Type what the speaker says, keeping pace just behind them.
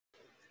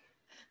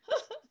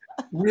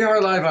We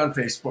are live on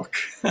Facebook.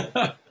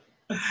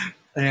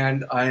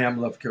 And I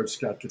am Love Coach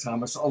Scott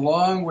Catamas,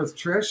 along with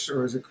Trish,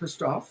 or is it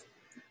Christoph?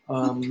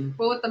 Well,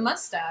 with the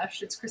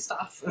mustache, it's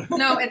Christoph.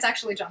 No, it's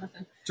actually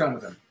Jonathan.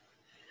 Jonathan.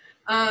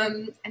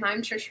 And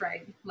I'm Trish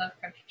Wright, Love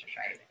Coach Trish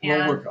Wright.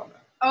 We'll work on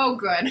that. Oh,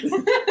 good.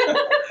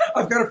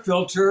 I've got a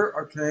filter.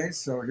 Okay,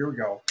 so here we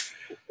go.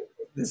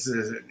 This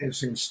is an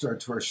interesting start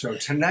to our show.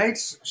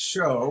 Tonight's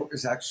show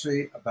is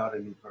actually about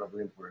an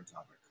incredibly important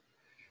topic.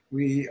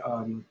 We,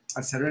 on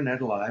Saturday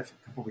Night Live,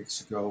 a couple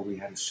weeks ago, we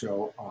had a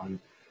show on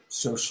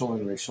social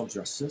and racial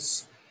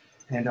justice.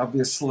 And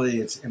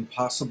obviously, it's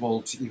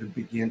impossible to even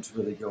begin to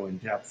really go in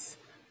depth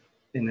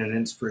in an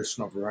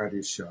inspirational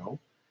variety show.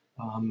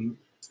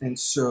 And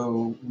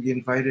so we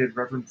invited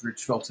Reverend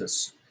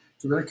Feltus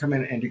to really come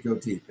in and to go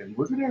deep. And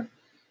we're going to,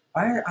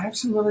 I have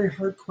some really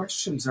hard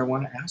questions I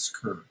want to ask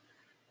her.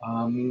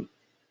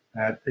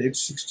 At age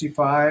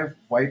 65,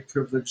 white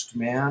privileged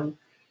man,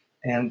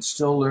 and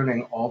still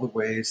learning all the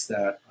ways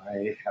that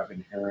I have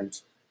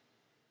inherent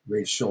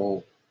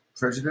racial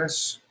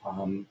prejudice,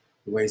 the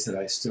ways that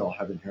I still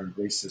have inherent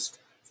racist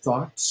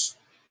thoughts.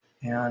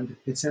 And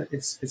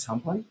it's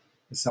humbling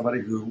as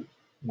somebody who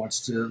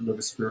wants to live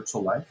a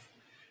spiritual life.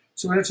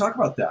 So we're going to talk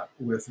about that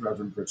with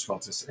Reverend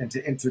Feltus. And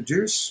to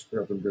introduce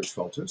Reverend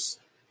Feltus,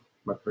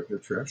 my partner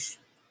Trish.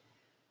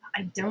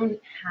 I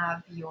don't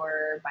have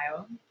your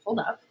bio pulled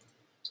up,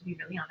 to be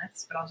really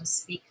honest, but I'll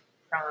just speak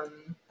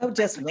from... Oh,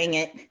 just wing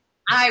it.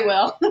 I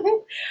will.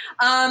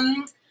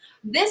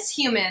 This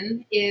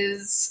human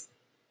is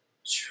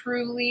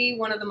truly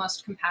one of the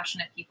most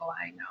compassionate people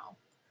I know,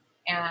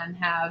 and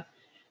have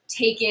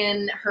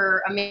taken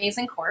her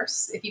amazing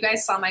course. If you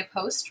guys saw my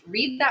post,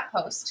 read that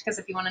post, because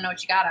if you want to know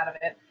what you got out of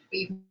it, what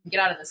you can get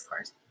out of this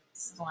course,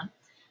 this is one.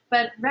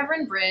 But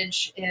Reverend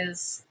Bridge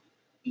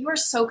you are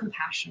so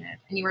compassionate,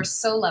 and you are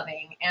so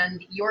loving,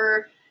 and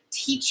your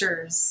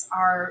teachers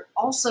are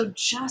also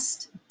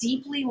just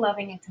deeply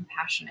loving and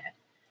compassionate.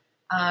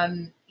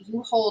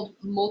 You hold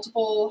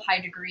multiple high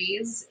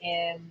degrees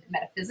in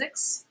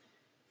metaphysics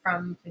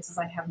from places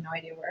I have no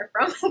idea where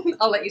from.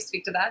 I'll let you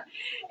speak to that.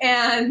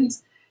 And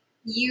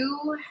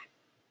the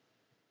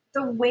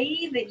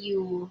way that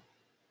you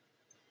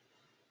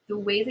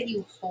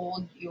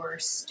hold your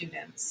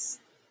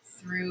students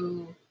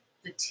through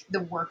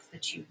the work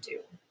that you do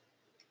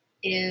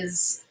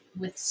is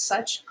with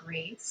such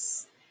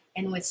grace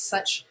and with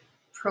such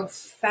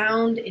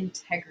profound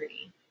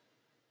integrity.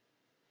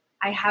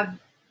 I have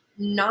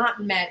not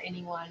met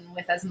anyone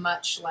with as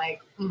much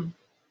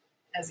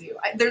as you.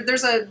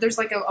 There's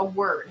like a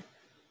word.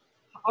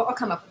 I'll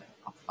come up with it.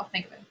 I'll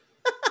think of it.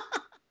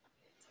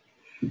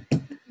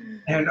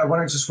 And I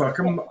want to just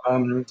welcome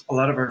a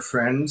lot of our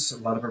friends, a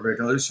lot of our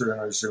regulars who are in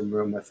our Zoom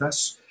room with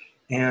us.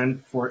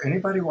 And for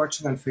anybody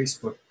watching on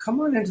Facebook,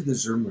 come on into the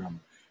Zoom room,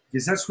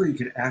 because that's where you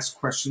can ask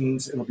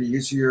questions. It'll be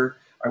easier.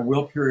 I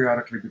will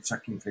periodically be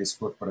checking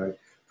Facebook, but I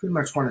pretty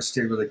much want to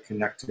stay really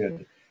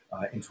connected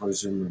into our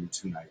Zoom room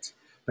tonight.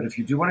 But if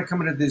you do want to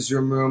come into the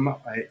Zoom room,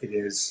 it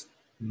is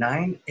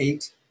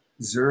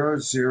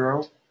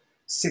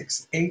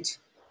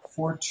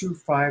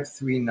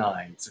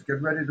 980068425539. So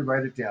get ready to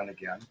write it down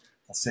again.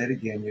 I'll say it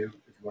again. If you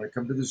want to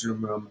come to the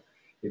Zoom room,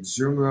 it's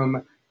Zoom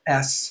room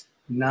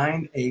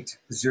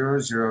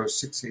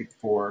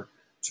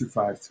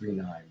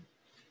S980068425539.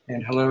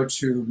 And hello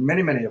to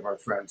many, many of our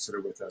friends that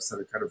are with us that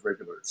are kind of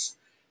regulars.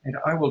 And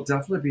I will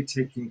definitely be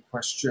taking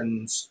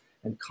questions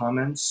and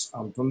comments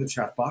from the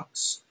chat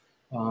box.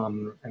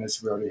 And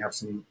as we already have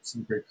some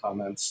great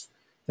comments.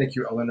 Thank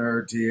you,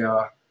 Eleanor,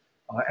 Dia.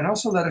 And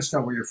also let us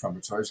know where you're from.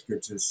 It's always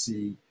good to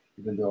see,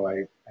 even though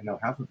I know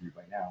half of you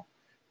by now,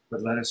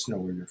 but let us know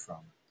where you're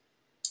from.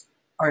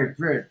 All right,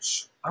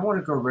 Bridge, I want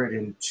to go right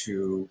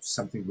into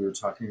something we were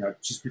talking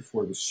about just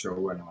before the show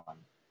went on.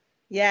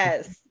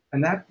 Yes.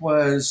 And that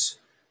was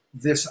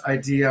this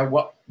idea,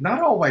 well,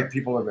 not all white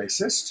people are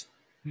racist.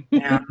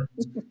 And,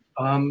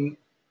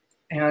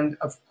 and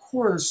of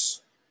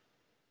course,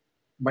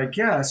 my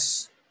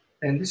guess,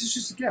 and this is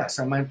just a guess,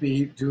 I might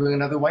be doing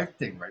another white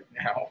thing right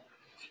now,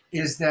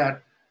 is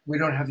that we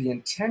don't have the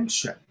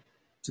intention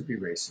to be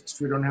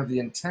racist. We don't have the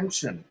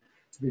intention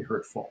to be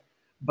hurtful,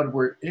 but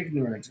we're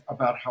ignorant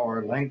about how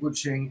our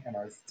languaging and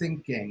our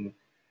thinking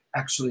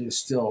actually is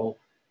still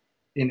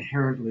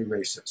inherently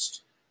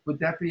racist. Would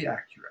that be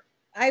accurate?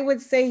 I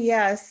would say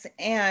yes.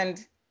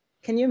 And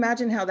can you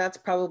imagine how that's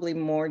probably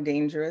more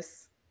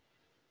dangerous?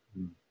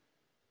 Can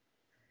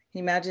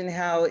you imagine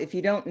how, if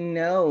you don't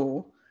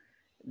know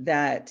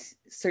that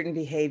certain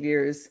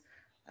behaviors,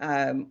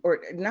 or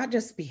not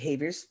just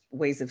behaviors,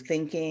 ways of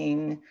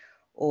thinking,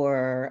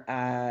 or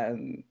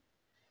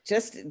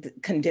just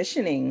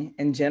conditioning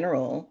in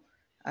general,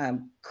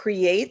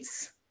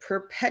 creates,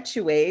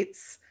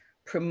 perpetuates,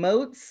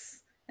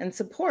 promotes, and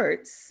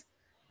supports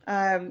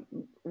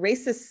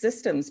racist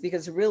systems,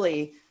 because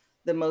really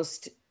the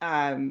most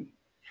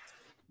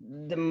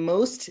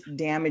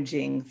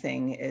damaging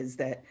thing is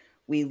that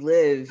we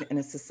live in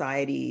a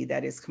society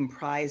that is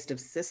comprised of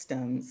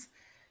systems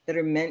that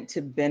are meant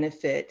to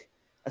benefit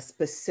a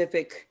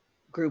specific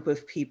group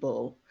of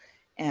people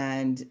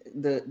And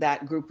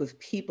that group of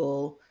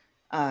people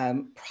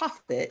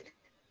profit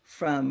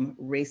from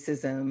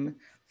racism,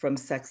 from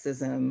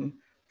sexism,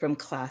 from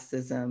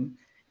classism,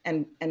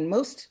 and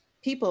most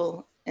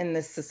people in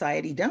this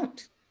society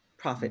don't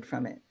profit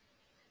from it.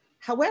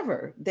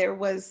 However, there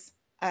was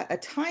a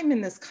time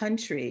in this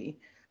country,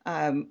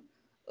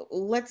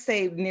 let's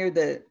say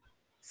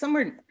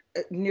somewhere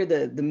near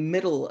the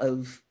middle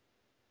of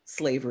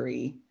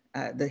slavery,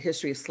 the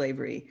history of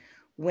slavery,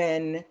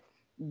 when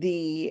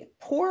the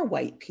poor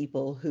white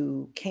people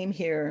who came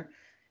here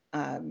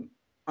on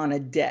a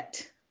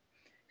debt,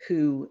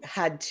 who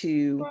had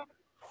to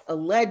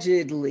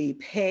allegedly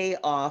pay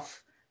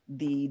off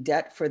the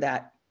debt for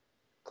that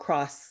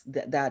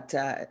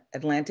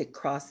Atlantic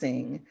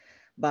crossing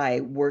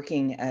by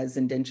working as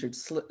indentured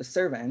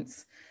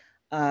servants,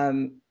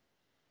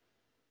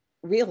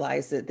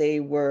 realized that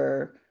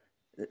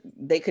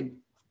they could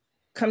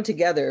come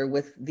together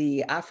with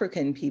the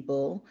African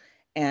people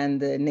and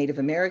the Native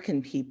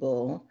American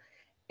people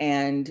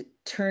and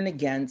turn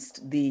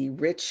against the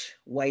rich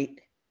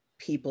white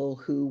people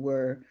who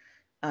were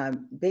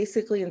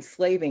basically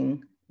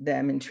enslaving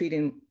them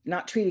and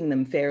not treating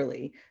them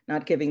fairly,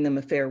 not giving them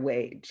a fair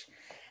wage.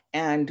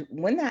 And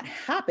when that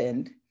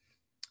happened,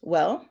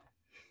 well,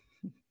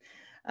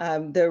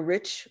 the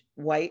rich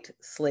white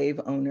slave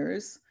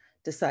owners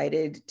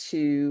decided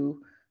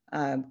to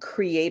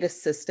create a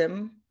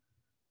system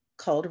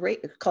called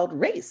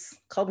race,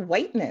 called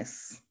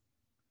whiteness.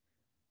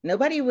 No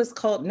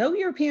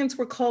Europeans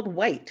were called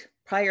white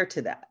prior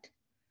to that.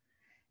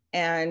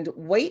 And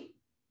white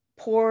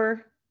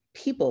poor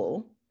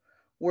people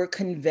were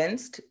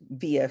convinced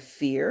via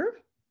fear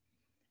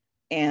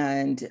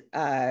and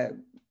a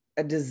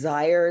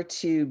desire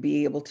to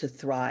be able to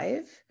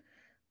thrive,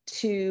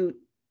 to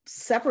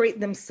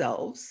separate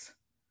themselves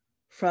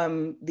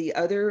from the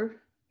other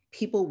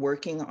people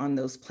working on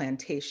those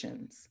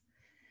plantations,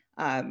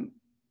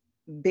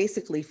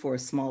 basically for a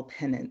small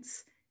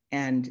penance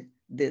and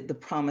the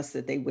promise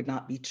that they would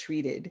not be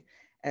treated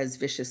as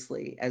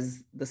viciously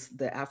as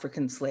the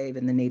African slave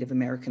and the Native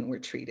American were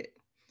treated.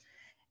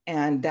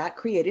 And that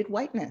created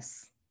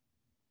whiteness.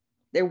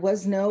 There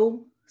was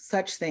no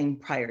such thing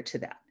prior to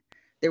that.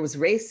 There was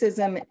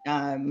racism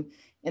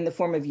in the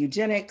form of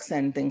eugenics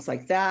and things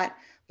like that,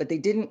 but they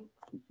didn't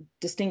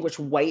distinguish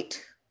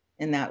white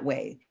in that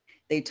way.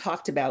 They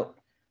talked about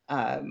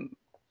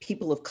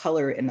people of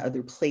color in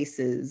other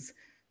places,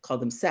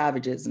 called them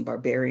savages and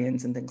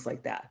barbarians and things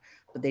like that.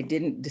 But they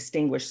didn't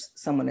distinguish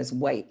someone as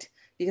white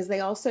because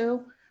they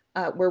also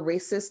were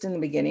racist in the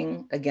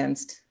beginning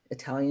against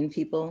Italian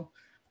people,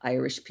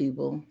 Irish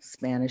people,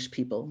 Spanish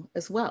people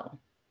as well.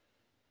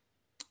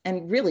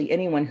 And really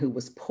anyone who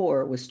was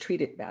poor was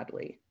treated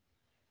badly.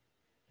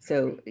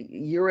 So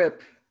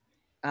Europe,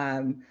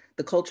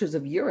 the cultures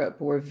of Europe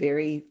were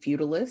very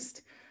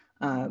feudalist,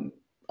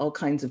 all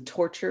kinds of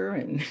torture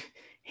and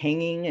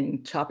hanging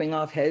and chopping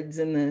off heads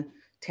in the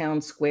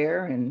town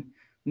square, and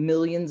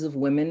millions of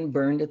women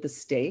burned at the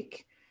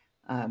stake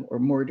or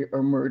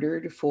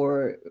murdered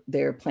for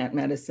their plant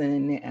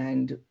medicine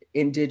and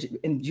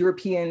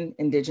European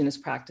indigenous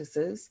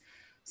practices.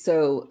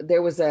 So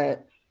there was a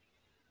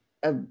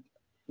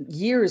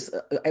years,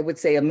 I would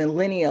say a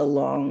millennia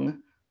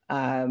long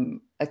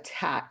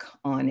attack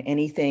on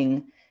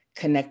anything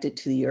connected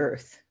to the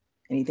earth,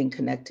 anything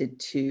connected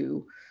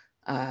to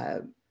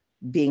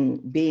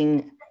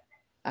being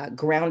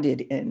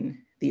grounded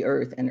in the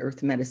earth and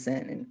earth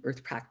medicine and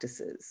earth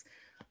practices,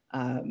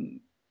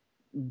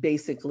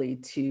 basically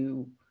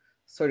to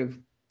sort of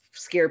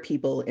scare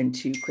people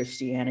into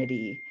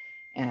Christianity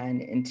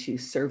and into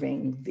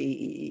serving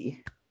the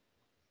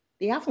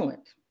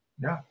affluent.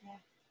 Yeah.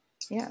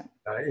 Yeah.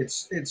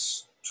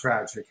 It's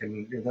tragic,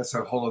 and that's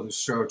a whole other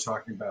show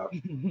talking about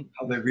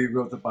how they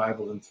rewrote the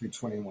Bible in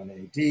 321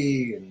 AD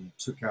and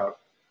took out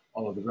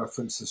all of the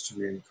references to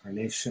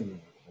reincarnation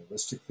and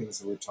holistic things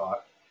that were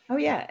taught. Oh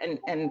yeah,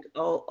 and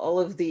all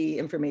of the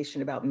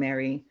information about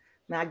Mary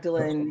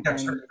Magdalene. That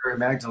turned Mary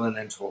Magdalene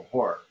into a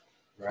whore,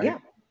 right? Yeah.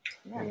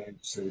 And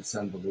it's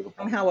unbelievable.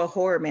 Somehow a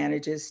whore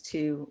manages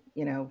to,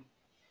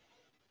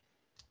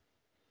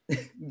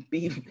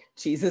 be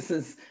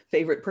Jesus's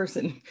favorite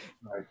person.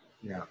 Right.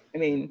 Yeah. I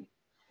mean,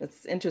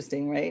 that's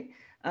interesting, right?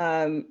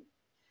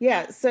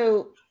 Yeah.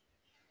 So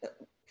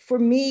for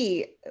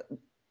me,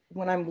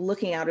 when I'm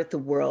looking out at the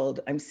world,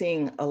 I'm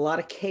seeing a lot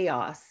of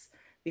chaos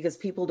because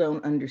people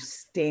don't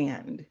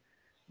understand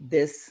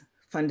this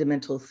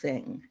fundamental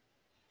thing,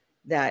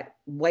 that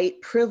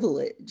white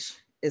privilege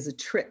is a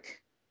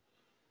trick.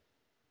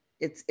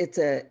 It's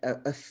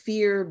a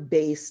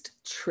fear-based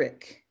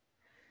trick.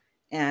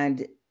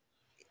 And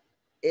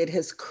it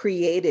has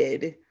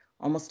created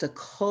almost a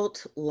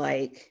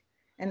cult-like,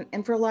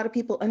 and for a lot of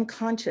people,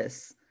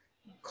 unconscious,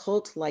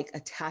 cult-like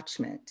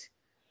attachment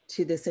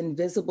to this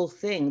invisible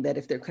thing that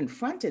if they're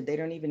confronted, they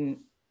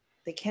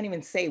can't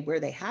even say where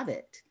they have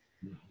it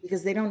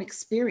because they don't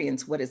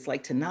experience what it's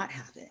like to not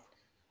have it.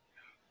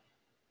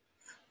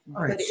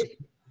 All right. But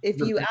if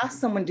you ask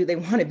someone, do they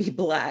want to be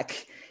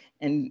Black?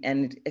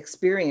 and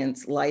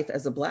experience life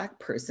as a Black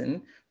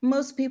person,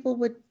 most people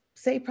would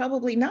say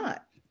probably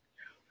not,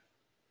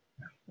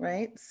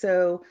 right?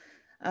 So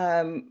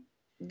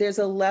there's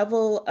a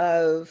level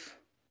of,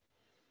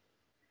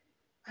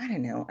 I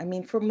don't know, I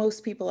mean, for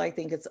most people, I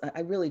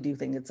really do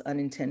think it's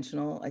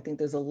unintentional. I think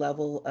there's a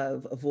level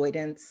of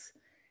avoidance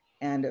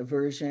and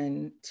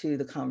aversion to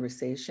the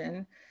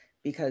conversation,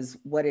 because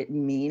what it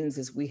means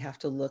is we have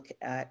to look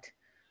at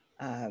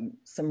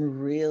some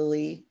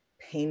really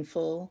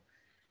painful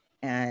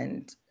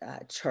and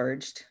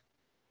charged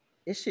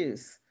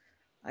issues.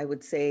 I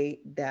would say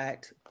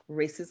that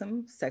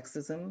racism,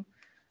 sexism,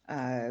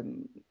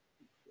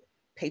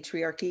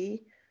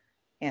 patriarchy,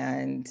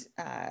 and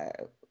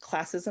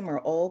classism are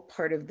all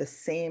part of the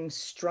same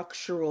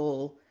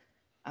structural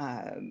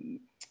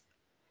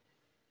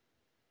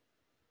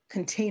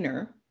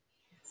container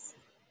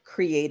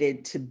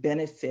created to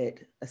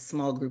benefit a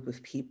small group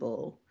of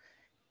people,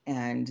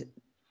 and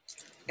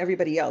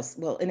everybody else.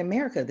 Well, in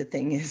America, the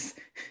thing is,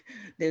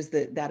 there's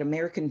that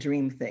American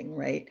dream thing,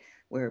 right?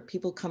 Where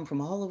people come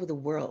from all over the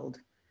world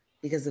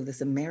because of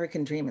this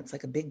American dream. It's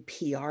like a big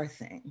PR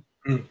thing.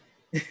 Mm.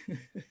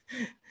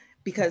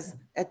 Because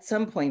at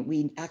some point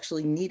we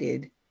actually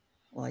needed,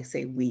 well, I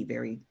say we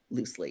very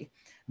loosely,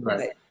 right,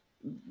 but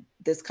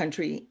this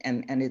country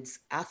and its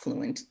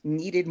affluent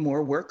needed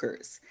more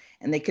workers,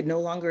 and they could no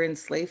longer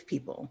enslave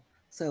people.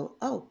 So,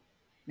 oh,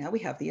 now we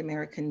have the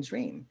American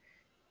dream.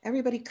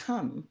 Everybody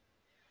come.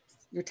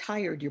 You're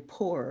tired, you're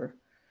poor,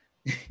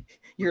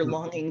 you're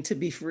longing to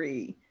be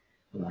free.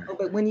 Right. Oh,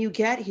 but when you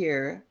get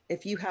here,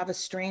 if you have a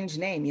strange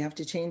name, you have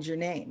to change your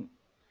name.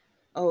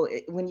 Oh,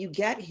 when you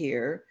get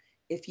here,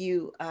 if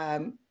you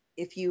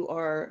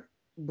are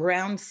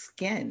brown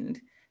skinned,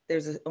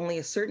 there's only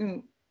a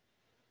certain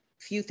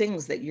few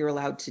things that you're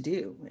allowed to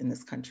do in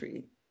this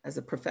country as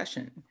a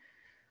profession.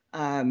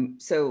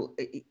 So,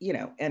 you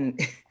know, and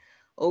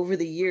over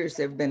the years,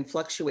 there have been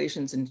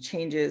fluctuations and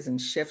changes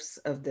and shifts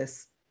of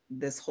this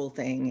whole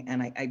thing.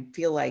 And I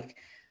feel like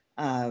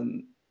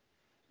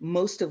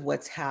most of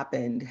what's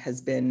happened has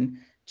been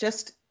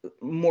just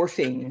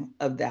morphing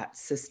of that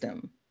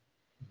system.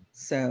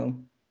 So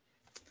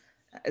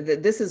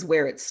this is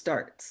where it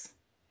starts.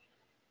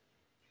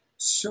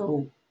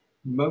 So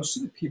most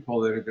of the people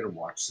that are going to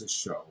watch this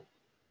show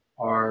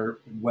are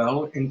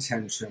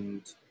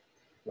well-intentioned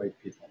white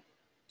people.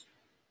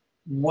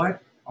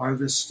 What are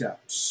the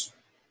steps,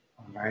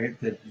 all right,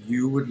 that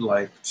you would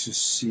like to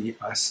see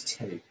us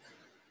take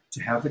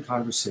to have the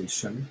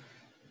conversation?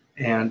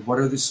 And what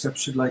are the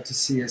steps you'd like to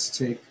see us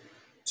take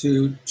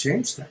to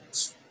change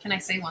things? Can I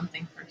say one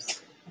thing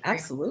first?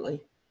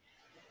 Absolutely.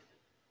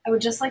 I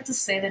would just like to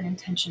say that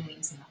intention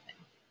means nothing.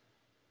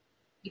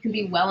 You can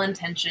be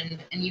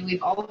well-intentioned, and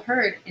we've all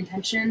heard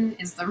intention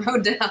is the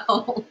road to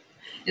hell.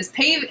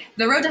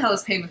 The road to hell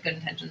is paved with good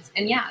intentions.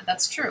 And yeah,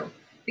 that's true.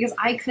 Because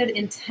I could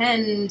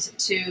intend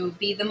to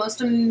be the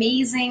most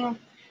amazing,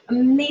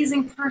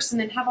 amazing person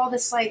and have all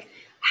this like,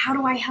 how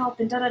do I help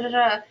and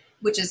da-da-da-da,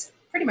 which is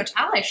pretty much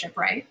allyship,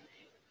 right?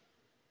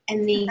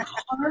 And the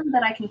harm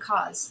that I can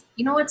cause.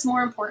 You know what's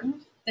more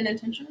important than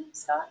intention,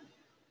 Scott?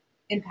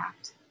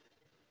 Impact.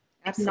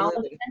 Absolutely.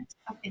 Acknowledgement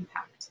of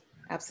impact.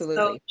 Absolutely.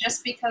 So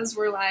just because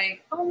we're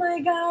like, oh my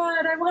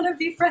God, I want to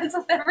be friends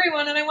with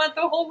everyone and I want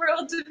the whole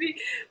world to be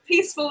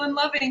peaceful and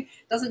loving,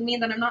 doesn't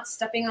mean that I'm not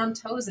stepping on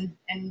toes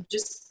and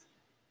just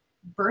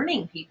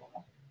burning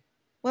people.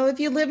 Well, if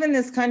you live in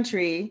this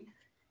country,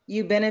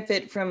 you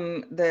benefit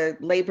from the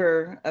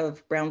labor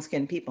of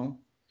brown-skinned people.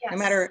 Yes. No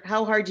matter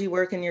how hard you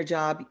work in your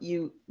job,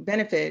 you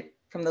benefit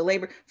from the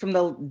labor, from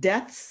the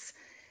deaths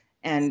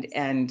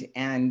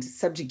and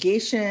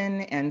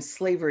subjugation and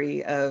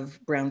slavery of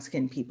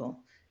brown-skinned people.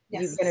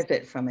 Yes. You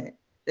benefit from it.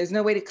 There's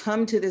no way to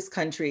come to this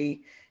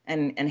country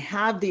and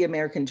have the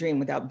American dream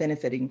without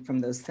benefiting from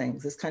those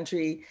things. This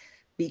country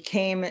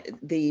became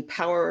the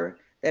power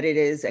that it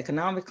is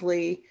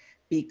economically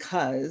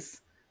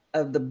because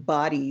of the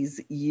bodies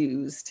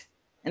used,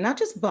 and not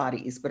just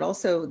bodies, but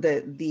also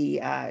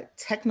the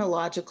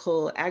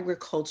technological,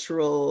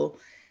 agricultural,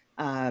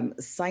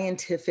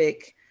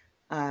 scientific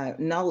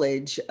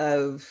knowledge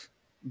of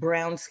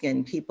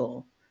brown-skinned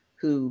people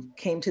who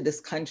came to this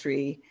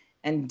country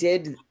and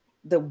did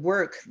the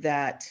work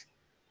that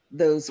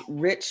those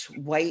rich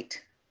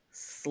white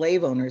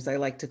slave owners, I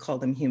like to call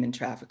them human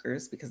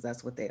traffickers because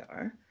that's what they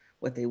are,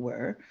 what they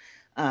were.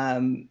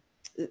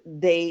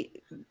 They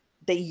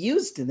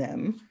used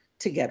them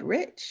to get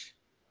rich.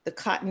 The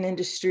cotton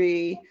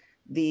industry,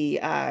 the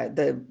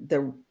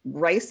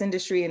rice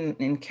industry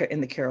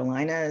in the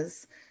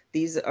Carolinas.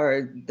 These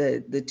are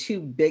the two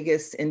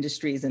biggest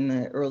industries in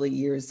the early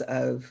years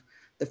of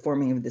the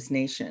forming of this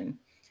nation.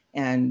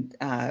 And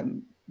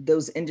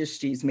those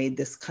industries made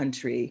this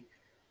country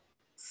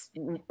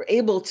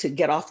able to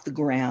get off the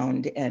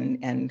ground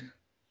and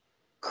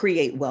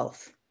create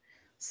wealth.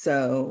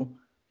 So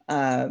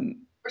we're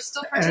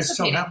still participating. And it's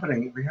still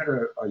happening. We had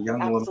a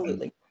young Absolutely.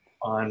 woman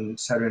on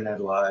Saturday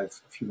Night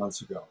Live a few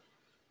months ago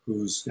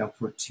who's now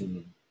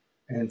 14.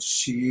 And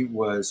she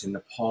was in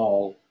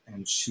Nepal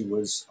and she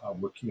was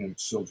working in a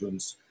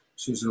children's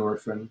She was an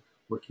orphan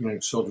working in a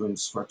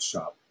children's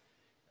sweatshop.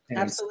 And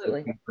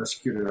Absolutely. so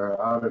rescued her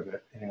out of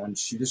it. And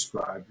she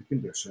described the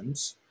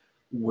conditions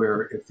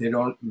where if they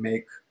don't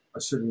make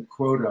a certain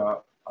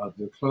quota of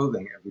their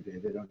clothing every day,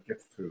 they don't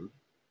get food.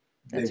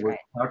 They work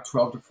about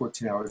 12 to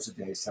 14 hours a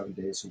day, 7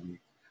 days a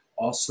week,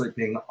 all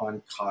sleeping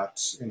on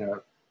cots in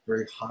a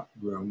very hot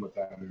room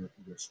without air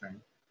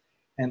conditioning.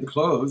 And the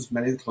clothes,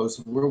 many of the clothes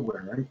that we're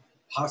wearing,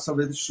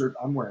 possibly the shirt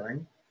I'm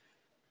wearing,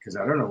 because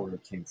I don't know where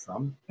it came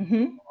from.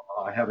 Mm-hmm.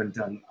 I haven't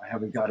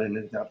gotten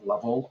into that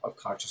level of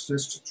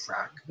consciousness to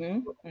track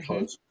where the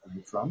clothes are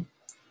coming from.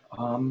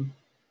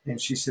 And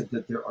she said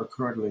that there are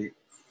currently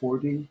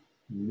 40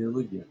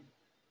 million.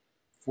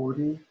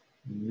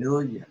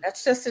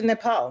 That's just in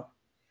Nepal.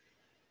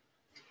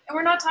 And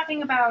we're not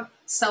talking about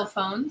cell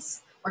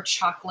phones or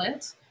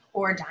chocolate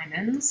or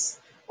diamonds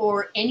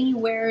or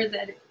anywhere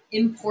that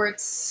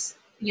imports,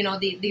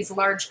 these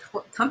large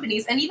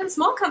companies and even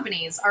small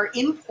companies are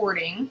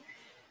importing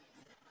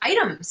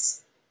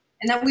items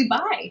and that we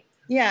buy.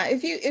 Yeah,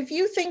 if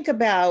you think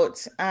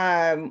about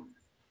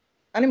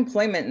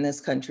unemployment in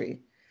this country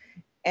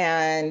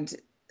and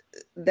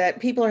that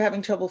people are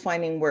having trouble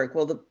finding work,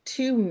 well, the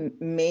two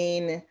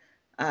main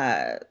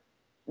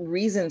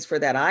reasons for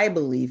that, I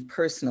believe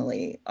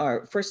personally,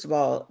 are, first of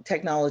all,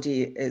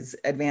 technology is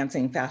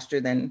advancing faster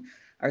than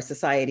our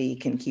society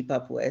can keep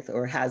up with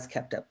or has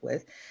kept up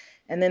with.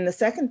 And then the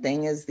second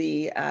thing is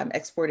the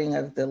exporting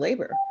of the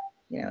labor,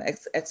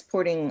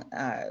 exporting,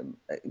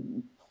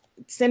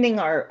 sending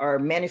our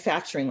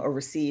manufacturing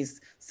overseas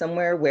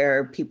somewhere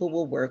where people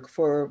will work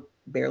for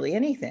barely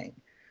anything.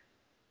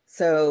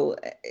 So,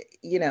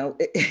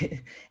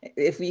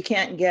 if we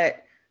can't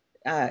get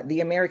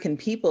the American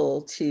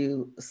people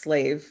to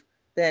slave,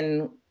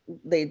 then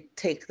they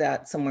take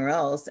that somewhere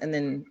else and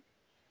then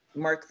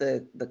mark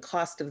the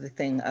cost of the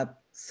thing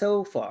up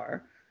so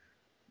far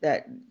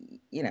that,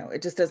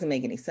 it just doesn't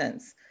make any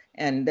sense.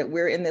 And that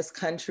we're in this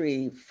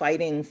country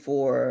fighting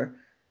for,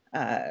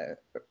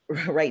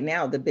 right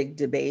now, the big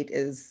debate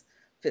is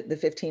the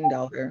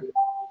 $15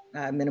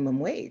 minimum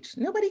wage.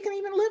 Nobody can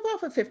even live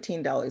off of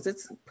 $15.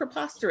 It's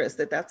preposterous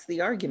that that's the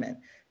argument.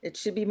 It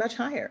should be much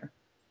higher.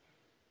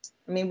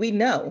 I mean,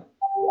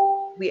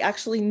 we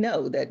actually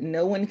know that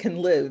no one can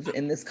live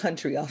in this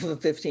country off of a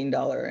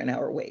 $15 an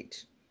hour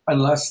wage.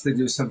 Unless they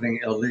do something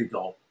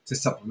illegal to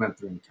supplement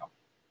their income.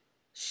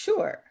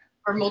 Sure.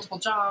 Or multiple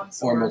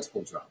jobs. Or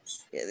multiple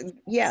jobs.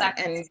 Yeah,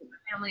 and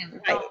family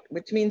and right,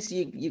 which means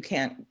you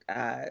can't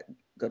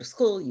go to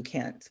school, you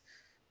can't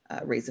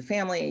raise a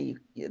family.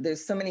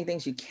 There's so many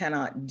things you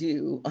cannot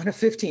do on a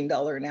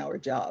 $15 an hour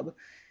job.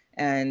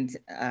 And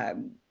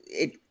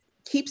it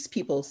keeps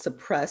people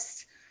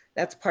suppressed.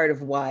 That's part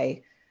of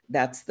why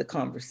that's the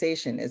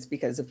conversation, is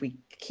because if we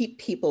keep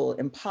people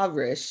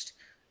impoverished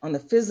on the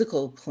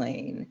physical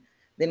plane,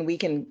 then we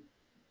can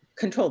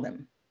control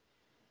them,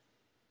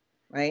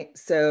 right?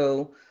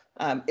 So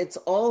it's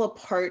all a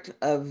part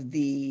of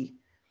the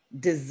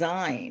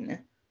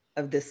design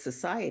of this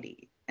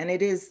society. And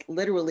it is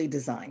literally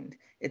designed.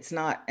 It's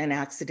not an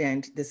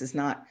accident. This is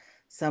not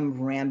some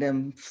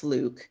random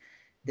fluke.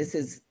 This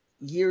is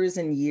years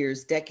and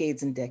years,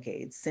 decades and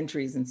decades,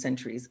 centuries and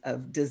centuries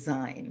of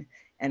design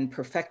and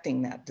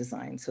perfecting that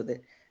design so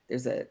that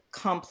there's a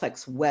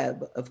complex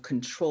web of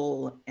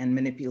control and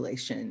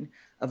manipulation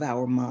of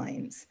our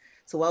minds.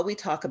 So while we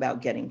talk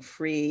about getting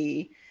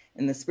free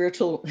in the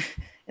spiritual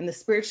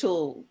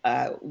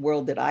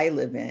world that I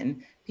live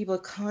in, people are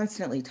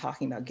constantly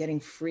talking about getting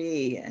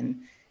free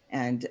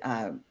and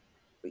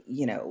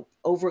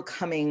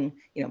overcoming,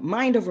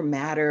 mind over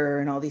matter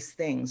and all these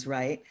things,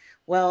 right?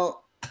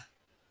 Well,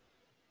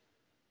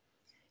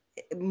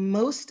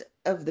 most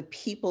of the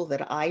people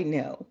that I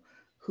know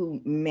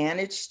who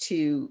manage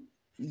to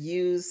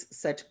use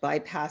such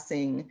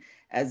bypassing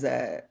as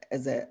a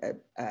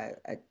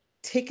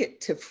ticket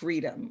to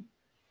freedom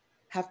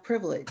have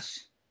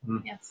privilege.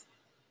 Yes.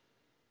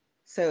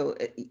 So,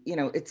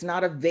 it's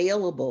not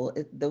available.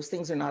 Those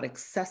things are not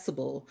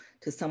accessible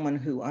to someone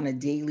who on a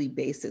daily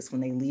basis,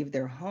 when they leave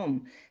their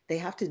home, they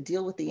have to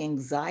deal with the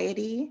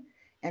anxiety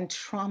and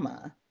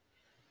trauma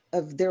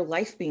of their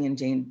life being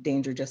in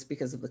danger just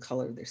because of the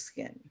color of their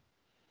skin.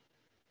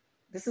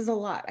 This is a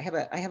lot.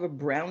 I have a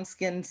brown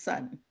skinned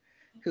son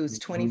who's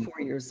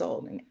 24 years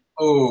old, and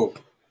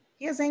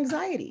he has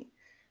anxiety.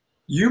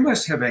 You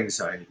must have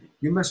anxiety.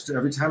 You must,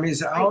 every time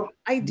he's out.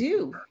 I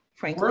do,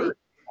 frankly.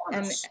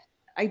 And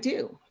I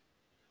do.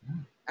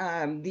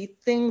 The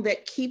thing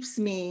that keeps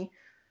me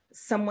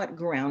somewhat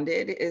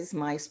grounded is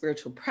my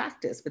spiritual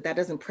practice, but that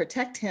doesn't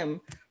protect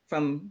him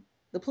from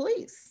the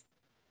police.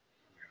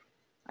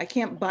 I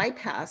can't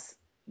bypass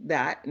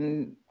that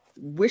and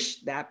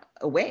wish that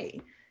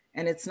away.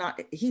 And it's not,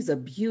 he's a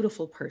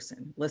beautiful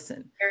person.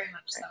 Listen. Very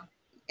much so.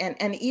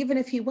 And even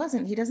if he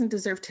wasn't, he doesn't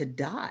deserve to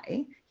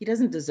die. He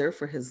doesn't deserve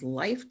for his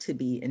life to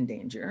be in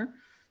danger.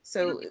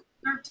 So he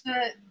doesn't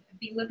deserve to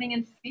be living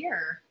in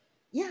fear.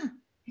 Yeah.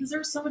 He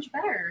deserves so much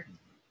better.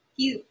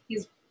 He's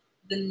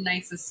the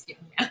nicest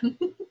young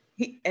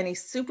man.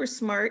 He's super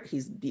smart.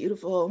 He's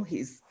beautiful.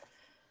 He's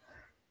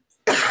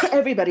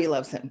Everybody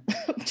loves him.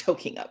 I'm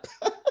choking up.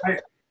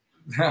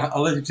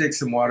 I'll let you take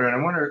some water. And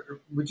I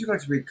wonder, would you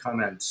like to read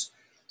comments,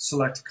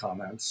 select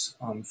comments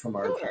from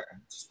our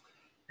friends?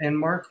 And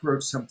Mark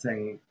wrote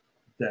something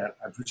that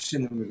I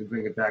presume that we can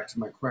bring it back to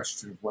my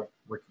question of what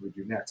can we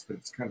do next, but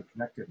it's kind of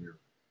connected here.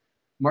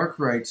 Mark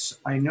writes,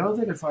 I know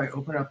that if I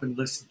open up and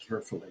listen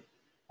carefully,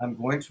 I'm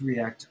going to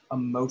react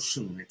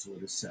emotionally to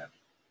what is said.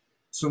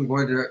 So I'm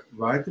going to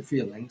ride the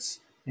feelings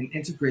and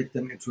integrate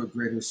them into a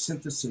greater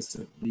synthesis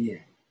of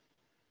being.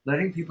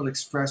 Letting people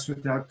express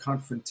without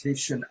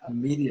confrontation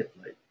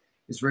immediately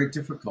is very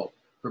difficult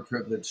for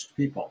privileged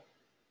people.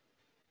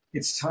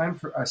 It's time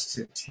for us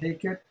to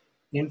take it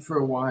in for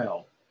a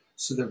while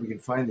so that we can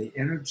find the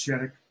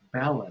energetic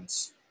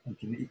balance and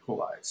can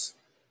equalize.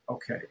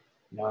 Okay,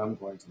 now I'm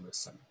going to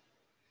listen.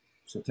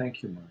 So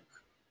thank you, Mark.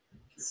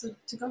 So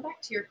to go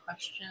back to your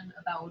question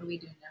about what do we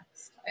do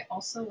next, I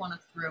also want to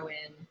throw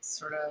in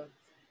sort of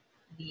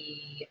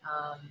the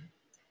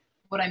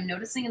what I'm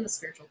noticing in the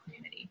spiritual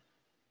community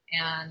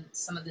and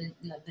some of the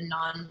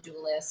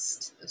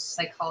non-dualist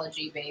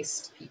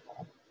psychology-based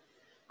people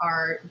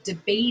are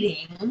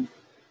debating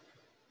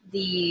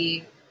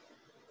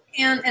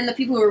and the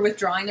people who are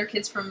withdrawing their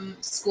kids from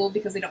school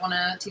because they don't want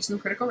to teach them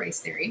critical race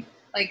theory.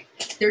 Like,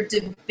 they're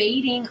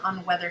debating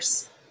on whether,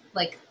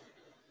 like,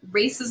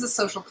 race is a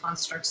social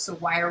construct, so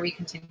why are we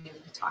continuing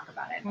to talk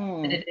about it?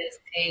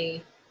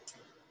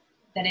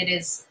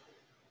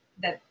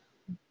 That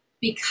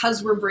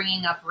because we're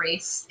bringing up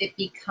race, it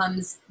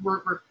becomes,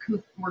 we're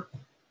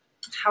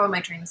how am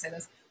I trying to say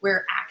this?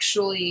 We're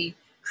actually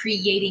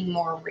creating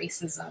more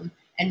racism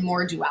and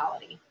more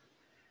duality.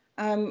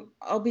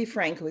 I'll be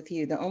frank with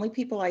you. The only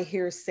people I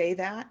hear say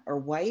that are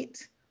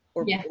white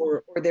or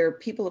they're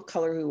people of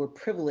color who are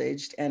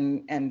privileged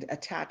and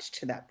attached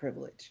to that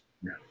privilege.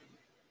 Yeah.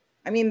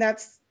 I mean,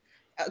 that's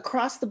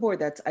across the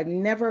board. I've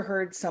never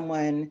heard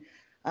someone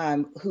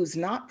who's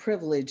not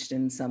privileged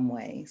in some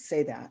way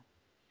say that.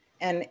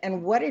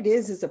 And what it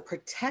is a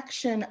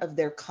protection of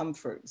their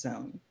comfort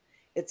zone.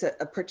 It's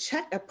a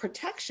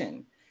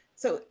protection.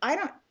 So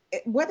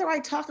whether I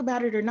talk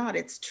about it or not,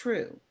 it's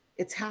true.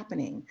 It's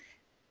happening.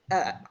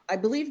 I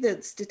believe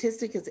the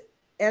statistic is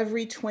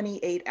every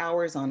 28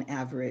 hours on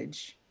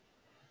average,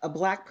 a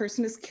Black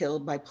person is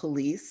killed by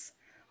police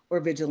or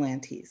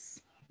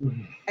vigilantes,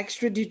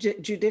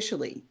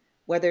 extrajudicially,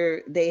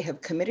 whether they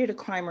have committed a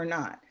crime or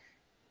not,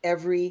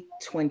 every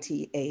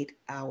 28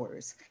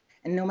 hours.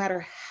 And no matter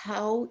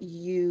how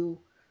you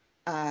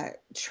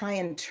try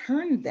and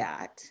turn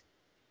that,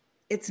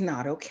 it's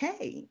not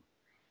okay.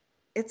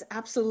 It's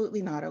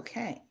absolutely not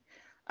okay.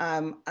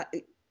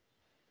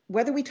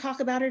 Whether we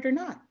talk about it or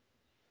not,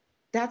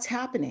 that's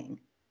happening.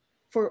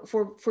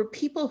 For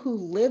people who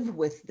live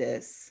with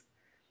this,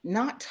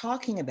 not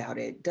talking about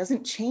it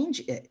doesn't change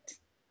it.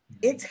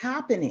 It's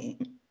happening.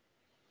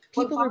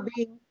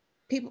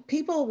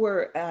 People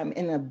were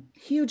in a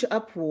huge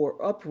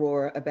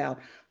uproar about,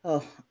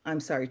 oh,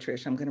 I'm sorry,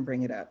 Trish, I'm gonna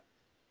bring it up.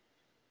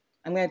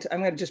 I'm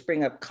gonna just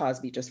bring up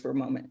Cosby just for a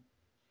moment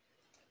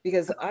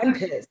because I'm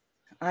pissed.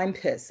 I'm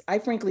pissed. I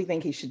frankly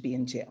think he should be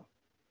in jail.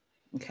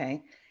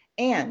 Okay.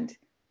 And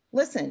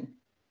listen,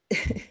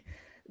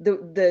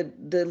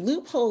 the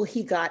loophole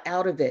he got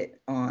out of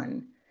it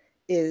on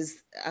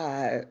is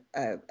a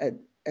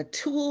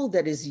tool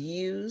that is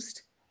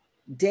used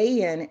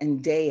day in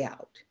and day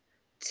out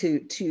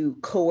to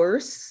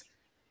coerce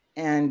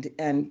and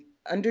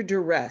under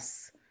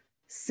duress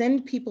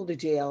send people to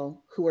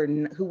jail who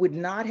would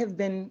not have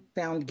been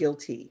found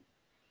guilty.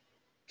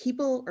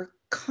 People are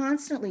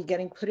constantly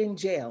getting put in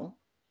jail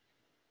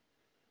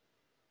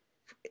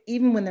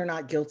even when they're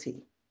not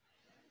guilty,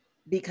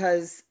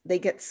 because they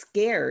get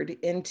scared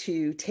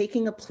into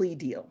taking a plea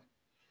deal.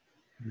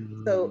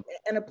 So,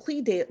 and a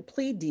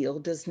plea deal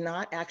does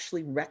not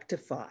actually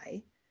rectify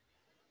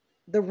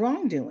the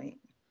wrongdoing.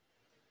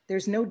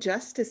 There's no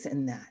justice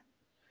in that.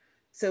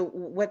 So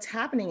what's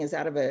happening is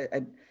out of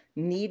a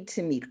need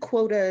to meet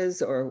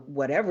quotas or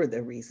whatever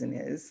the reason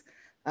is,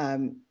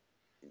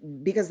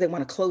 because they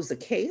want to close the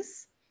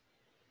case,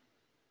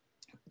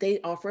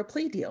 they offer a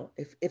plea deal.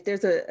 If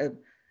there's a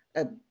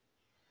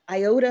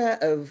iota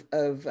of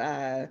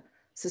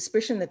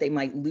suspicion that they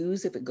might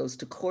lose if it goes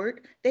to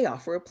court, they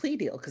offer a plea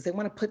deal because they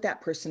want to put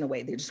that person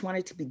away. They just want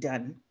it to be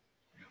done.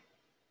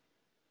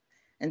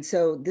 And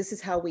so this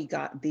is how we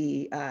got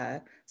the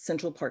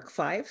Central Park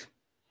Five,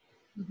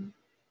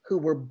 who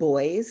were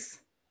boys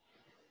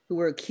who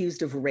were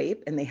accused of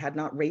rape, and they had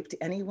not raped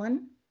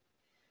anyone.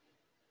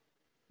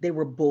 They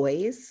were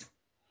boys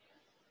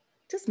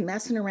just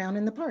messing around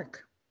in the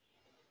park.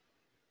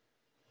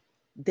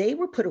 They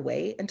were put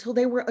away until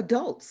they were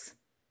adults,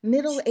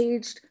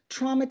 middle-aged,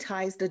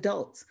 traumatized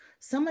adults.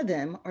 Some of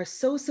them are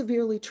so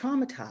severely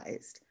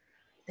traumatized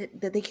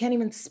that they can't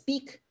even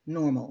speak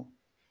normal.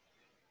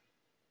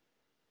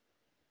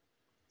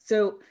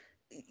 So,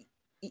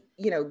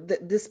 you know,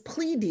 this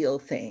plea deal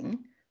thing,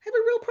 I have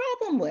a real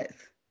problem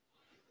with.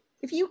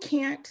 If you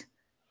can't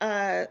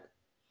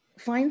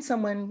find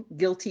someone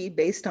guilty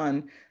based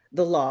on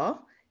the law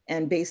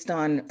and based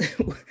on,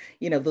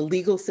 the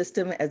legal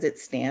system as it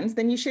stands,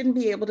 then you shouldn't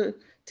be able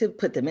to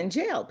put them in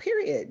jail,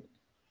 period.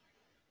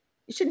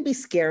 You shouldn't be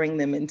scaring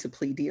them into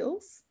plea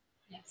deals.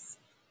 Yes.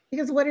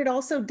 Because what it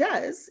also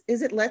does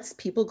is it lets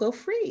people go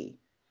free.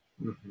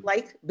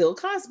 Like Bill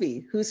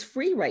Cosby, who's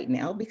free right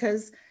now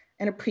because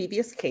in a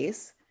previous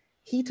case,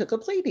 he took a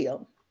plea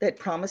deal that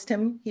promised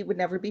him he would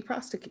never be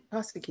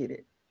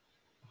prosecuted.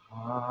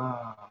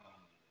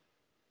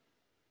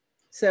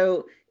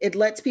 So it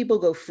lets people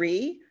go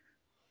free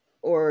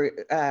or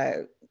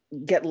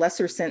get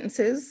lesser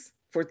sentences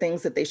for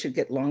things that they should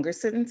get longer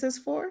sentences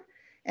for.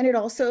 And it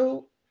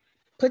also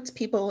puts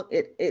people,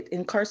 it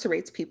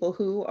incarcerates people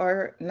who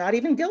are not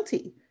even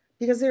guilty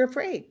because they're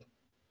afraid.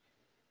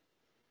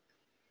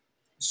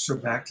 So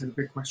back to the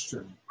big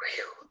question.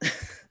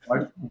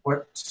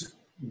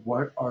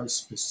 What are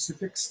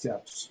specific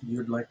steps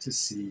you'd like to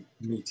see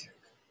me take?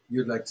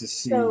 You'd like to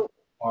see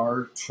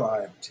our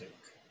tribe take?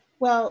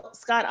 Well,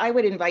 Scott, I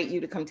would invite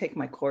you to come take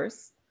my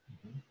course.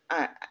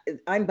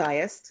 I'm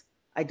biased.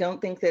 I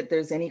don't think that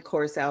there's any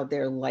course out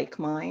there like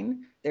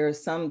mine. There are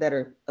some that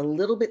are a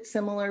little bit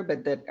similar,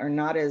 but that are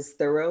not as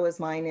thorough as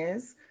mine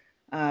is.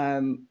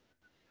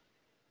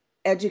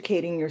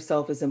 Educating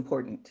yourself is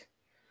important.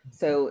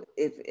 So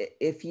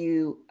if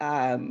you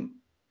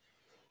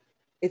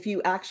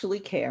actually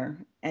care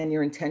and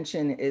your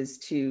intention is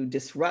to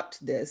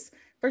disrupt this,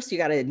 first you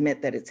got to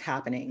admit that it's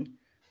happening,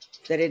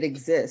 that it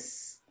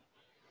exists.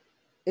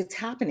 It's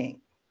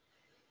happening.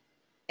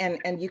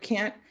 And you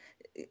can't,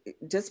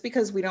 just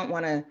because we don't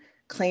want to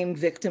claim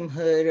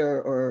victimhood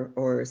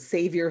or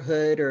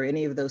saviorhood or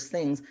any of those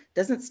things,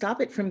 doesn't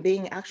stop it from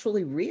being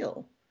actually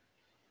real.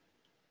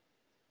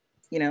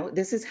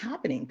 This is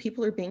happening.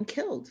 People are being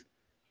killed.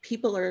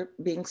 People are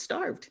being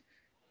starved.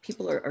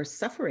 People are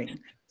suffering.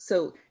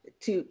 So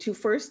to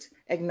first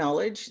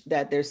acknowledge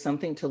that there's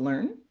something to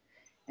learn,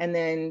 and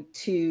then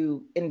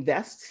to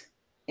invest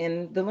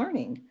in the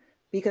learning,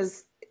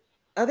 because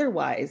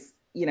otherwise,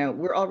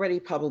 we're already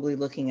probably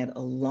looking at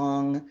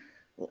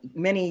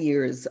many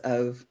years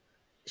of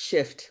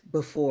shift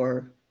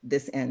before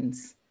this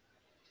ends.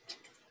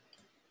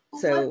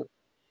 So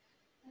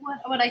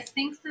what I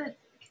think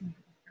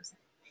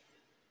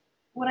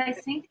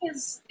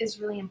is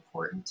really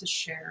important to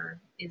share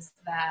is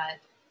that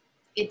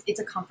it's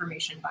a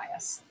confirmation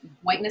bias.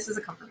 Whiteness is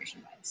a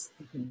confirmation bias.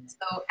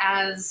 So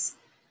as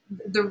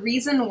the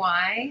reason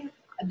why,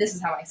 this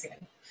is how I see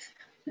it,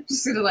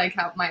 just sort of like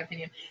how my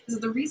opinion is,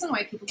 the reason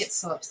why people get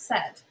so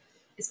upset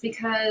is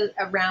because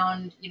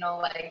around,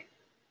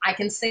 I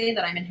can say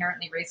that I'm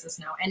inherently racist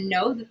now and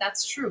know that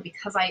that's true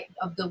because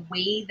of the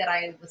way that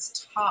I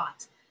was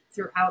taught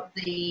throughout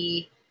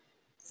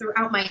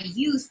my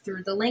youth,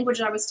 through the language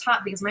I was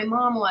taught, because my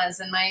mom was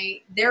and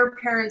their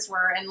parents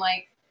were, and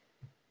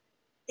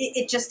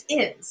it just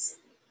is.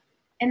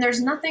 And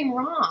there's nothing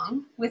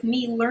wrong with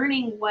me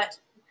learning what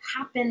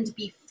happened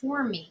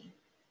before me,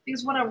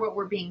 because what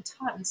we're being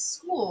taught in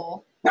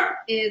school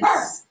is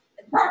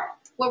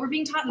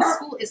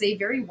a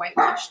very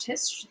whitewashed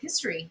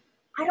history.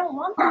 I don't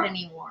want that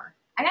anymore.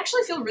 I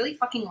actually feel really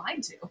fucking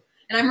lied to.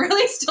 And I'm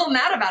really still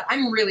mad about it.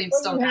 I'm really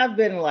still mad. You have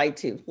been lied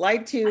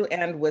to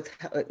and with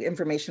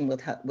information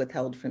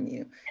withheld from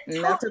you.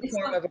 And that's a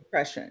form of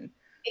oppression.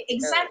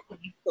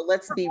 Exactly. So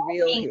let's be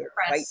real here.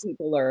 Oppressed. White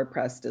people are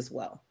oppressed as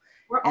well.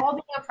 We're all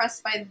being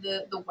oppressed by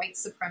the white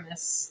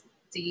supremacy.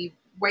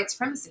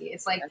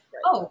 It's like,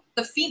 right.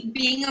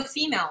 Being a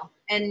female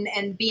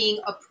and being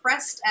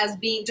oppressed as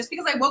being, just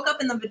because I woke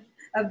up in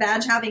a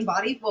vag having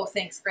body, well,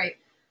 thanks, great.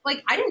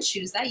 I didn't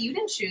choose that. You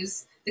didn't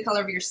choose the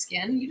color of your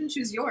skin. You didn't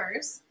choose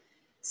yours.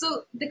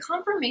 So the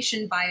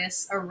confirmation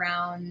bias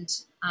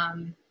around,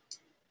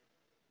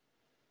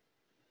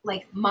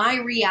 my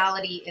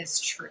reality is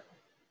true.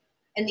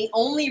 And the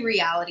only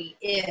reality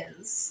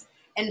is,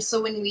 and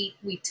so when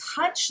we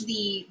touch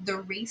the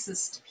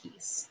racist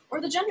piece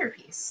or the gender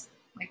piece,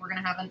 we're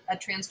going to have a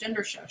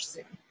transgender show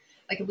soon.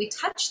 If we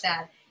touch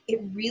that, it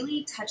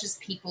really touches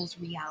people's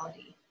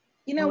reality.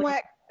 You know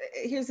what?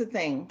 Here's the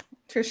thing,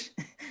 Trish.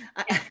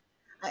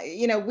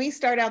 We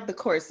start out the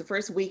course, the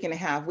first week and a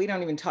half, we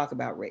don't even talk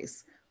about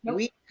race. Nope.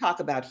 We talk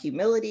about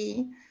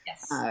humility,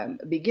 yes.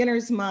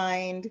 Beginner's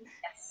mind,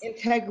 yes.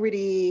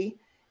 Integrity,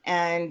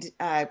 and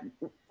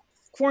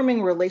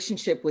forming a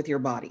relationship with your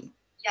body.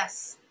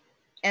 Yes.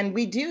 And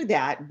we do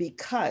that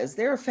because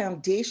there are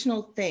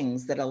foundational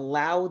things that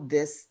allow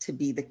this to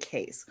be the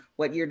case.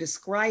 What you're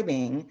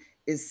describing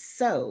is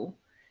so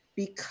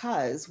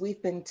because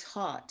we've been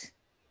taught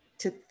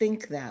to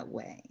think that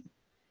way.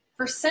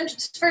 For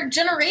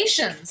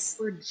generations.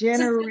 For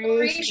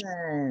generations.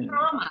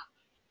 Trauma.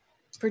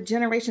 For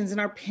generations. And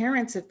our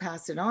parents have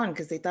passed it on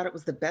because they thought it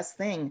was the best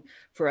thing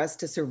for us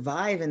to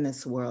survive in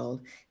this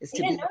world. They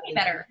didn't know any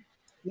better.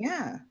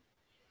 Yeah.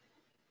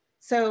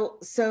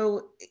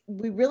 So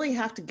we really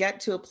have to get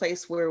to a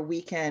place where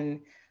we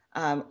can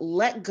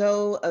let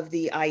go of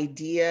the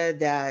idea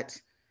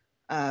that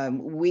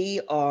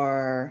we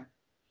are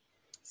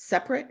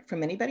separate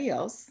from anybody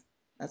else.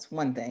 That's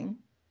one thing.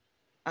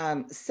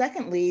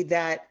 Secondly,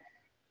 that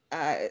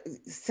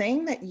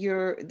saying that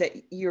you're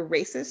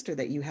racist or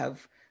that you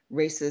have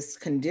racist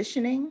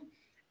conditioning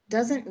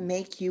doesn't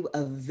make you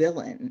a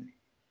villain.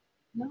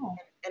 No.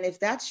 And if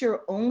that's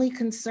your only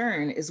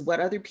concern is what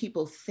other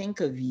people think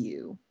of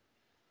you,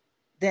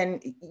 then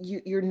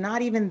you're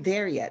not even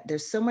there yet.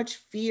 There's so much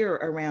fear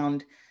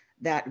around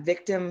that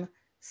victim,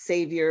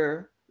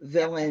 savior,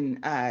 villain,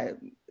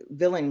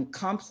 villain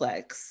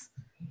complex.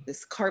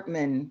 This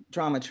Cartman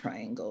drama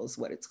triangle is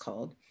what it's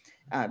called.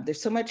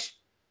 There's so much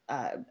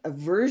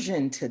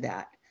aversion to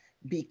that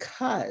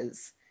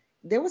because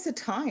there was a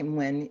time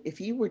when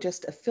if you were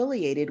just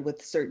affiliated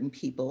with certain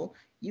people,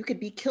 you could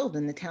be killed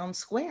in the town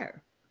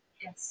square.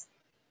 Yes.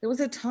 There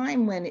was a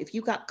time when if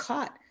you got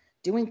caught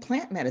doing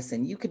plant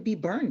medicine, you could be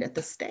burned at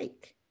the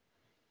stake.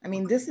 I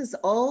mean, this is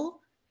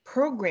all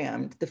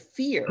programmed. The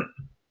fear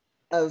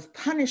of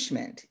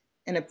punishment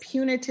in a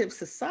punitive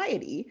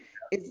society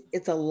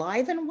it's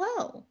alive and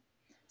well.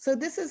 So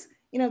this is,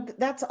 you know,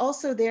 that's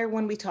also there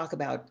when we talk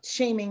about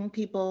shaming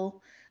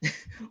people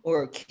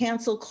or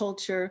cancel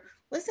culture.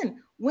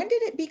 Listen, when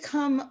did it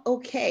become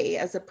okay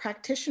as a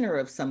practitioner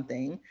of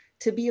something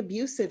to be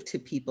abusive to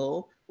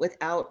people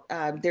without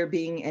there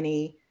being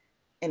any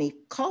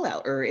call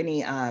out or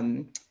any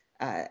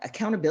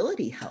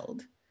accountability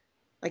held?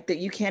 Like that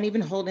you can't even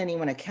hold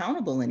anyone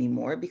accountable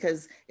anymore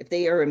because if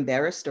they are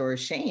embarrassed or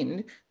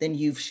ashamed, then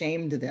you've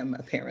shamed them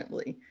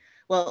apparently.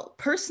 Well,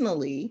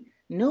 personally,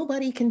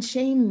 nobody can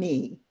shame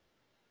me.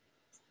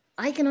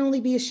 I can only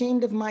be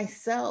ashamed of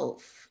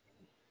myself.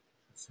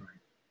 That's right.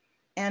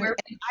 And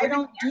I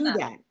don't do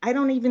that. I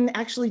don't even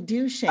actually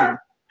do shame. I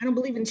don't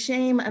believe in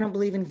shame. I don't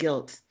believe in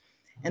guilt.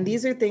 And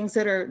these are things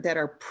that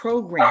are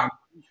programmed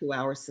into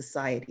our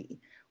society.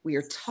 We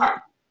are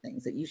taught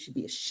things that you should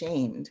be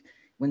ashamed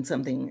when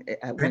something.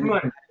 How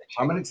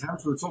many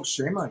times were we told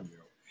shame on you?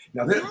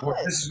 Now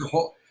this is a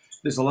whole.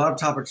 There's a lot of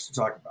topics to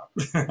talk about.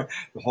 The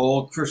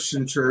whole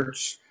Christian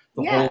church,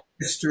 the whole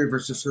history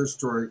versus her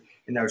story,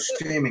 and now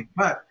shaming.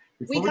 But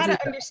we got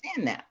to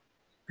understand that.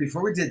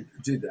 Before we do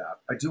that,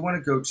 I do want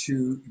to go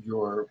to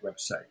your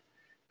website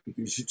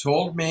because you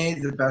told me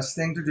the best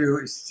thing to do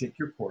is to take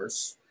your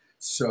course.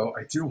 So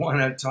I do want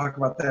to talk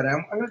about that.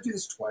 I'm going to do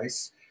this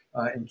twice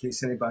in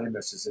case anybody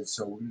misses it.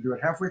 So we're going to do it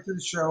halfway through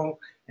the show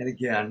and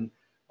again.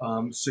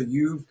 So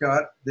you've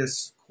got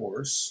this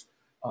course.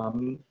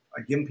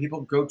 Again,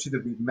 people go to the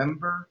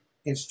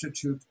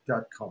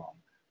rememberinstitute.com.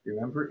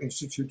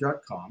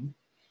 Rememberinstitute.com.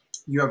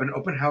 You have an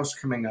open house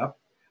coming up.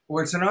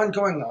 Well, it's an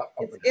ongoing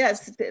open house.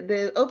 Yes,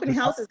 the open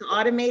house is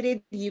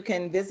automated. You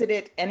can visit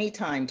it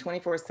anytime,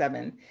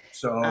 24/7.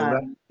 So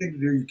that's the thing to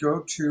do. You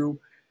go to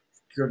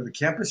the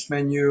campus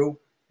menu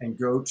and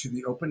go to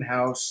the open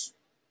house,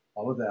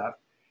 all of that.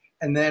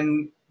 And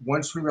then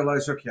once we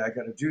realize, okay, I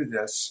got to do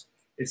this,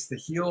 it's the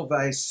Heal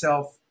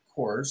Thyself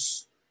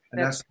course.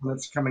 And that's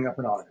coming up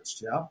in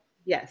August, yeah?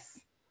 Yes.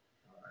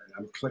 All right,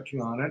 I'm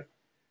clicking on it.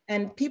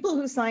 And people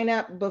who sign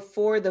up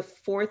before the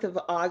 4th of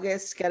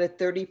August get a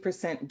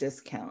 30%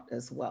 discount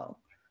as well.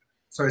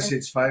 So I see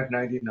it's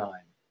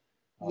 $5.99.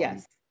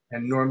 Yes.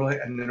 And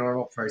the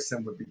normal price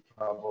then would be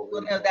probably.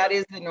 Well, no, that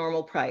is the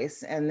normal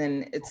price. And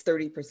then it's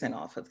 30%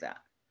 off of that.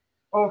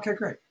 Oh, okay,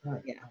 great. All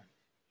right. Yeah.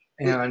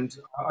 And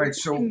all right,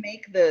 so. We can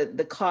make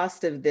the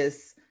cost of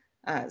this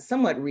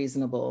somewhat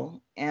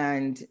reasonable.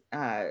 And,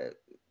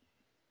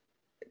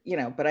 you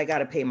know, but I got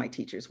to pay my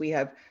teachers. We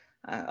have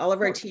all of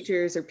our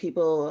teachers are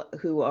people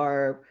who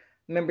are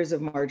members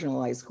of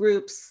marginalized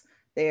groups.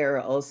 They are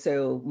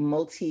also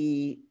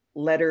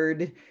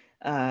multi-lettered.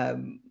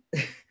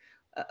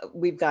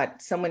 We've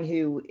got someone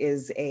who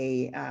is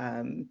a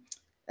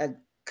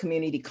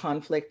community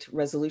conflict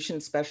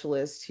resolution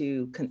specialist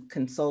who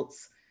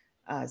consults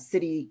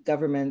city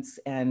governments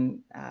and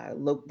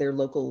their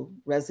local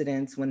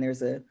residents when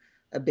there's a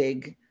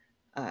big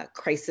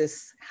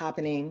crisis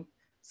happening.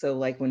 So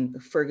like when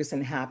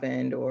Ferguson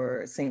happened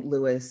or St.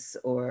 Louis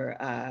or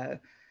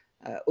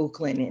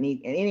Oakland,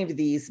 any of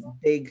these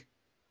big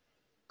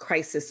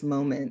crisis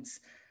moments,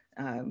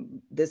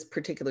 this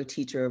particular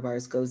teacher of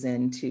ours goes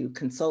in to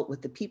consult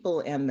with the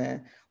people and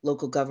the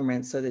local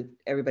government so that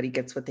everybody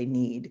gets what they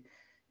need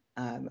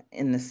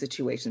in the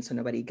situation so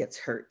nobody gets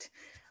hurt.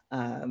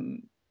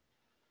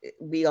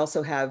 We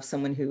also have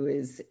someone who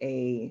is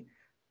a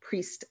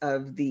priest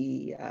of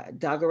the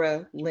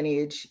Dagara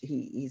lineage.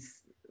 He's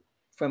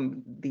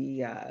from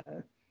the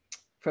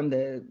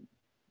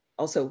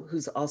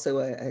who's also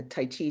a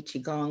Tai Chi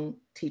Qigong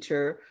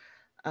teacher.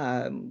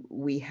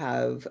 We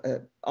have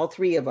all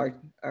three of our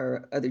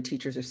other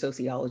teachers are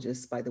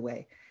sociologists, by the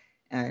way.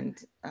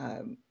 And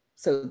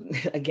so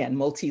again,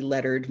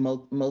 multi-lettered,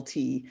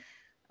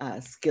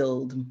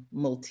 multi-skilled,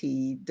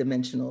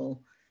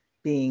 multi-dimensional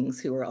beings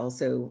who are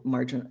also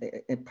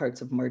parts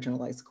of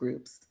marginalized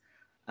groups.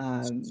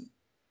 I'm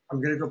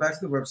going to go back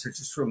to the website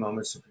just for a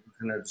moment so people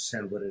can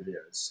understand what it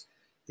is.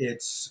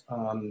 It's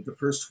the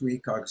first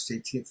week, August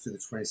 18th through the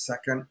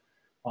 22nd,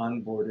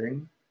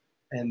 onboarding.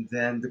 And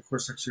then the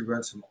course actually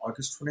runs from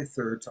August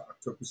 23rd to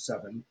October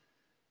 7th.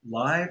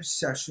 Live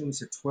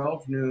sessions at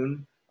 12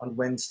 noon on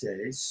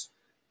Wednesdays,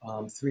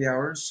 3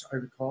 hours, I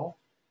recall.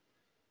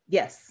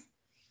 Yes.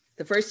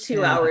 The first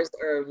 2 hours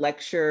are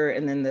lecture,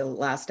 and then the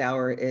last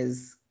hour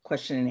is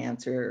question and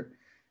answer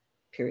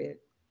period.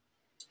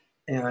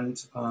 And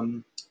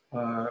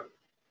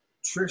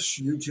Trish,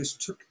 you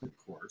just took the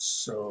course,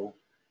 so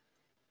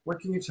what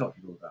can you tell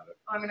people about it?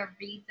 I'm going to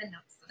read the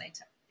notes that I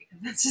took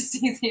because that's just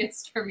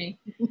easiest for me.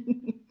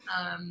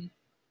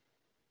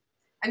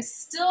 I'm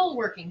still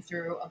working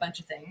through a bunch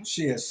of things.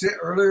 She is.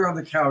 Earlier on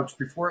the couch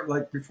before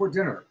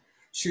dinner,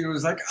 she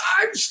was like,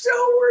 "I'm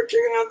still working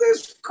on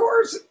this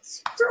course.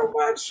 It's so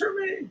much for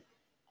me."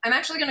 I'm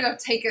actually going to go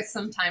take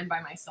some time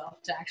by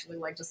myself to actually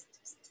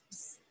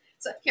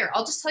so here,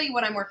 I'll just tell you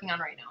what I'm working on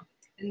right now,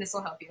 and this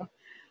will help you.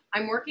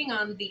 I'm working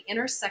on the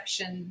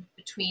intersection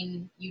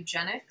between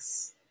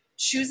eugenics,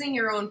 choosing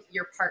your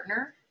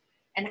partner,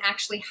 and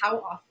actually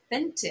how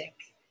authentic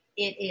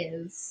it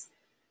is.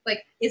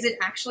 Like, is it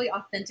actually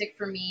authentic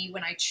for me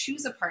when I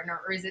choose a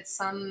partner, or is it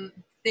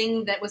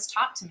something that was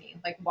taught to me?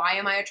 Like, why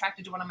am I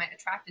attracted to what am I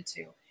attracted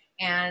to?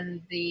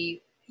 And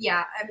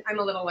I'm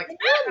a little like, can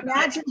you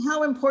imagine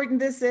how important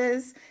this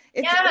is?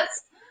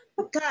 Yes.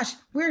 Gosh,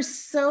 we're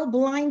so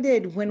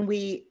blinded when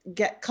we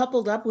get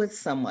coupled up with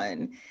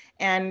someone.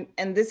 And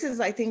this is,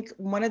 I think,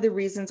 one of the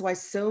reasons why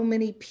so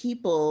many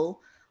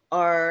people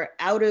are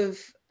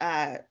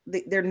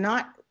they're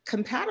not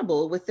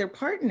compatible with their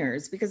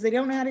partners, because they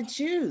don't know how to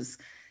choose.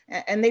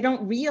 And they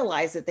don't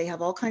realize that they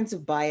have all kinds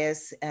of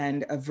bias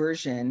and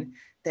aversion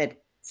that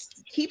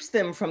keeps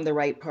them from the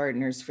right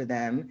partners for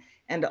them,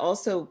 and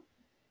also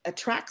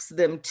attracts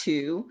them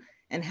to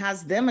and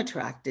has them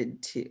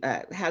attracted to,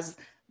 has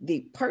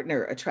the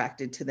partner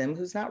attracted to them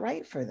who's not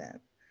right for them.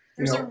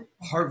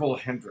 Harville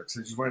Hendricks,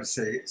 I just wanted to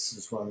say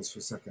just on this for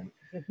a second.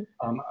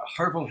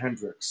 Harville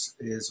Hendricks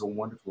is a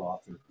wonderful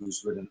author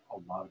who's written a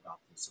lot about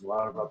this, a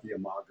lot about the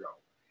imago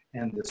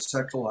and the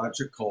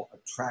psychological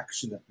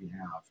attraction that we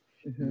have.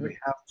 Mm-hmm. We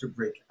have to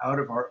break out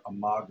of our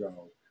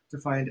imago to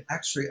find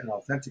actually an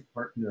authentic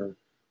partner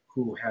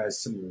who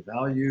has similar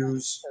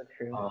values,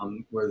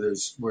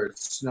 where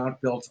it's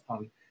not built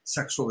on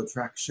sexual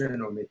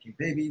attraction or making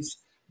babies,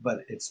 but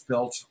it's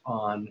built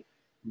on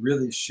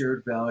really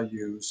shared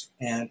values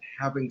and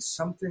having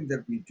something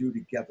that we do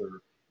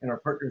together in our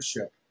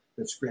partnership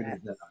that's greater than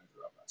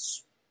either of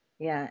us.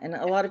 Yeah, and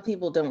a lot of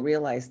people don't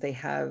realize they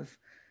have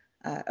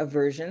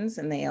aversions,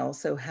 and they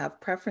also have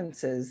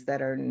preferences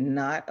that are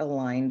not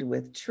aligned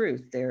with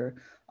truth. They're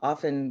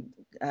often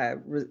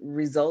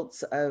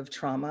results of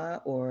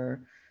trauma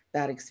or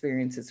bad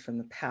experiences from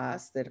the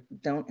past that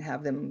don't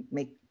have them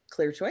make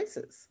clear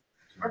choices.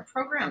 Or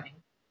programming.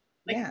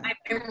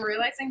 I'm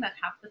realizing that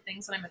half the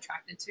things that I'm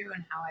attracted to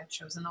and how I've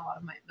chosen a lot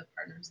of the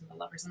partners and the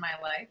lovers in my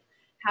life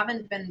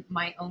haven't been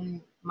my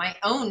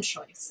own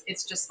choice.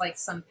 It's just like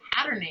some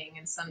patterning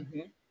and some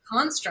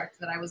construct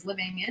that I was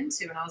living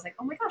into. And I was like,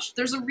 oh my gosh,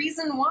 there's a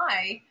reason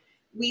why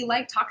we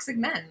like toxic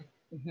men.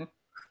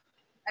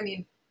 I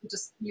mean,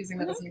 just using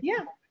that as an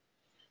example.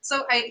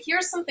 So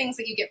here's some things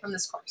that you get from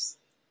this course.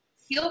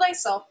 Heal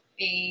Thyself,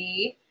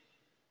 I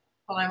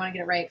want to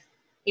get it right.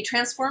 A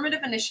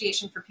transformative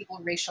initiation for people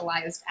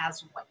racialized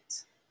as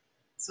white.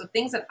 So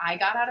things that I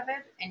got out of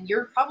it, and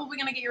you're probably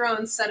going to get your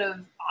own set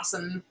of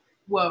awesome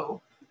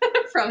whoa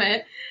from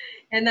it.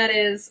 And that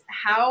is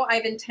how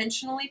I've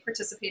intentionally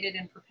participated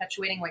in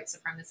perpetuating white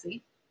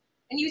supremacy.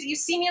 And you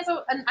see me as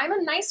I'm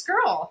a nice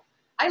girl.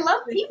 I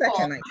love people.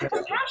 I'm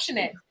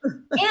compassionate.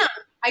 And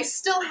I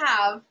still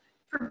have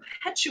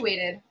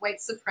perpetuated white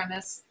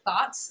supremacist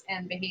thoughts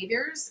and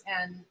behaviors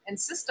and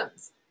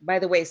systems. By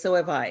the way, so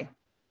have I.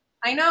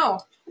 I know.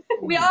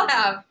 We all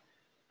have.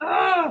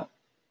 Oh,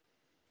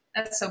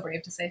 that's so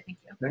brave to say. Thank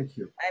you. Thank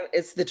you.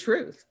 It's the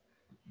truth.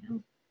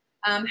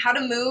 How to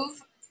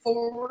move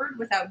forward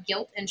without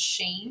guilt and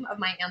shame of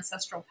my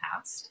ancestral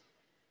past.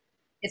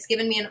 It's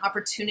given me an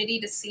opportunity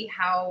to see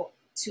how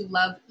to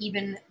love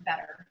even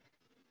better.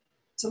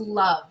 To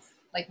love,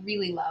 like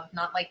really love,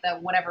 not like the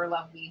whatever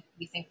love we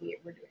think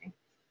we're doing.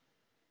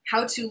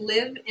 How to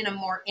live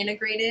more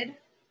integrated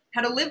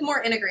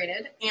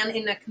and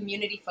in a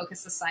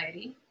community-focused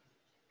society.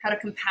 How to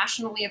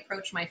compassionately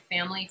approach my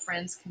family,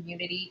 friends,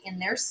 community in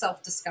their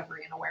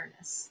self-discovery and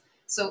awareness.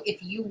 So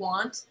if you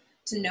want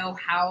to know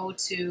how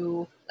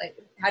to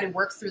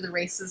work through the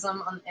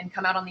racism and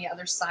come out on the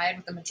other side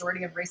with the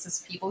majority of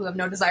racist people who have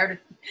no desire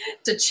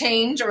to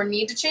change or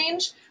need to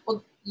change,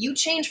 well, you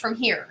change from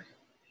here.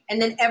 And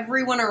then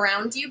everyone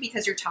around you,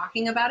 because you're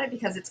talking about it,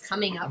 because it's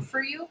coming up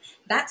for you,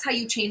 that's how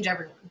you change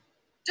everyone.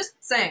 Just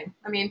saying.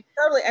 I mean,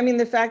 totally. I mean,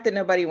 the fact that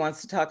nobody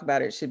wants to talk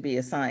about it should be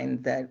a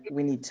sign that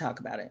we need to talk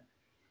about it.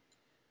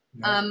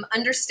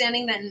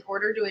 Understanding that in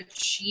order to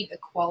achieve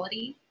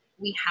equality,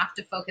 we have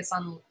to focus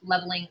on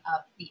leveling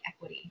up the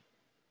equity.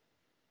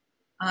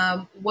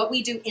 What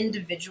we do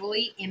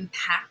individually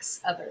impacts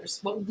others.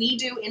 What we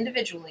do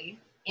individually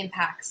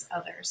impacts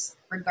others,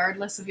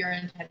 regardless of your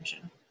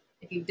intention.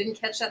 If you didn't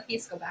catch that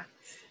piece, go back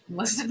and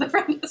listen to the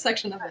front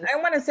section of this. I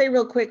want to say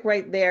real quick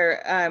right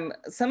there,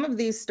 some of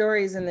these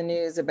stories in the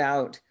news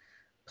about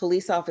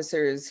police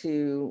officers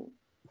who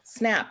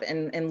snap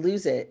and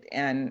lose it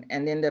and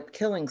end up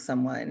killing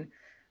someone.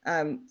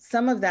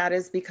 Some of that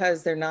is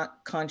because they're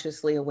not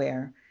consciously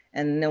aware,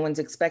 and no one's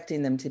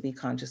expecting them to be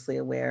consciously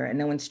aware, and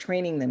no one's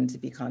training them to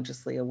be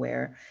consciously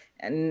aware,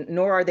 and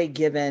nor are they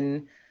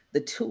given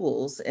the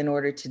tools in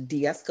order to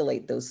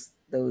de-escalate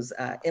those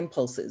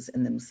impulses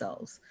in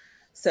themselves.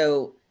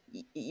 So,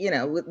 you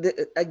know,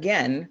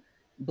 again,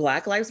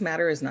 Black Lives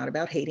Matter is not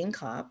about hating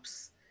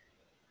cops.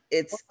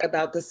 It's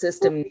about the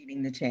system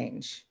needing to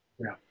change.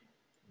 Yeah.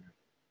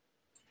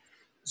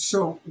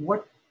 So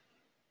what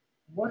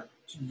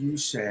do you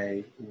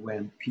say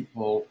when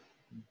people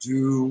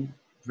do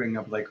bring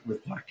up, like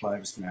with Black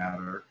Lives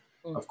Matter,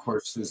 of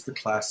course, there's the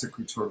classic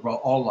retort, well,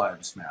 all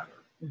lives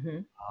matter.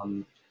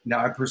 Mm-hmm.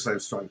 Now, I personally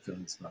have strong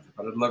feelings about it,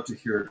 but I'd love to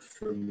hear it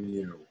from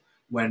you.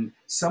 When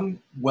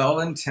some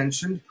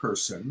well-intentioned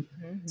person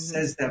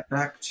says that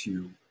back to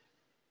you,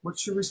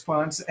 what's your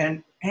response?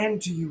 And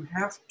do you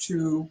have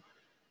to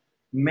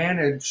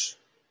manage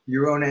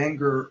your own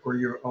anger or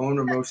your own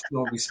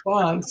emotional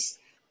response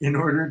in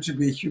order to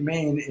be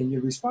humane in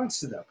your response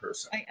to that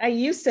person? I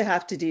used to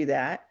have to do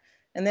that.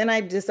 And then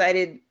I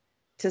decided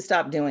to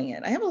stop doing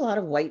it. I have a lot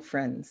of white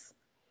friends.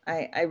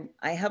 I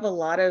have a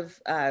lot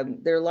of,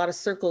 there are a lot of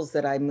circles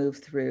that I move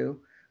through.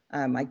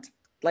 I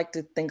like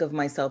to think of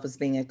myself as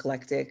being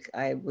eclectic.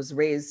 I was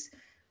raised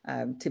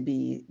to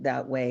be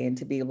that way and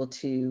to be able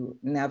to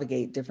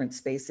navigate different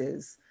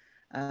spaces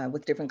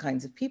with different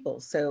kinds of people.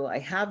 So I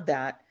have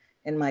that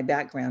in my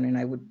background. And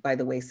I would, by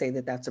the way, say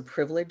that that's a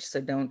privilege.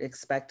 So don't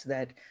expect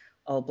that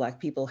all Black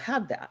people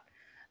have that.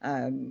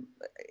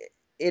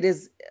 It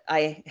is,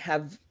 I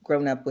have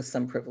grown up with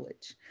some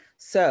privilege.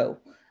 So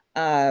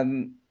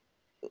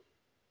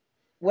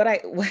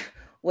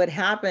what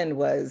happened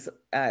was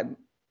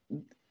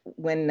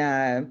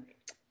when,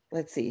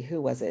 let's see,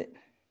 who was it?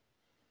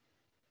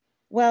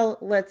 Well,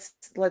 let's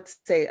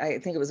say, I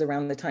think it was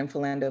around the time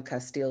Philando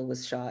Castile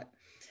was shot.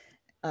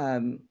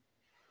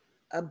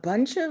 A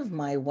bunch of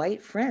my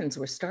white friends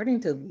were starting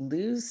to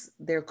lose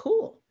their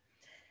cool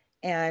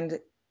and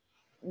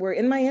were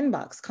in my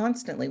inbox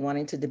constantly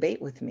wanting to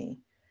debate with me.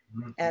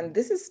 And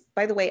this is,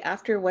 by the way,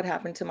 after what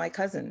happened to my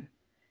cousin.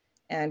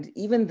 And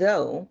even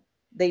though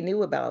they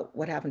knew about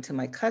what happened to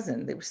my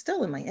cousin, they were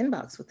still in my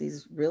inbox with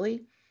these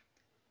really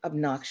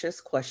obnoxious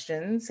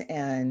questions.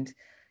 And,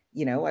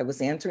 you know, I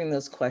was answering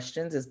those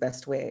questions as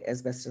best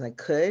as I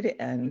could.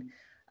 And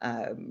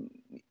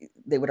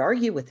they would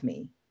argue with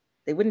me.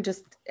 They wouldn't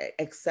just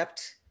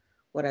accept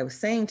what I was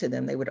saying to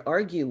them. They would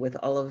argue with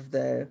all of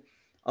the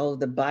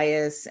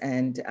bias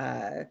and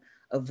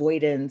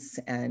avoidance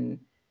and,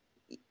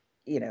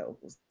 you know,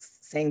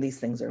 saying these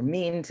things are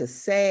mean to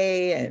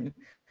say, and,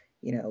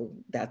 you know,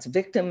 that's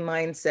victim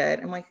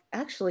mindset. I'm like,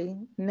 actually,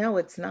 no,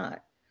 it's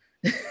not.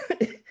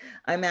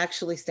 I'm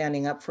actually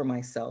standing up for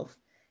myself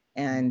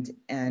and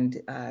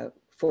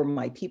for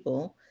my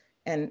people,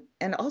 and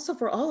also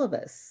for all of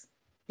us,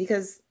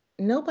 because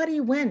nobody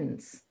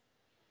wins.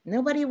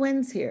 Nobody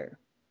wins here.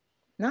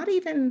 Not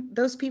even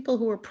those people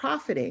who are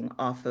profiting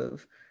off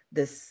of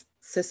this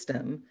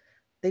system.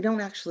 They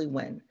don't actually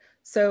win.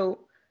 So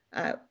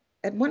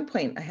at one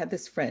point, I had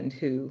this friend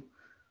who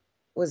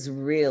was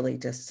really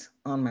just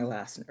on my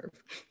last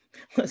nerve.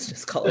 Let's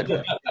just call it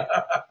what it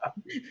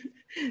is.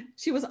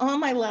 She was on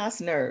my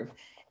last nerve.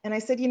 And I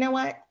said, you know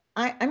what?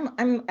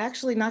 I'm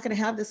actually not going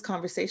to have this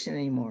conversation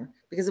anymore,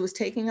 because it was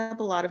taking up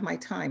a lot of my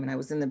time. And I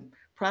was in the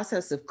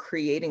process of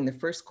creating the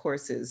first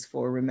courses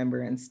for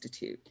Remember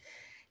Institute.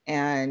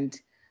 And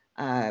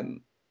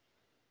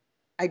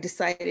I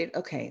decided,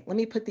 okay, let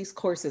me put these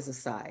courses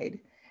aside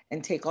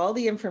and take all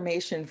the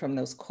information from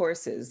those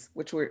courses,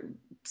 which were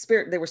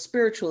they were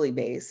spiritually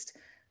based,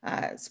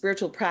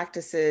 spiritual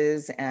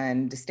practices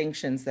and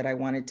distinctions that I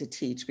wanted to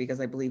teach,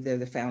 because I believe they're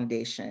the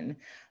foundation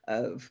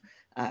of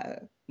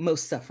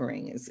most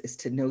suffering is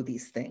to know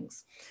these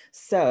things.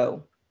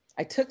 So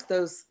I took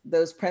those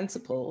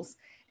principles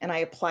and I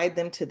applied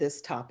them to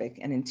this topic.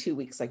 And in 2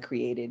 weeks, I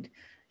created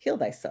Heal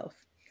Thyself.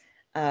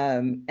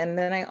 And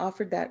then I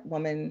offered that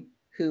woman,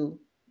 who,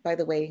 by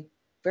the way,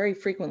 very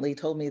frequently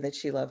told me that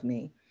she loved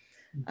me,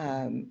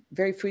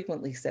 very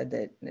frequently said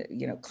that,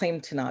 you know,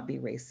 claimed to not be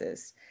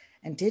racist,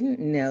 and didn't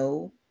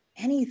know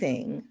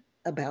anything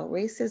about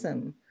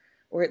racism,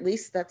 or at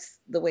least that's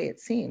the way it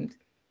seemed.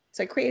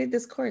 So I created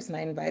this course and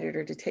I invited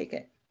her to take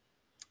it,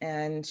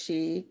 and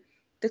she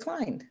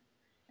declined.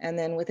 And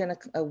then within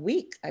a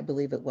week, I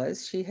believe it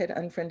was, she had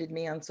unfriended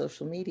me on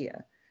social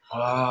media.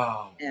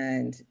 Wow.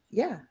 And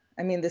yeah,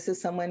 I mean, this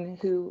is someone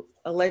who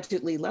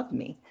allegedly loved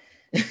me,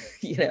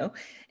 you know,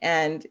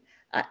 and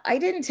I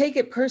didn't take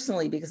it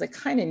personally, because I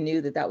kind of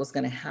knew that was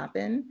going to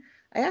happen.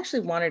 I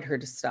actually wanted her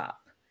to stop.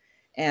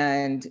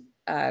 And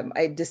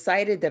I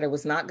decided that I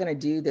was not going to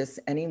do this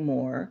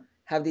anymore,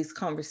 have these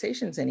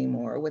conversations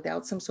anymore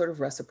without some sort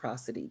of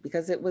reciprocity,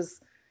 because it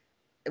was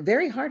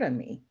very hard on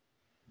me,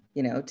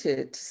 you know,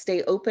 to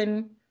stay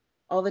open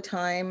all the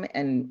time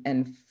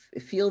and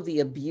feel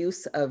the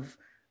abuse of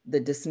the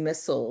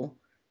dismissal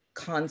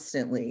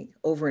constantly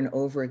over and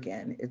over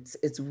again.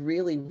 It's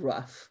really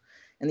rough.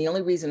 And the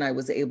only reason I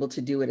was able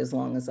to do it as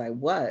long as I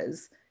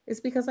was is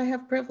because I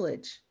have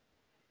privilege.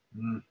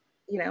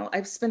 you know,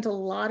 I've spent a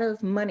lot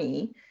of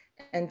money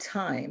and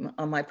time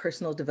on my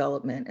personal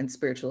development and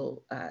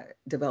spiritual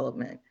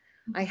development.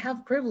 I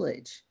have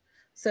privilege.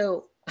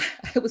 So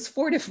I was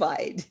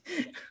fortified,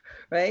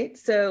 right?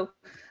 So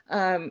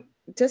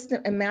just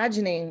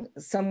imagining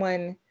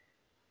someone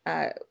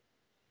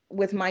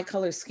with my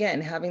color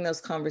skin having those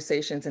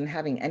conversations and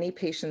having any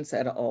patience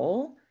at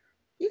all,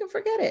 you can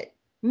forget it.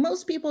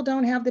 Most people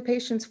don't have the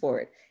patience for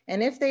it.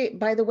 And if they,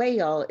 by the way,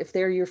 y'all, if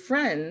they're your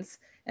friends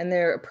and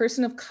they're a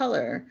person of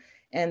color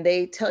and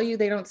they tell you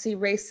they don't see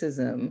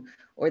racism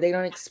or they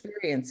don't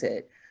experience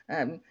it,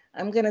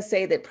 I'm going to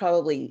say that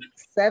probably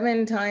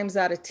 7 times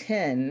out of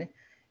 10,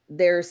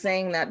 they're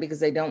saying that because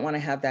they don't want to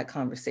have that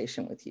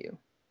conversation with you.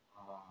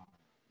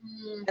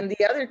 And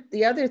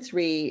the other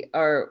 3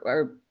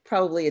 are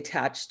probably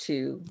attached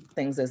to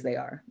things as they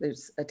are.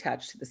 There's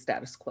attached to the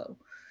status quo.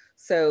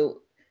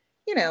 So,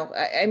 you know,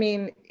 I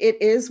mean,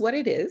 it is what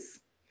it is.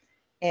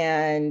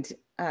 And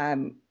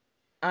I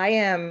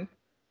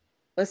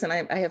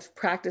have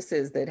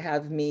practices that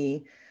have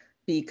me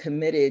be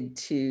committed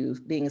to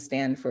being a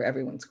stand for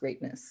everyone's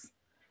greatness.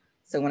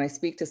 So when I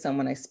speak to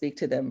someone, I speak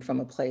to them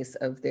from a place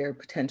of their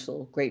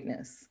potential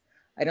greatness.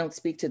 I don't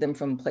speak to them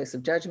from a place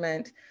of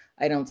judgment.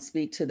 I don't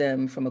speak to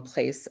them from a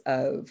place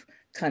of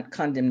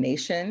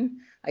condemnation.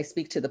 I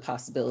speak to the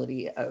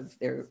possibility of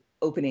their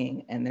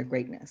opening and their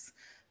greatness.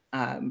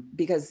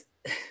 Because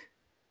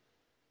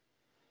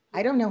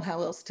I don't know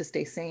how else to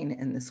stay sane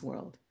in this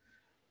world.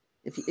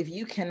 If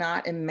you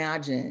cannot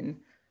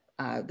imagine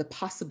the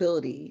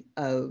possibility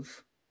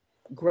of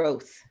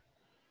growth,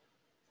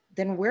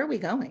 then where are we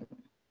going?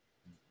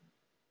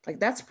 Like,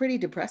 that's pretty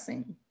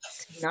depressing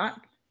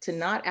to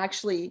not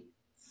actually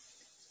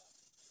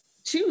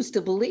choose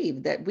to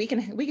believe that we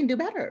can do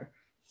better.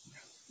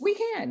 We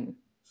can.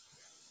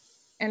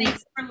 And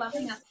thanks for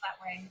loving us that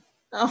way.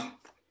 Oh,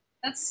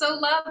 that's so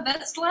love.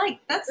 That's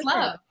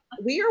love.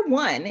 We are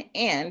one,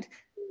 and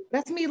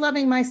that's me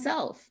loving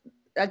myself.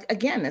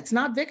 Again, it's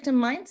not victim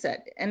mindset,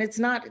 and it's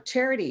not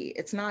charity.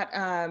 It's not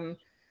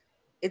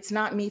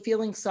me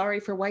feeling sorry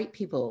for white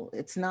people.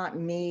 It's not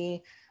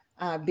me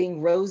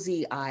being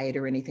rosy-eyed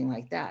or anything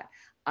like that.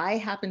 I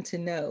happen to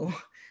know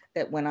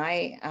that when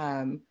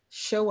I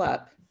show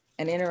up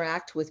and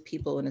interact with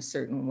people in a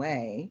certain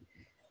way,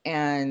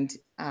 and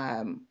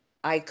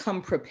I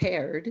come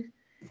prepared,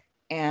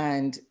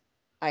 and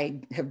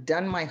I have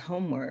done my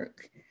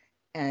homework,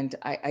 and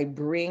I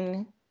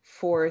bring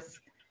forth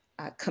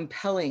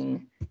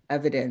compelling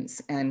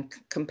evidence and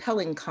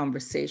compelling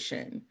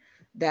conversation,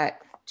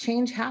 that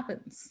change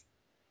happens.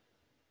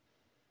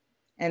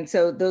 And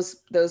so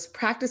those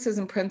practices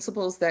and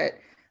principles that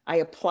I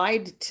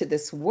applied to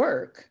this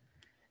work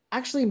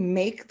actually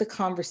make the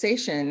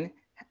conversation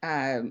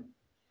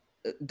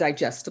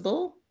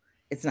digestible.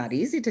 It's not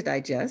easy to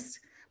digest,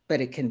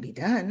 but it can be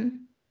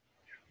done.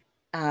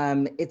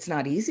 It's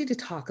not easy to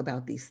talk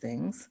about these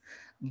things,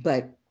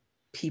 but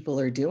people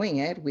are doing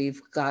it.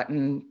 We've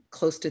gotten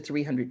close to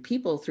 300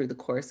 people through the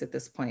course at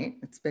this point.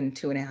 It's been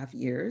 2.5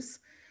 years.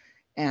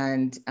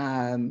 And,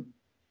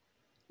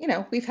 you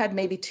know, we've had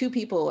maybe 2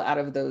 people out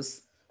of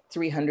those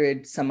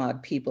 300 some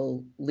odd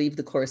people leave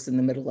the course in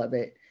the middle of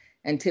it.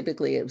 And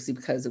typically it was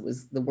because it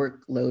was the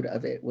workload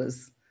of it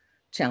was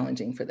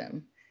challenging for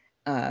them.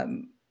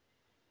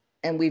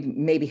 And we've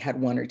maybe had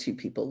 1 or 2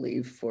 people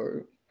leave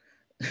for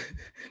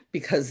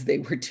because they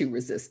were too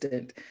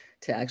resistant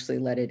to actually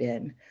let it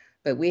in.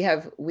 But we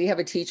have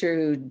a teacher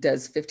who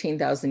does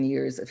 15,000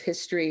 years of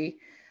history,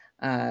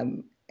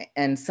 and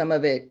some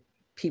of it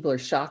people are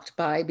shocked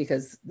by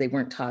because they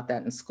weren't taught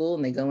that in school,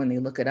 and they go and they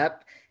look it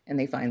up and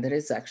they find that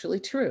it's actually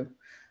true.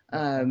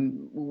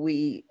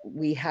 We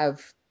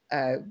have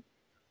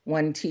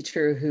one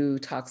teacher who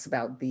talks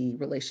about the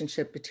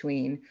relationship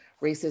between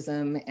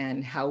racism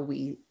and how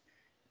we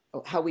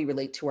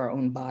relate to our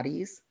own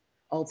bodies.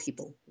 All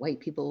people,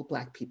 white people,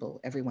 Black people,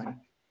 everyone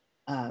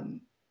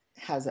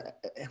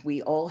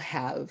we all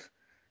have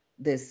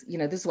this, you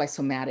know, this is why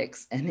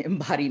somatics and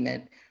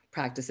embodiment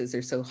practices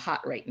are so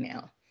hot right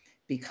now,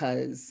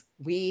 because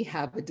we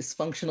have a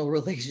dysfunctional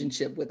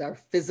relationship with our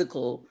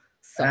physical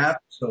self.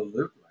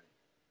 Absolutely.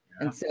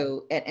 Yeah. And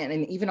so,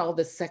 and even all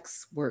the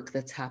sex work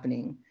that's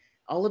happening,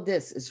 all of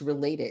this is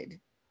related.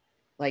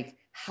 Like,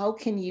 how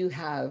can you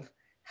have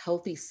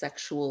healthy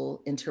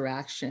sexual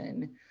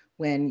interaction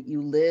when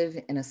you live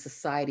in a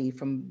society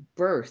from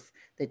birth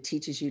that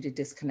teaches you to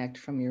disconnect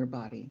from your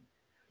body,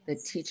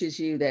 that teaches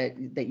you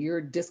that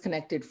you're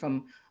disconnected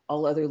from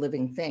all other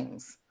living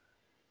things,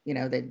 you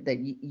know, that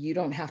you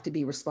don't have to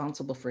be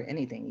responsible for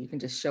anything. You can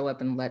just show up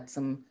and let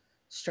some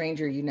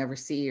stranger you never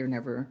see or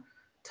never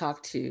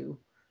talk to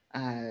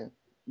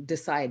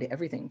decide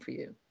everything for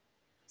you.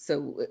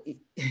 So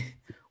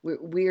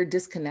we're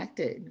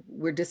disconnected,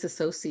 we're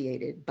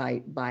disassociated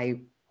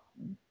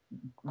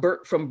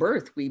from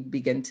birth. We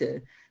begin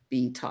to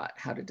be taught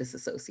how to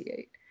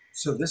disassociate.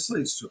 So this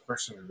leads to a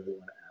question I really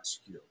want to ask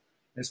you.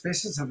 It's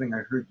based on something I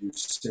heard you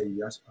say a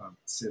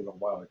little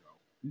while ago.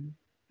 Mm-hmm.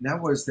 And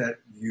that was that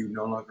you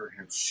no longer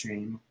have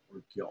shame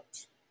or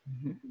guilt.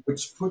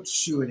 which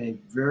puts you in a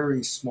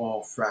very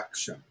small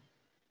fraction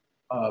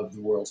of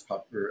the world's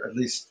popular, at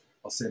least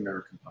I'll say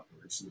American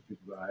population, the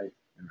people that I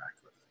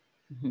interact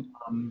with.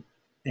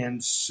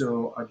 And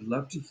so I'd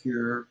love to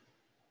hear,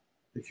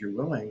 if you're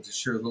willing, to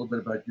share a little bit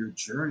about your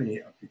journey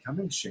of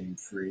becoming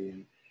shame-free,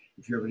 and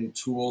if you have any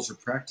tools or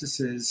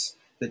practices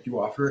that you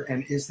offer,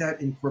 and is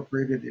that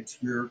incorporated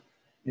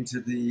into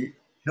the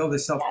Heal the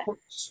Self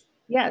course?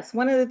 Yes,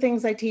 one of the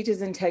things I teach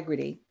is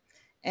integrity.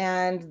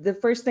 And the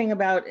first thing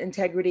about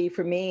integrity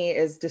for me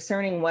is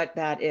discerning what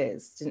that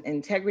is.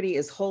 Integrity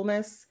is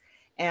wholeness.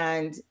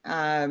 And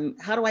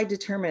how do I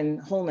determine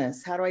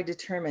wholeness? How do I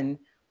determine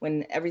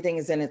when everything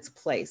is in its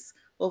place?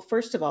 Well,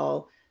 first of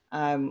all,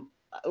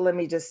 let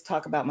me just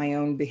talk about my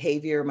own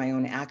behavior, my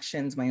own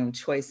actions, my own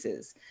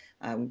choices.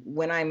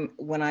 When I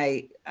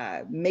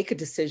make a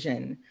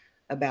decision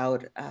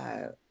about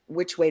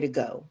which way to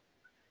go,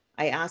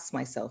 I ask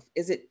myself,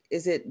 is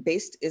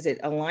it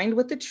aligned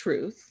with the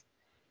truth?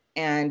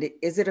 And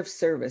is it of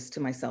service to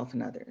myself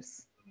and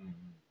others?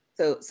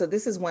 So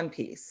this is one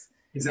piece.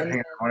 Is it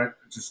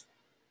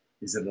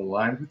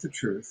aligned with the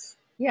truth?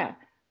 Yeah.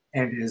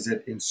 And is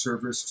it in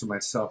service to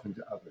myself and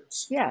to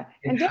others? Yeah.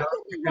 And don't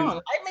get me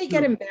wrong, I may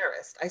get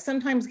embarrassed. I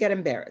sometimes get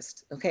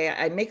embarrassed. Okay.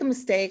 I make a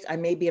mistake. I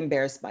may be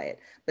embarrassed by it.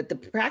 But the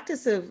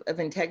practice of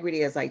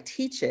integrity as I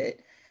teach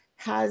it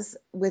has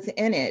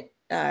within it,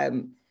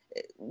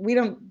 we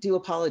don't do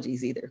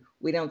apologies either.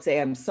 We don't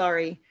say, I'm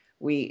sorry.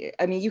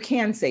 You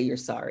can say you're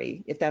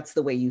sorry if that's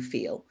the way you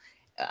feel.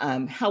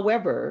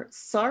 However,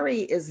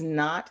 sorry is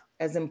not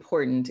as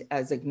important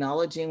as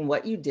acknowledging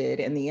what you did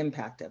and the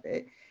impact of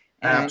it.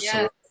 And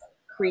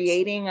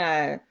creating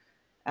a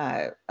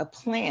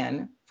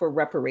plan for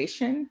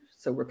reparation,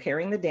 so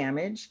repairing the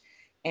damage,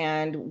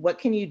 and what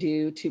can you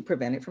do to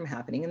prevent it from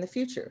happening in the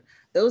future.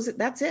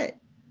 That's it.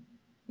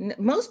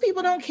 Most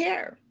people don't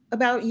care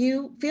about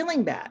you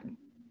feeling bad.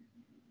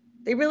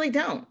 They really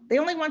don't. They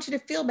only want you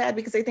to feel bad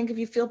because they think if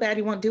you feel bad,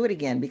 you won't do it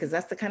again, because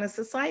that's the kind of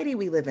society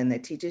we live in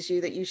that teaches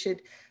you that you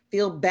should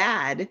feel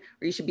bad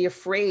or you should be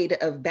afraid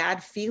of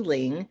bad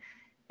feeling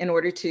in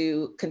order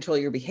to control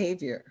your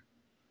behavior.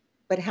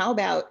 But how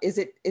about, is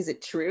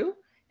it true?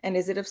 And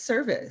is it of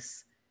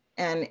service?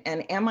 And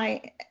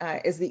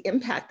is the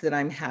impact that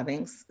I'm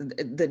having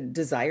the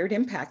desired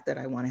impact that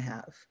I want to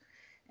have?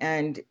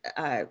 And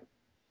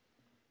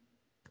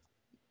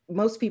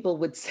most people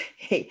would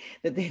say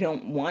that they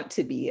don't want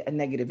to be a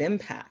negative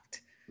impact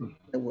in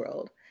the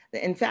world.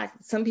 In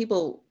fact, some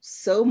people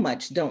so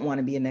much don't want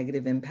to be a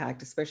negative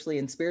impact, especially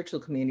in spiritual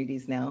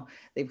communities now.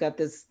 They've got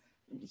this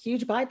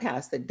huge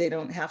bypass that they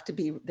don't have to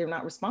be, they're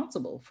not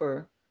responsible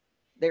for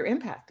their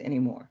impact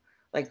anymore.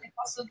 Like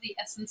also the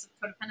essence of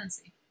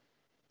codependency.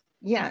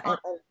 Yeah. And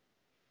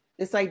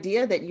this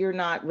idea that you're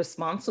not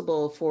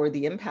responsible for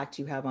the impact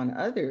you have on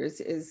others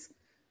is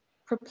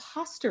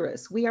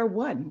preposterous. We are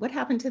one. What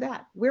happened to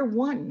that? We're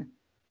one.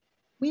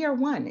 We are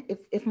one.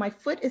 If my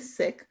foot is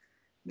sick,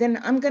 then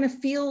I'm going to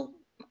feel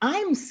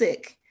I'm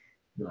sick.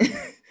 Right.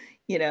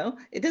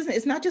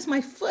 It's not just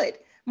my foot.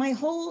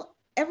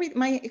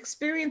 My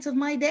experience of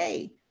my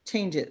day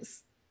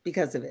changes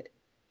because of it.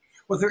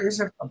 Well, there is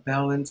a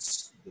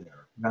balance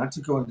there, not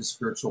to go into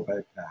spiritual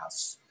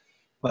bypass,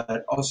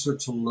 but also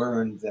to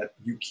learn that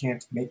you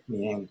can't make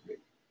me angry.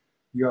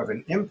 You have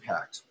an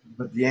impact,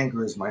 but the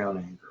anger is my own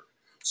anger.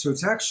 So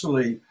it's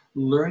actually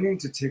learning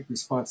to take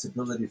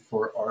responsibility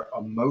for our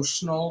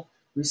emotional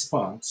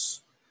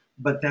response,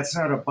 but that's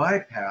not a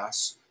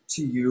bypass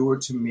to you or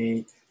to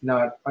me,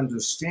 not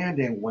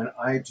understanding when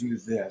I do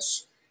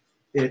this,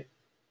 it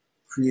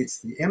creates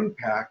the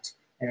impact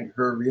and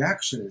her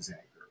reaction is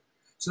anger.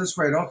 So that's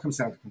why it all comes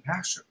down to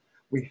compassion.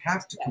 We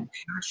have to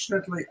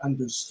compassionately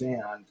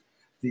understand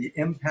the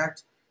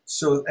impact.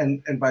 So,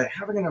 and by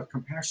having enough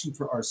compassion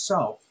for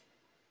ourselves,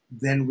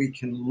 then we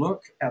can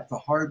look at the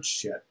hard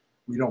shit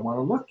we don't want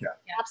to look at.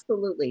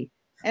 Absolutely.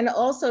 And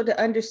also to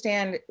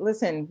understand,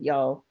 listen,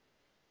 y'all,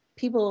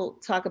 people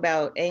talk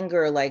about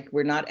anger like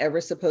we're not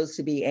ever supposed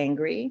to be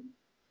angry.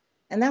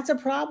 And that's a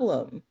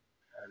problem.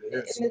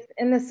 That is.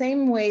 In the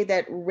same way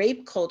that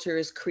rape culture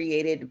is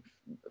created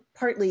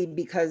partly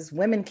because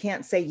women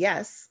can't say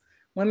yes.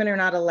 Women are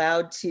not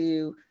allowed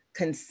to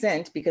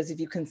consent because if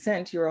you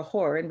consent, you're a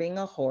whore, and being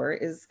a whore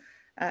is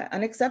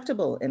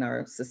unacceptable in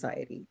our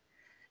society.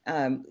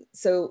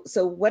 So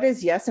what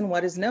does yes and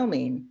what does no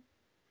mean?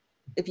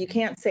 If you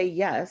can't say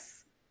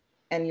yes,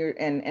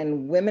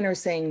 and women are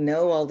saying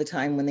no all the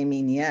time when they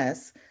mean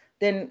yes,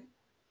 then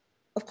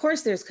of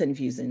course there's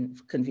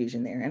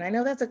confusion there. And I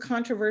know that's a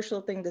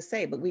controversial thing to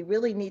say, but we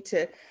really need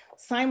to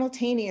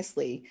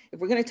simultaneously, if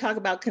we're going to talk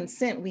about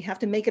consent, we have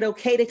to make it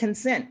okay to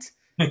consent.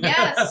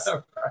 Yes.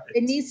 Right.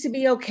 It needs to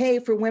be okay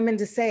for women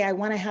to say, I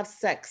want to have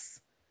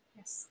sex.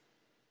 Yes.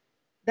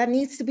 That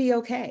needs to be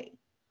okay.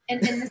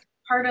 And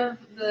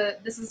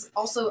this is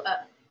also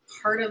a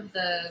part of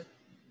the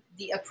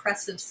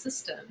oppressive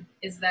system,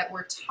 is that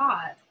we're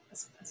taught,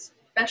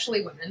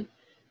 especially women,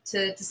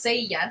 to say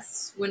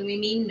yes when we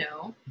mean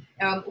no.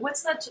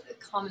 What's that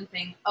common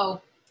thing?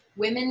 Oh,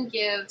 women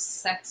give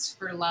sex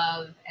for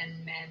love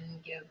and men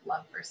give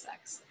love for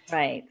sex.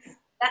 Right.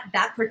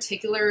 That's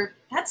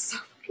so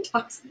fucking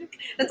toxic.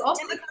 That's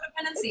also the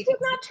codependency.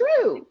 It's not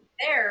true.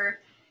 There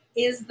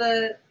is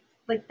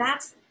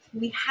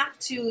we have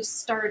to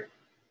start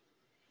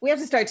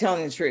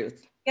telling the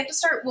truth.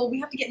 We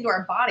have to get into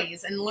our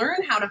bodies and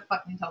learn how to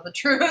fucking tell the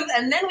truth.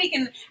 And then we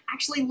can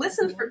actually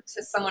listen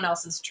to someone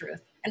else's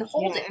truth and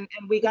hold it. And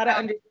we got to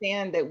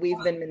understand that we've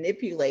been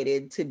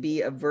manipulated to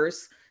be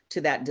averse to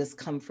that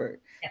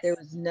discomfort. Yes. There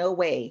is no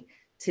way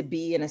to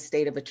be in a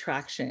state of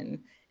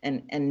attraction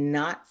and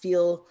not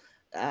feel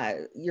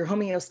your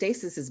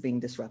homeostasis is being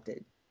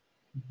disrupted.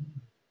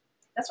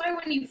 That's why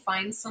when you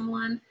find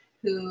someone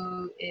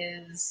who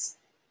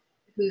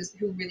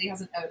really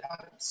has a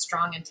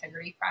strong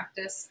integrity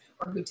practice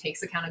or who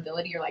takes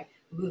accountability, you're like,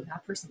 ooh,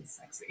 that person's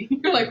sexy.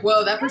 You're like,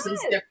 whoa, that person's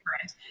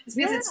different. It's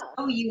because it's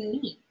so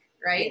unique,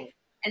 right? Yeah.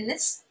 And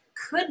this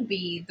could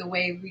be the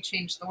way we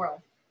change the world.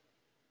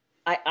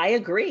 I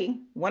agree,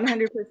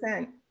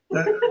 100%.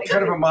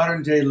 Kind of a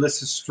modern day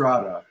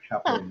Lysistrata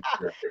happening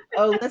here.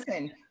 Oh,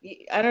 listen,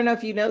 I don't know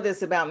if you know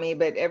this about me,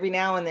 but every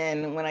now and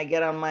then when I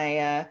get on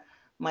my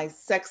my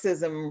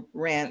sexism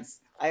rants,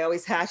 I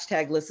always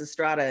hashtag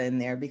Lysistrata in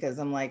there because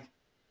I'm like,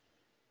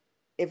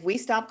 if we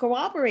stop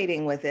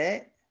cooperating with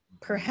it,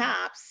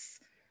 perhaps,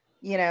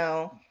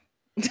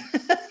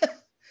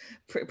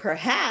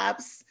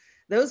 perhaps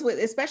those with,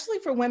 especially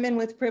for women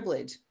with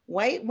privilege,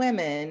 white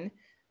women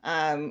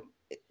can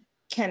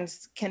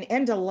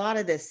end a lot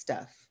of this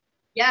stuff.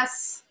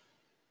 Yes.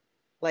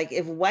 Like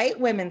if white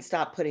women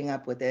stop putting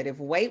up with it, if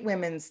white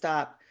women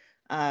stop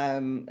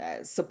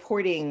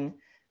supporting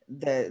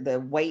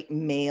the white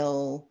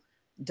male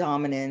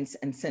dominance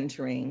and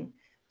centering,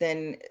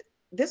 then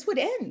this would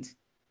end.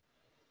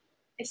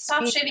 If you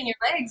stopped shaving your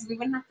legs,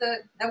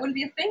 that wouldn't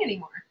be a thing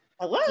anymore.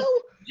 Hello?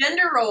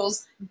 Gender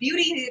roles,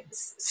 beauty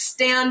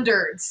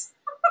standards.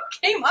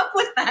 Who came up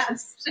with that?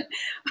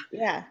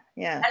 Yeah.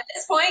 At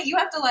this point, you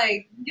have to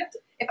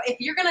if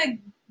you're gonna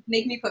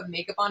make me put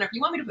makeup on, or if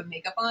you want me to put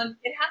makeup on,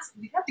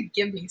 you have to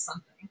give me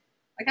something.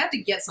 Like I have to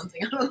get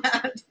something out of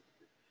that.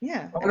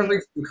 Yeah. I want to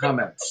read some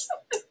comments.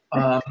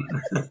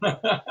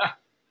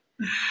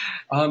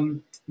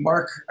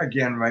 Mark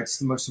again writes,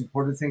 the most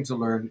important thing to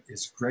learn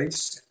is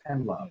grace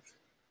and love.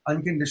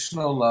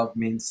 Unconditional love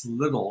means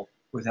little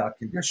without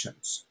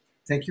conditions.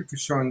 Thank you for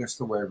showing us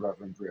the way,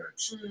 Reverend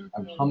Bridge. Mm-hmm.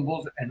 I'm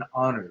humbled and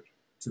honored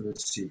to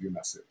receive your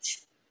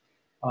message.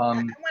 I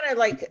want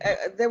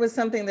to there was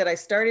something that I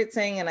started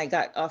saying and I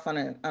got off on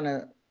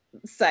a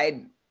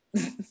side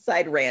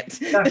rant.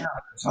 But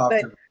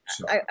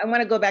I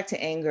want to go back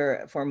to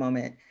anger for a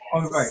moment.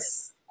 Oh,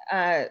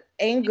 right.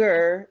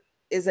 Anger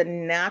is a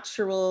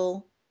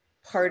natural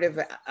part of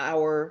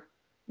our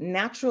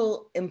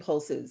natural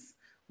impulses.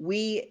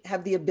 We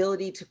have the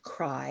ability to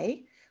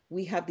cry.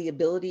 We have the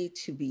ability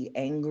to be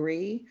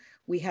angry.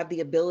 We have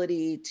the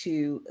ability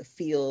to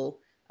feel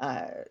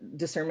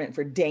discernment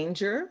for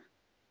danger.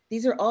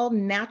 These are all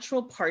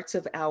natural parts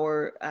of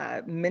our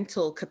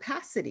mental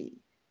capacity.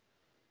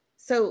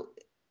 So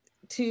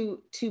to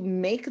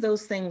make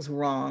those things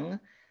wrong,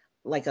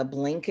 like a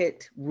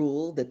blanket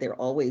rule that they're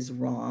always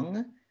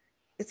wrong,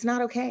 it's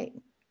not okay.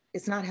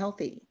 It's not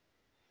healthy.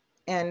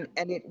 And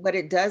what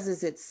it does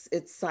is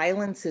it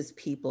silences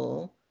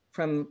people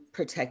from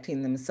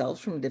protecting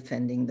themselves, from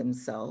defending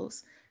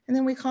themselves. And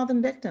then we call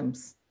them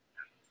victims.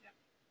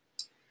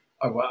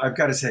 Oh, well, I've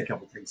got to say a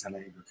couple things on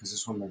anger because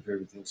it's one of my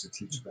favorite things to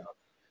teach about.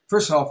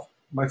 First off,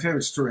 my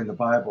favorite story in the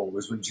Bible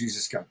was when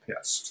Jesus got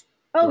pissed.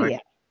 Oh, right? Yeah.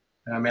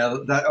 I mean,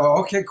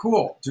 okay,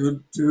 cool.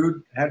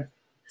 Dude had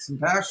some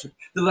passion.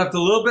 They left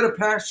a little bit of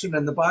passion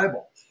in the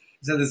Bible.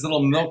 He said this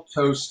little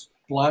milquetoast,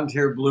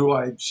 blonde-haired,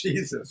 blue-eyed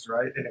Jesus,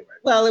 right? Anyway.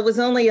 Well, it was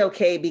only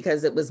okay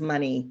because it was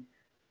money.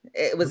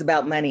 It was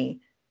about money.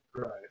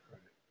 Right.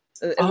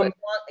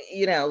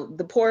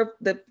 The poor,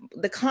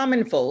 the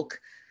common folk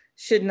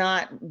should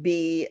not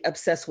be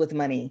obsessed with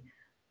money.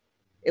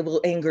 It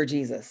will anger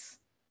Jesus.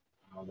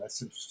 Oh,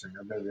 that's interesting.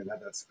 I've never even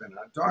had that spin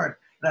on. Darn.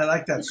 And I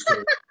like that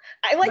story.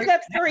 I like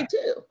that story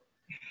too.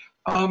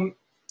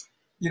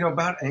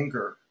 About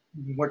anger,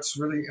 what's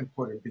really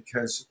important,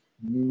 because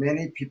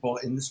many people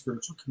in the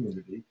spiritual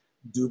community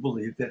do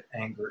believe that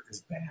anger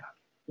is bad.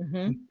 Mm-hmm.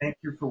 And thank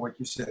you for what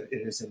you said.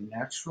 It is a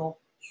natural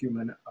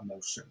human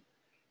emotion.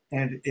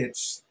 And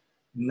it's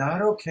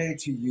not okay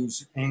to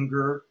use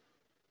anger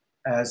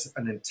as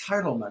an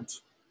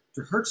entitlement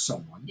to hurt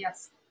someone.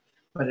 Yes.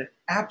 But it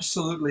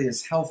absolutely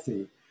is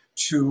healthy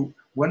to,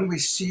 when we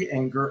see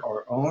anger,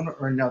 our own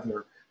or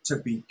another, to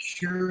be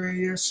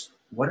curious,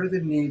 what are the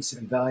needs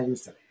and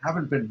values that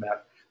haven't been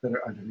met that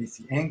are underneath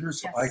the anger,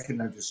 so I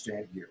can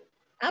understand you.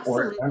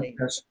 Absolutely.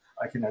 Or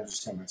I can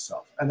understand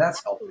myself. And that's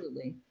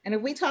absolutely healthy. And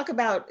if we talk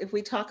about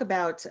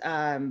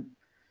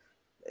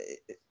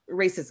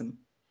racism,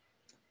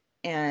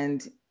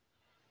 and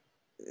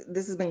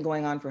this has been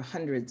going on for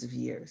hundreds of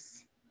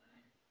years,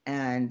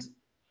 and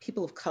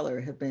people of color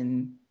have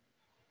been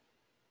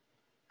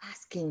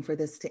asking for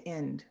this to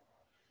end,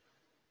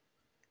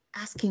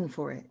 asking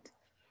for it.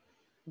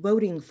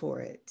 voting for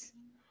it,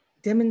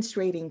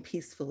 demonstrating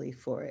peacefully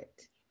for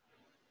it,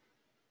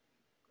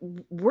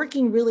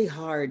 working really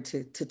hard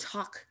to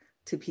talk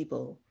to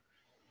people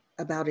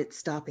about it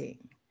stopping.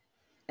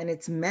 And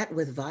it's met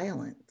with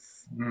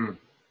violence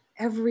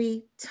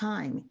every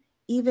time.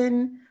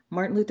 Even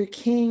Martin Luther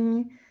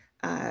King,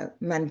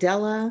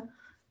 Mandela,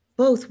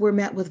 both were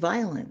met with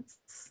violence.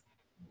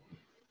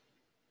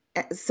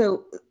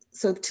 So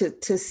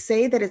to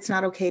say that it's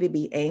not okay to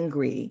be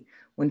angry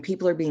when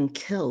people are being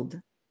killed,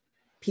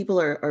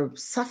 people are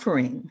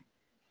suffering,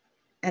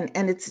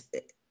 and it's,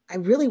 I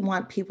really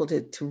want people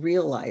to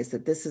realize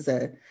that this is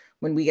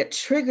when we get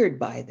triggered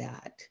by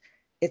that,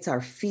 it's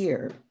our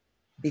fear,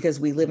 because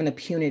we live in a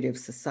punitive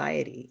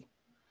society.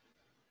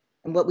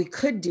 And what we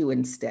could do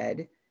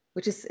instead,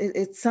 which is,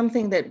 it's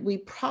something that we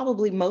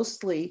probably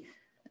mostly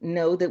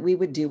know that we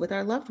would do with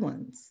our loved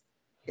ones.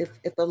 If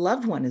a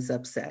loved one is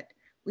upset,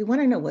 we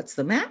want to know what's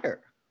the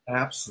matter.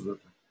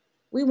 Absolutely.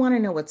 We want to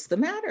know what's the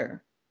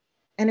matter.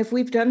 And if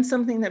we've done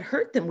something that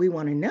hurt them, we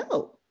want to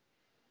know,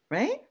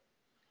 right?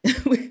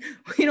 we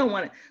don't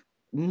want to,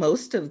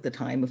 most of the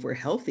time, if we're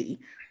healthy,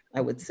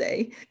 I would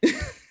say,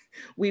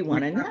 we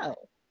want to know.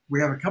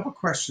 We have a couple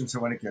questions I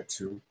want to get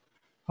to.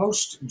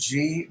 Host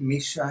G.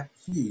 Misha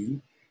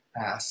he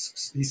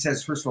asks, he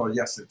says, first of all,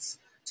 yes, it's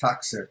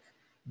toxic.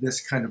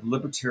 This kind of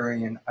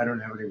libertarian, I don't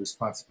have any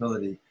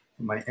responsibility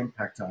for my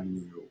impact on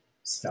you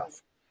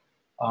stuff.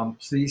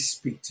 Please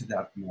speak to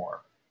that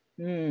more.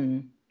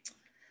 You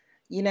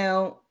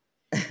know,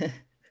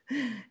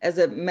 as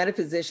a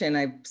metaphysician,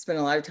 I spent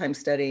a lot of time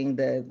studying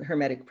the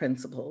Hermetic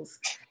principles.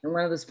 And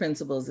one of those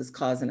principles is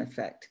cause and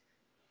effect.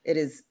 It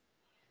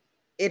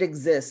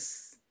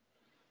exists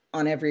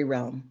on every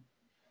realm.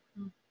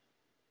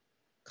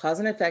 Cause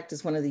and effect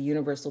is one of the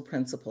universal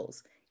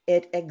principles.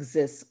 It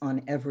exists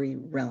on every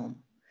realm.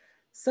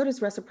 So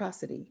does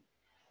reciprocity.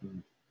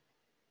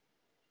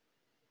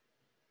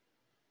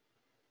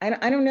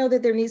 I don't know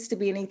that there needs to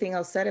be anything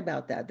else said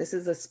about that. This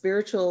is a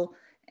spiritual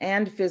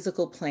and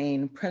physical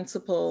plane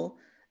principle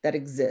that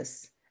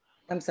exists.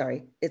 I'm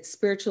sorry, it's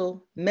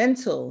spiritual,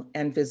 mental,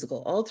 and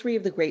physical. All three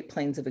of the great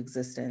planes of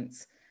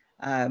existence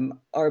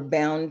are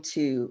bound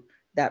to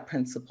that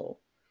principle,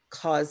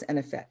 cause and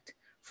effect.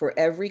 For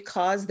every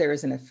cause, there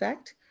is an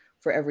effect.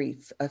 For every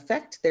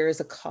effect, there is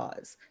a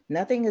cause.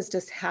 Nothing is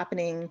just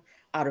happening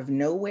out of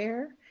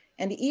nowhere.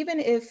 And even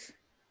if,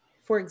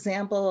 for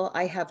example,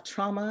 I have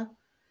trauma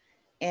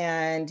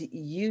and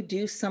you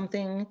do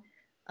something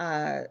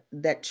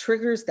that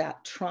triggers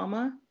that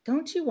trauma,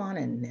 don't you want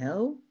to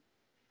know?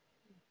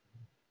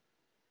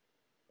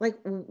 Like,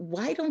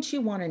 why don't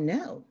you want to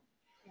know?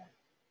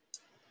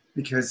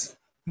 Because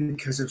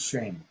of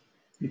shame.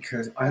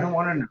 Because I don't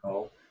want to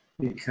know,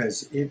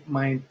 because it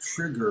might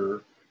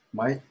trigger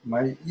my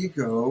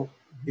ego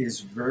is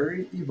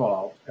very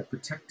evolved at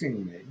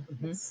protecting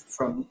me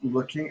from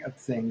looking at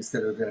things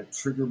that are going to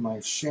trigger my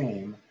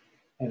shame.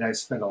 And I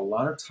spend a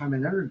lot of time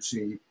and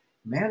energy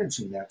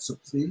managing that. So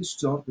please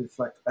don't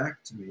reflect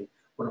back to me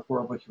what a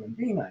horrible human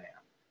being I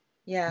am.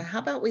 Yeah, how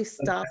about we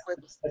stop with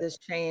the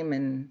shame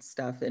and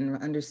stuff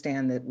and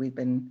understand that we've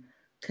been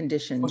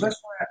conditioned. Well,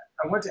 that's why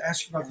I wanted to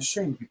ask you about the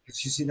shame,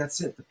 because you see,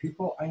 that's it. The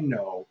people I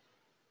know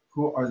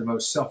who are the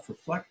most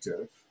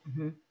self-reflective,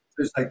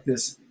 there's like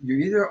this, you're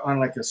either on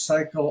like a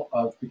cycle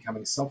of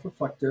becoming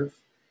self-reflective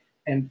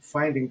and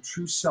finding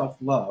true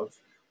self-love,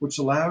 which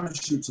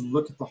allows you to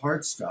look at the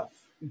hard stuff,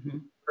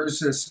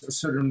 versus a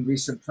certain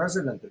recent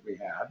president that we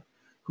had,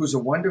 who's a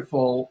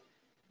wonderful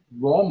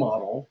role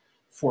model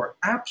for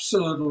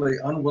absolutely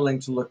unwilling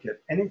to look at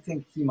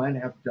anything he might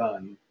have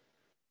done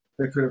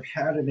that could have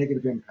had a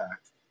negative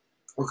impact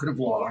or could have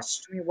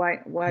lost. I mean,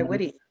 why would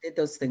he did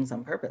those things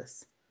on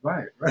purpose?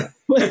 Right.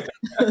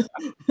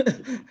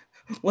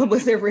 What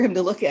was there for him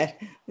to look at?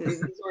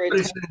 It's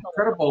an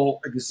incredible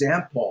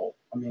example.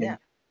 I mean,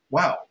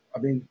 wow. I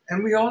mean,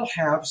 and we all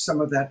have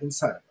some of that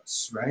inside of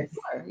us, right?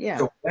 Sure, yeah.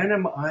 So when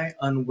am I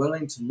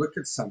unwilling to look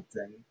at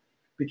something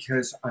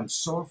because I'm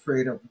so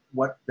afraid of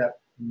what that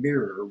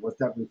mirror, what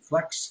that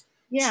reflects?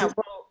 Yeah,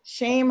 well,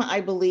 shame,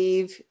 I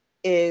believe,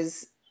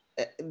 is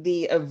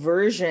the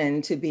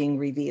aversion to being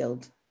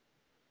revealed.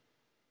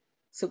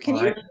 So can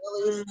you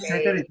really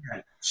say that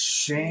again?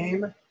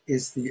 Shame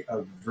is the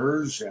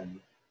aversion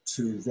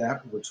to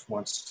that which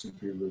wants to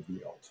be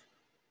revealed.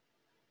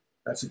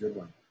 That's a good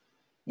one.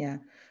 Yeah.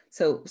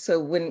 So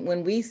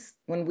when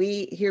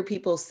we hear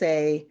people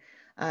say,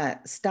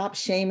 stop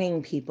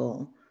shaming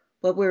people,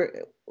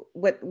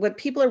 what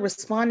people are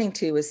responding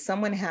to is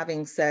someone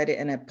having said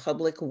in a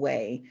public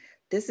way,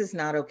 this is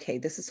not okay.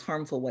 This is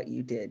harmful what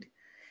you did.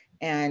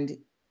 And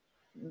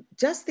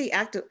just the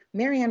act of,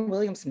 Marianne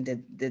Williamson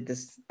did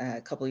this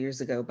a couple of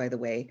years ago, by the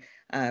way.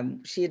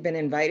 She had been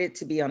invited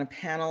to be on a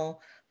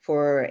panel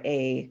for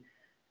a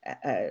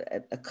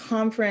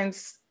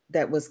conference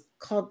that was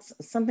called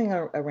something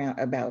around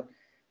about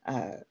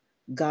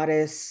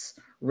goddess,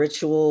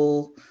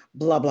 ritual,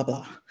 blah, blah,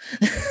 blah.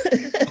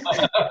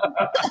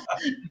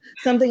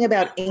 Something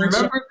about ancient.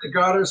 Remember the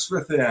goddess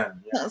within.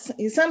 Yeah.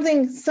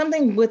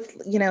 Something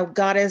with,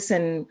 goddess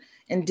and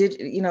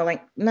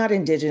like not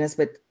indigenous,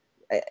 but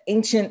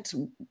ancient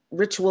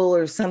ritual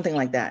or something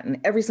like that. And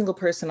every single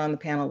person on the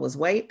panel was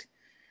white.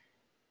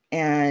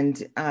 And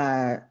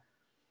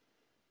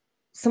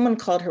someone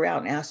called her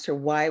out and asked her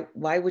why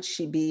would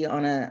she be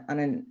on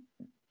a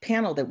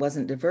panel that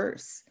wasn't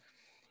diverse?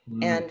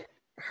 And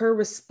her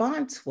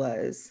response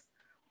was,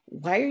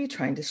 why are you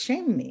trying to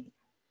shame me?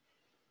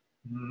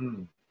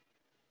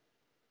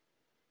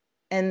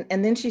 And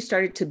then she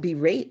started to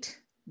berate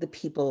the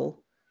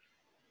people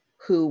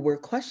who were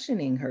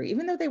questioning her,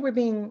 even though they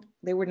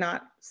were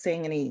not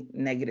saying any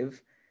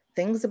negative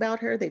things about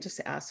her. They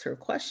just asked her a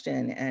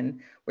question and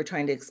were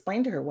trying to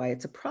explain to her why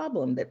it's a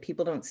problem that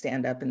people don't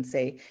stand up and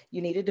say,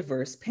 you need a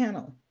diverse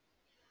panel.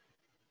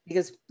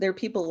 Because there are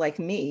people like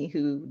me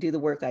who do the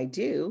work I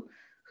do,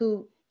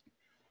 who,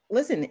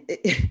 listen,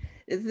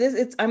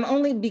 I'm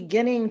only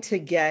beginning to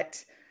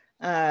get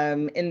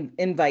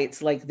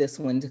invites like this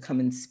one to come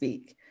and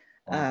speak.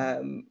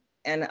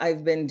 And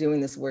I've been doing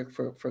this work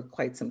for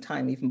quite some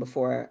time, even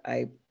before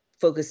I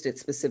focused it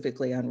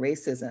specifically on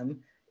racism.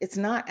 It's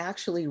not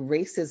actually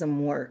racism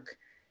work.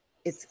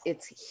 It's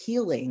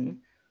healing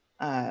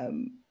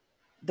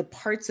the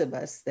parts of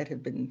us that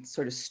have been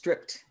sort of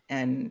stripped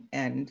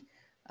and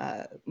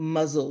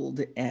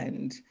muzzled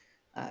and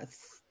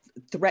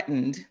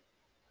threatened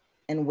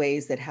in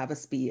ways that have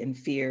us be in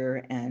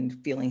fear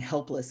and feeling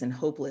helpless and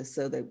hopeless,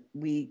 so that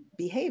we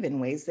behave in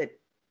ways that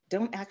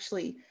don't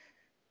actually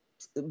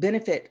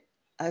benefit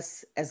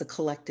us as a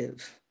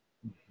collective.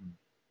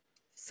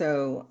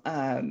 So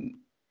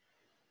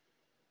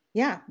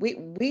yeah,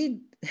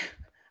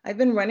 I've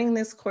been running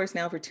this course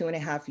now for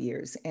 2.5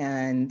 years,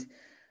 and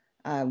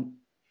a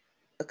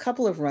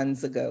couple of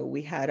runs ago,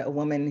 we had a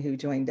woman who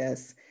joined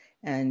us,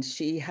 and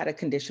she had a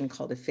condition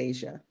called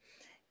aphasia.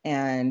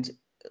 And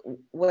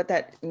what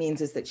that means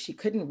is that she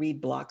couldn't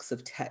read blocks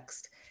of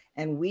text.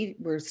 And we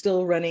were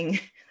still running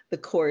the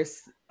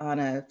course on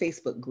a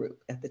Facebook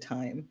group at the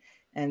time.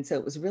 And so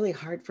it was really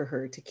hard for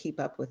her to keep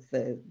up with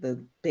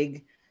the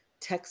big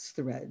text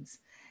threads.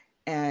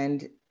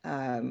 And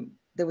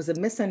there was a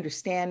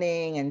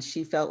misunderstanding, and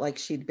she felt like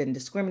she'd been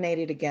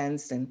discriminated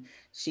against, and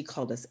she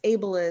called us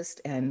ableist.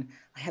 And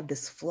I had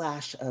this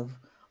flash of,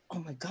 oh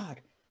my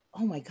God,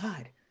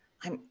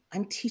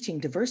 I'm teaching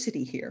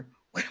diversity here.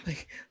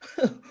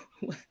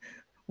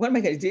 What am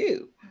I going to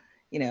do?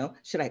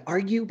 Should I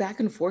argue back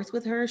and forth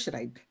with her? Should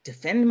I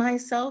defend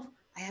myself?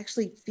 I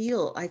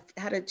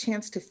had a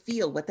chance to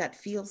feel what that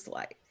feels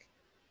like.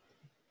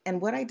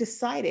 And what I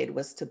decided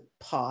was to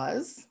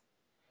pause,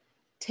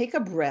 take a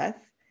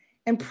breath,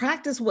 and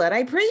practice what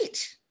I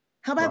preach.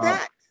 How about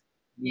that?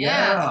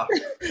 Yeah.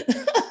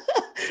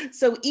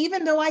 So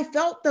even though I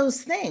felt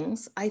those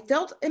things, I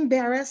felt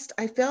embarrassed,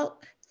 I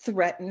felt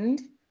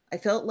threatened, I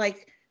felt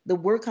like the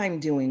work I'm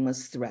doing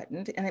was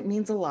threatened, and it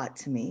means a lot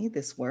to me,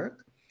 this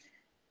work.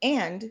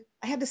 And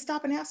I had to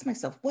stop and ask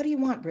myself, what do you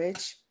want,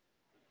 Bridge?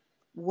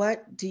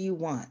 What do you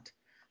want?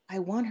 I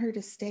want her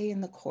to stay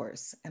in the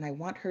course, and I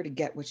want her to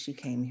get what she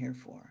came here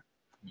for,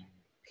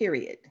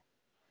 period.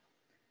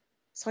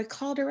 So I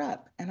called her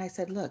up and I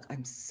said, look,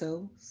 I'm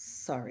so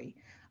sorry.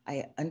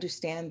 I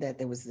understand that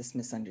there was this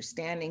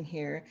misunderstanding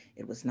here.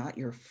 It was not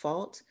your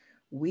fault.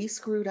 We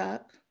screwed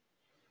up.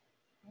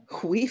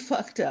 We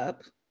fucked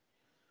up.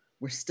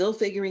 We're still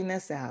figuring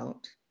this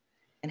out.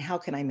 And how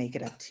can I make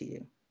it up to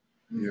you?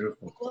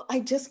 Beautiful. Well,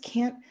 I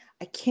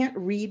can't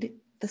read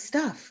the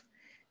stuff.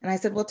 And I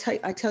said, well,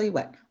 I tell you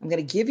what, I'm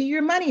going to give you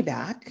your money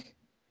back.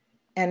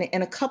 And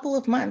in a couple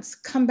of months,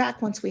 come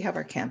back once we have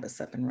our campus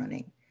up and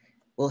running.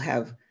 We'll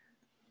have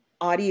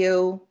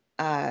audio,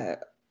 what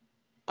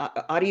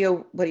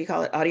do you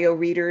call it? Audio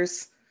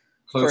readers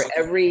Closed for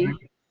every,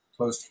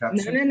 closed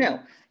caption?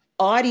 No.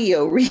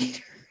 Audio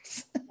readers,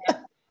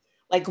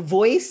 like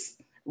voice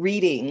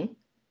reading.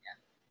 Yeah.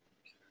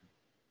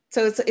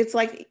 So it's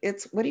like,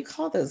 what do you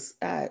call those?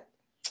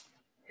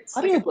 It's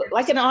audiobook,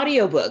 like an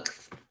audiobook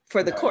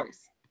for the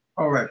course.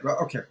 Oh, right.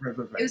 Okay. Right.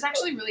 It was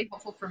actually really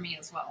helpful for me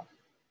as well.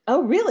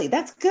 Oh, really?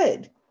 That's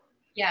good.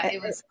 Yeah,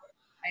 it was.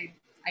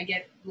 I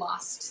get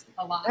lost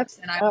a lot,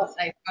 and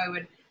I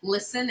would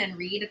listen and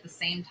read at the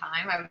same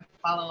time. I would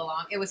follow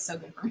along. It was so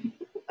good for me.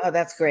 Oh,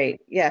 that's great.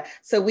 Yeah.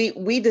 So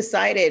we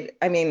decided,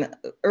 I mean,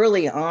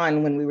 early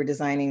on when we were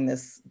designing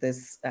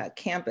this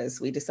campus,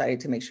 we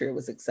decided to make sure it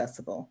was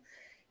accessible.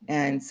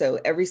 And so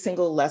every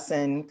single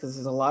lesson, because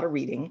there's a lot of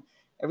reading,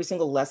 every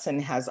single lesson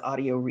has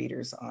audio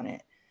readers on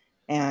it.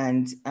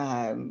 And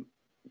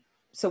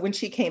so when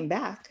she came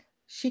back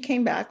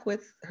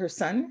with her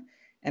son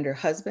and her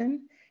husband.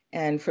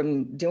 And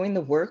from doing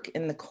the work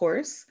in the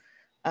course,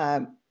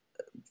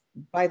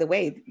 by the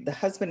way, the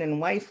husband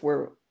and wife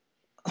were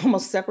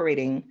almost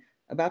separating,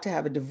 about to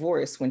have a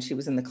divorce when she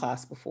was in the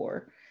class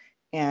before.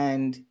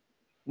 And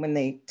when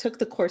they took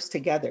the course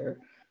together,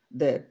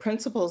 the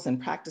principles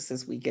and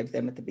practices we give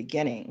them at the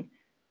beginning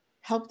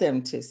helped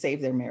them to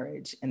save their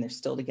marriage, and they're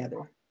still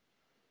together.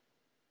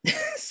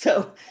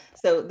 So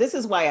this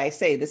is why I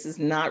say this is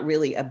not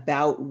really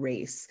about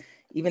race,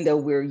 even though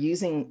we're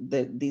using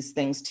these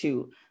things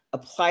to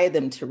apply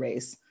them to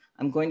race.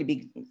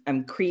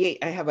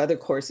 I have other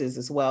courses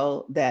as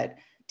well that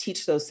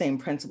teach those same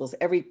principles.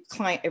 Every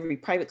client, every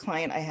private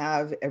client I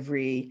have,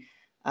 every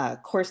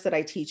course that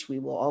I teach, we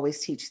will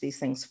always teach these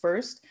things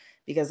first,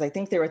 because I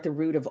think they're at the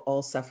root of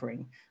all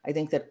suffering. I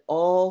think that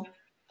all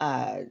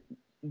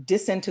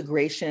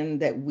disintegration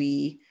that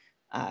we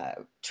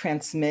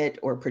transmit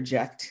or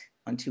project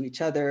onto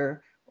each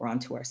other or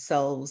onto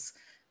ourselves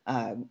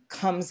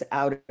comes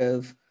out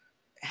of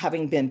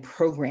having been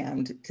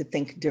programmed to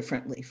think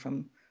differently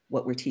from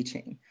what we're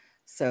teaching.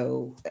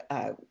 So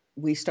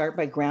we start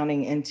by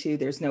grounding into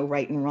there's no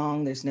right and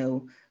wrong, there's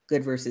no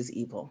good versus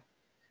evil.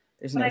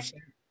 There's no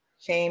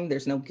shame,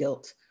 there's no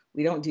guilt.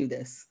 We don't do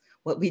this.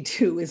 What we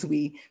do is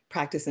we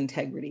practice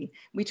integrity.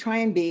 We try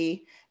and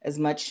be as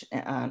much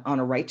on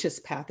a righteous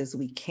path as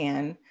we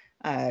can.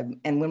 And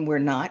when we're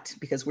not,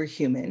 because we're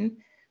human,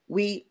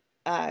 we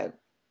try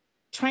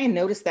and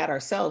notice that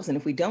ourselves. And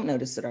if we don't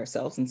notice it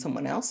ourselves and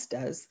someone else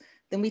does,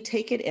 then we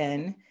take it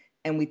in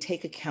and we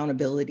take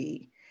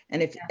accountability.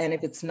 And if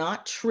it's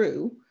not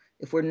true,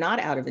 if we're not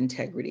out of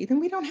integrity, then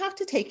we don't have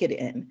to take it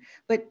in.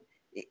 But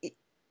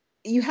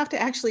you have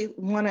to actually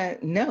want to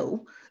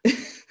know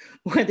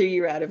whether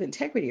you're out of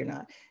integrity or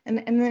not. And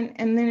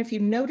then if you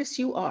notice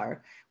you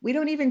are, we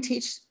don't even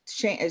teach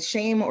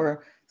shame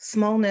or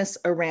smallness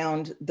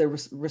around the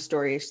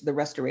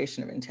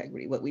restoration of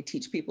integrity. What we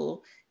teach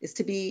people is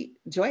to be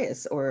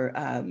joyous or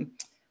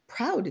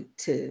proud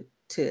to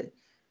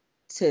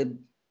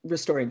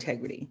restore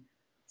integrity.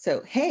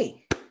 So,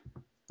 hey,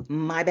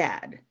 my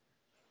bad.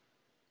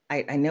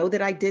 I know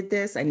that I did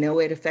this. I know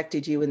it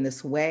affected you in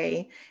this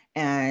way.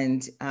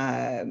 And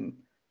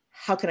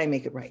how can I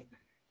make it right?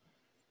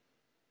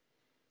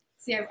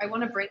 See, I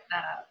want to break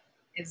that up.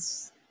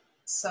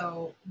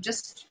 So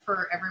just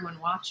for everyone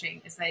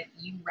watching, is that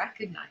you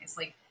recognize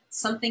like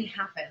something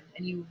happened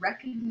and you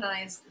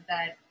recognize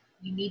that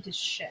you need to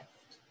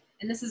shift.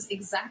 And this is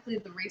exactly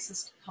the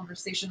racist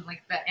conversation,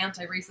 like the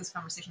anti-racist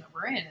conversation that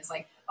we're in, is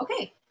like,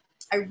 okay,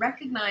 I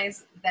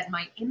recognize that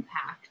my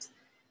impact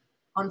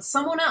on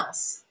someone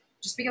else,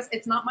 just because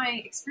it's not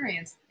my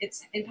experience,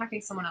 it's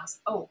impacting someone else.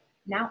 Oh,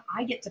 now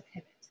I get to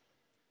pivot.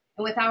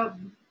 And without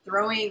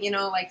throwing,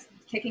 like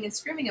kicking and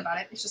screaming about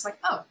it, it's just like,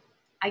 oh,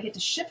 I get to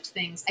shift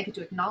things. I get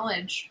to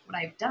acknowledge what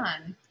I've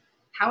done,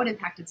 how it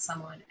impacted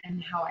someone,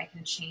 and how I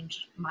can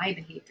change my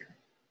behavior.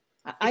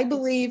 I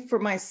believe for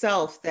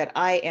myself that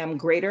I am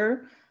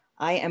greater,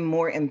 I am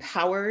more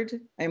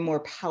empowered, I'm more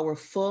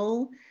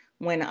powerful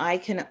when I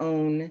can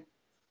own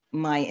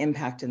my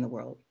impact in the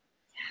world.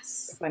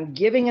 Yes. If I'm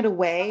giving it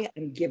away,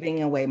 I'm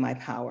giving away my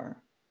power.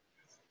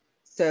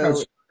 So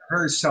it's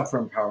very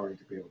self-empowering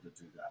to be able to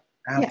do that.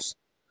 Absolutely.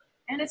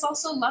 Yeah. And it's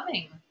also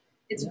loving.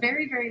 It's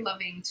very, very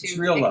loving to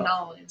acknowledge.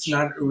 Love. It's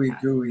not ooey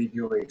gooey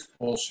gooey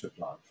bullshit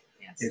love.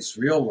 Yes. It's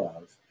real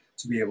love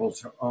to be able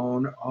to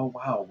own, oh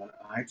wow, when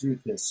I do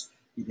this,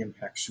 it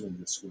impacts you in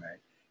this way.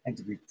 And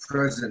to be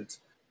present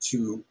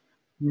to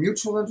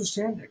mutual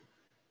understanding.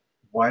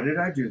 Why did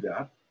I do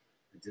that?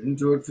 I didn't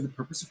do it for the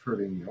purpose of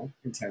hurting you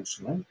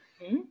intentionally.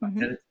 Mm-hmm.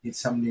 Did it need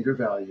some need or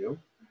value?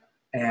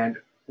 And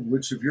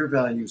which of your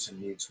values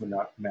and needs were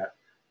not met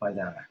by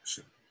that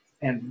action?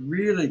 And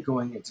really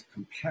going into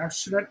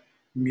compassionate,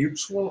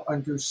 mutual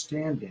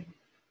understanding,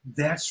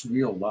 that's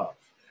real love.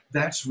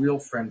 That's real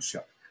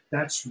friendship.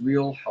 That's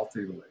real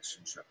healthy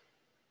relationship.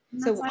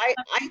 So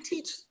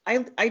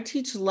I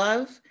teach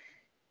love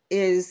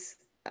is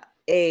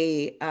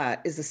a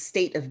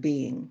state of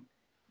being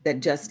that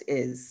just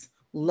is.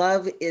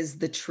 Love is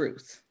the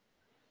truth.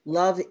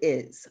 Love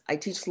is. I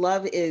teach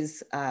love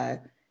is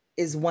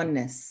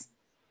oneness.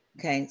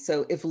 Okay,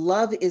 so if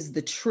love is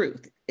the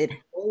truth,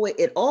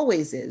 it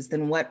always is,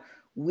 then what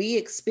we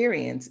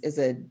experience is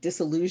a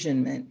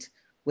disillusionment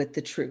with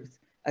the truth,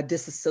 a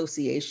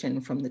disassociation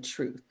from the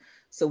truth.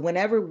 So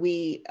whenever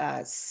we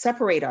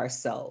separate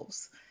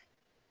ourselves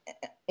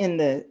in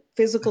the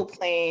physical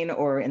plane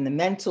or in the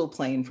mental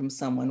plane from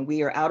someone,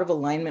 we are out of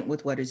alignment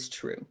with what is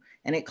true,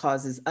 and it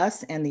causes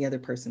us and the other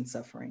person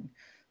suffering.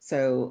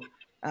 So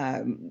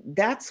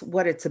that's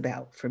what it's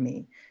about for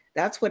me.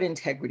 That's what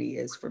integrity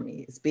is for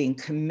me. It's being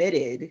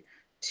committed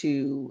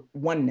to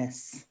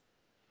oneness.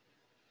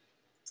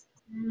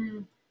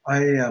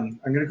 I'm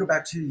going to go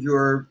back to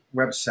your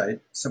website.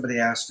 Somebody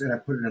asked, and I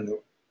put it in the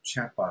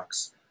chat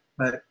box,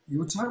 but you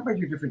were talking about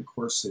your different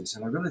courses,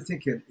 and I really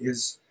think it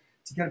is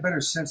to get a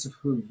better sense of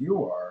who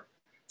you are,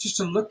 just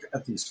to look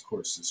at these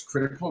courses: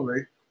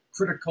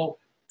 critical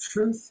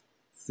truth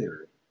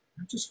theory,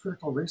 not just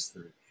critical race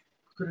theory,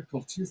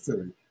 critical truth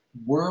theory,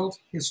 world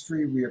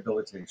history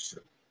rehabilitation,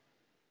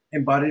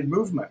 embodied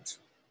movement,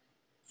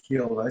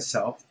 heal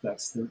thyself.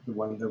 That's the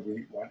one that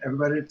we want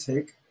everybody to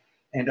take.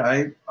 And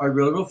I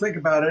really will think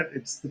about it.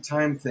 It's the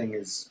time thing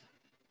is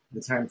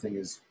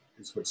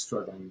what's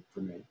struggling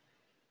for me.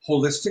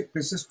 Holistic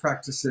business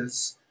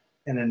practices,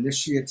 an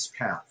initiate's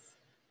path,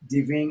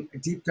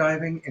 deep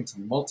diving into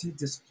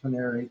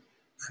multidisciplinary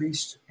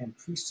priest and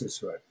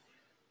priestesshood,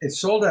 It's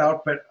sold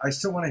out, but I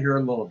still want to hear a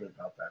little bit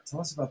about that.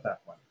 Tell us about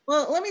that one.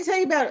 Well, let me tell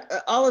you about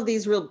all of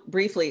these real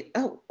briefly.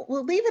 Oh,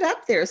 we'll leave it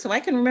up there so I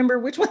can remember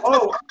which one.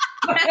 Oh,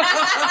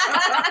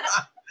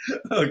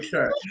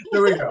 okay.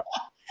 There we go.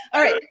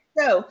 All right.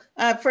 So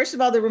first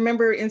of all, the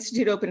Remember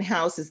Institute open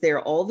house is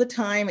there all the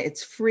time.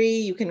 It's free.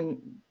 You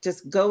can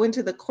just go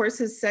into the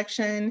courses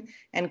section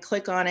and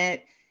click on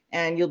it,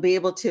 and you'll be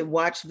able to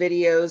watch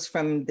videos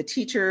from the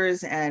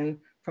teachers and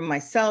from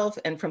myself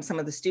and from some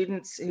of the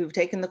students who've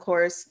taken the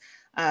course.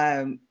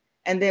 And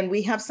then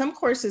we have some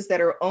courses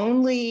that are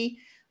only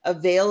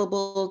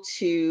available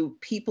to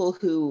people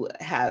who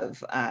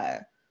have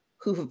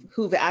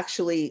who've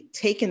actually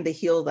taken the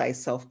Heal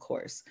Thyself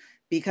course,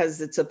 because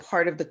it's a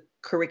part of the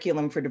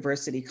curriculum for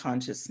diversity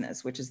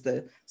consciousness, which is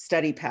the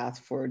study path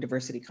for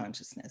diversity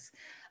consciousness.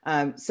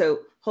 So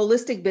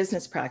holistic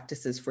business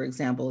practices, for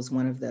example, is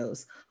one of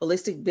those.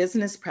 Holistic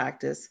business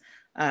practice,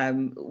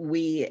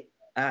 we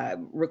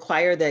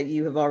require that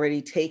you have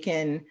already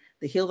taken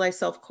the Heal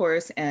Thyself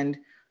course. And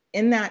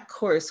in that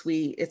course,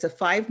 it's a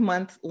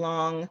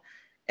 5-month-long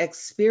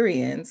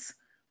experience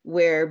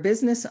where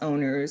business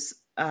owners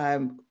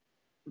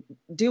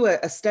do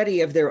a study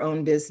of their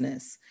own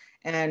business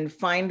and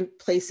find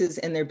places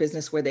in their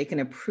business where they can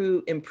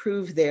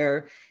improve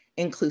their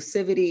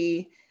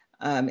inclusivity,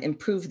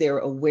 improve their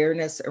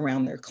awareness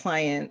around their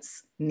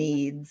clients'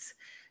 needs.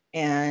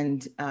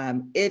 And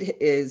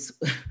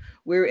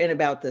we're in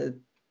the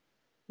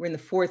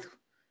 4th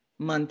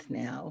month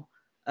now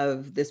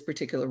of this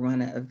particular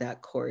run of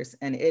that course.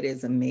 And it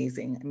is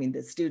amazing. I mean,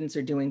 the students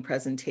are doing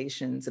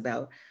presentations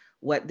about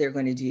what they're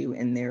going to do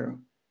in their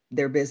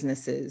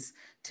businesses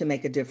to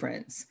make a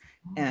difference.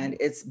 And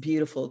it's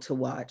beautiful to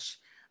watch.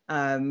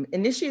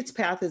 Initiate's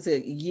Path is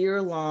a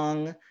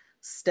year-long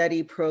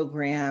study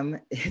program.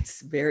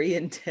 It's very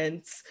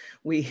intense.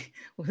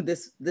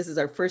 This is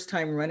our first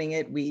time running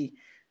it. We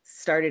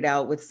started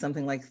out with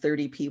something like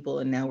 30 people,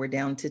 and now we're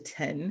down to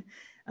 10.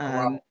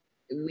 Wow.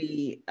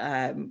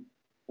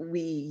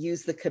 We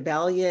use the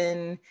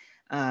Kabbalion,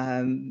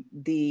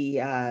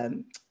 A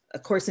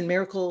Course in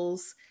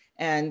Miracles,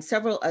 and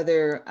several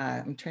other,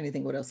 I'm trying to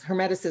think what else,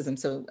 Hermeticism.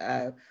 So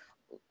a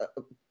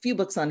few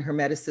books on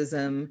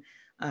Hermeticism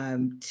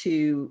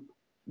to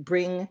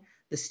bring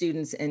the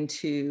students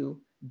into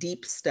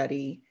deep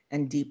study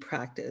and deep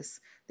practice.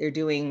 They're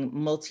doing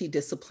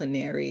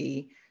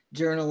multidisciplinary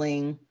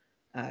journaling.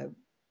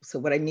 So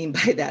what I mean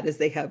by that is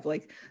they have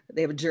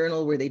a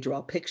journal where they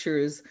draw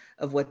pictures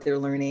of what they're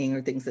learning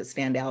or things that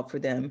stand out for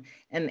them.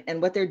 And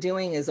what they're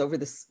doing is, over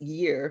this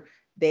year,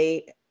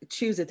 they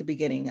choose at the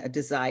beginning a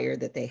desire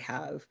that they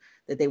have,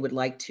 that they would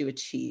like to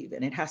achieve.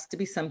 And it has to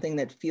be something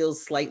that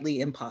feels slightly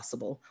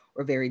impossible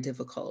or very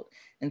difficult.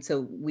 And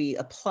so we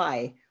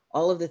apply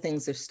all of the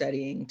things they're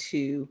studying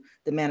to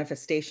the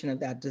manifestation of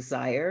that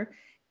desire.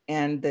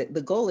 And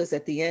the goal is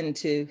at the end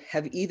to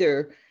have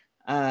either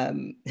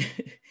have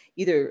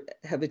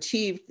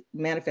achieved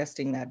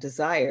manifesting that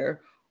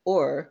desire,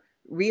 or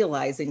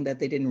realizing that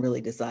they didn't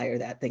really desire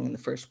that thing in the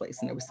first place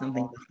and there was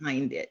something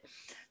behind it.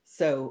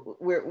 So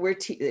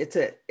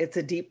it's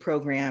a deep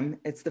program.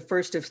 It's the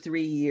first of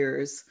 3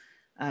 years,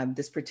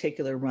 this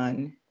particular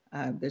run.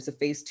 There's a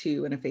phase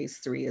 2 and a phase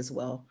 3 as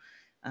well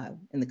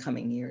in the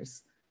coming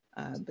years.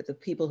 But the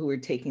people who are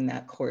taking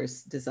that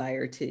course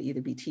desire to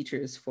either be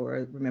teachers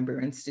for Remember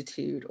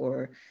Institute,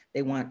 or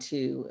they want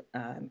to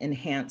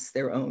enhance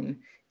their own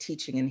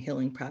teaching and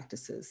healing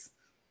practices.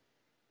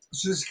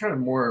 So this is kind of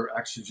more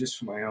actually just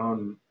for my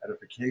own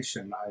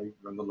edification. I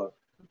run the Love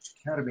Coach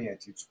Academy. I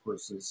teach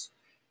courses.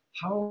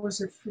 How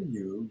was it for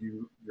you?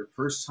 Your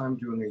first time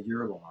doing a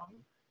year long,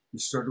 you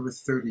started with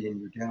 30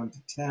 and you're down to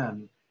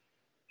 10.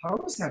 How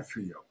was that for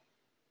you?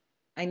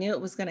 I knew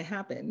it was going to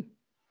happen.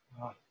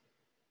 Wow.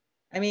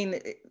 I mean,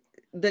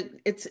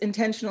 it's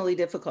intentionally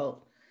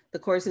difficult. The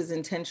course is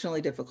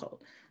intentionally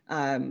difficult.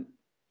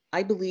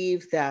 I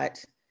believe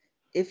that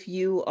if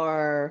you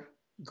are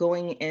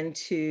going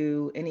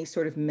into any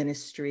sort of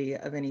ministry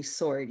of any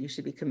sort, you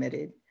should be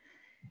committed.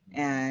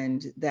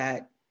 And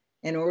that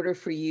in order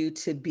for you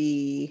to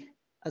be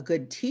a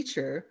good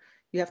teacher,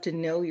 you have to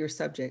know your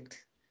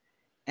subject.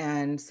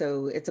 And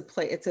so it's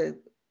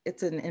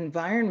an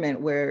environment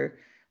where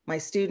my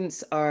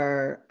students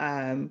are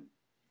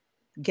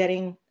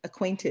getting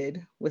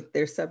acquainted with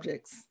their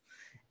subjects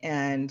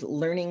and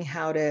learning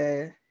how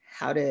to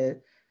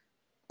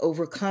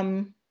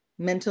overcome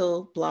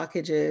mental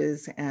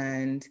blockages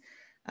and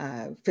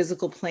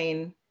physical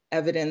plane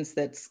evidence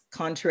that's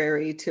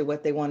contrary to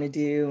what they want to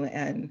do.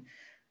 And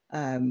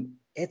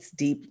it's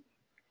deep.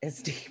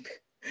 It's deep.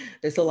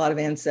 There's a lot of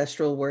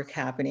ancestral work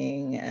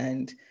happening,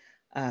 and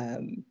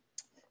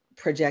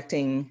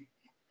projecting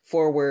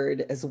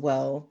forward as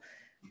well.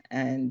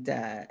 And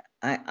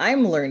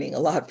I'm learning a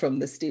lot from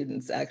the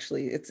students.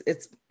 Actually,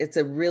 it's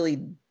a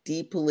really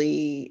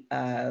deeply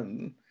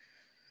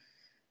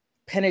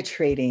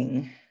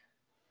penetrating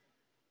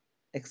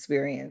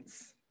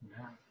experience.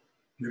 Yeah,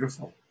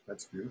 beautiful.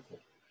 That's beautiful.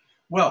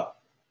 Well,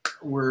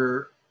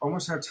 we're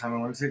almost out of time. I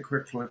want to take a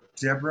quick look.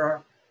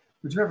 Deborah,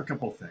 we do have a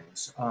couple of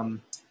things.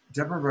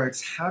 Deborah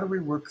writes, how do we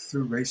work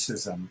through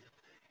racism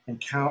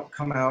and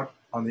come out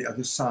on the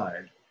other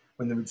side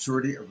when the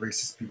majority of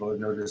racist people have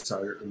no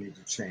desire or need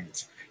to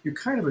change? You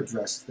kind of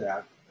addressed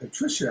that.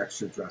 Tricia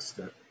actually addressed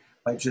it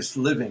by just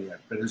living it.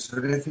 But is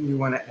there anything you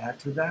want to add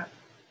to that?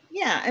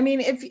 Yeah, I mean,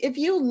 if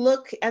you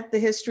look at the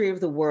history of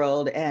the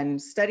world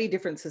and study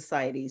different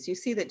societies, you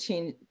see that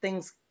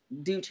things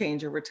do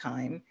change over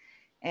time.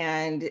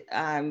 And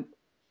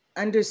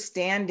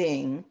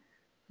understanding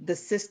the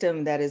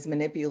system that is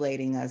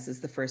manipulating us is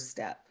the first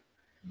step.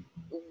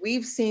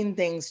 We've seen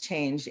things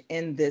change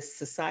in this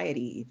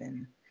society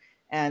even.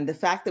 And the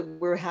fact that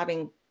we're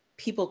having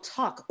people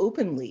talk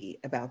openly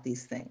about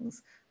these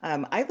things.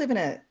 I live in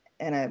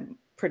a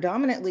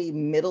predominantly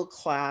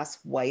middle-class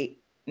white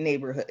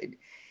neighborhood.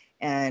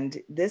 And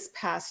this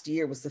past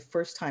year was the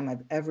first time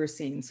I've ever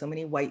seen so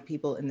many white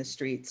people in the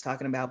streets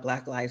talking about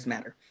Black Lives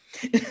Matter.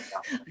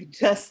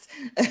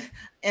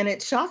 And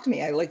it shocked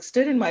me. I like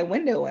stood in my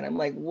window and I'm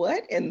like,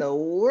 what in the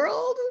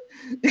world?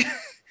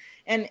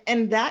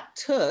 and that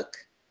took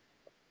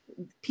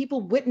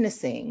people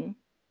witnessing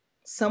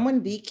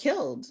someone be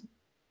killed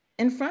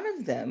in front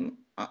of them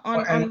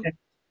and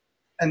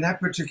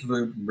that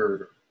particular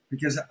murder,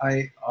 because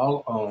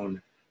I'll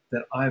own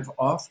that I've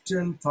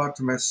often thought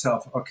to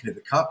myself, okay,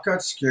 the cop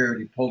got scared,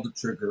 he pulled the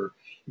trigger.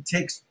 It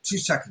takes 2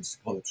 seconds to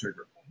pull the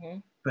trigger.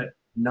 But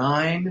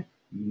 9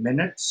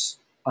 minutes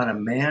on a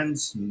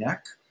man's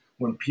neck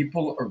when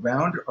people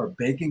around are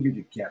begging you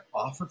to get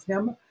off of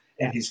him,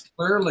 and he's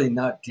clearly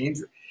not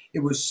dangerous.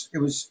 It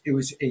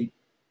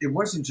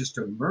wasn't just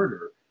a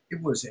murder,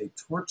 it was a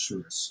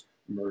torturous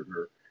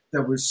murder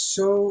that was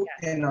so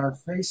in our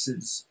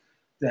faces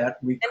that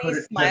we couldn't.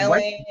 He's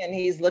smiling and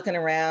he's looking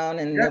around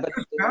and nobody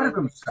was proud of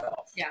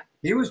himself. Yeah,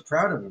 he was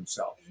proud of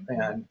himself,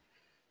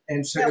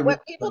 and so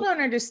what people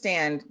don't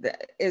understand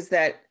is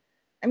that,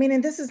 I mean,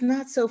 and this is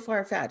not so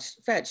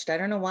far-fetched. I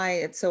don't know why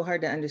it's so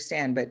hard to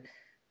understand, but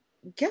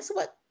guess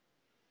what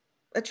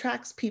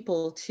attracts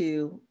people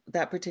to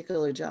that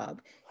particular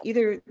job?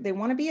 Either they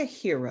want to be a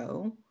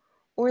hero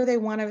or they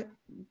want to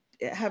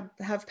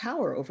have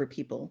power over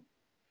people.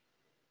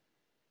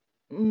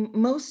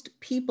 Most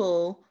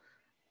people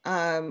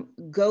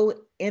go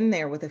in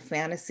there with a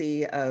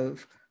fantasy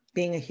of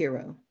being a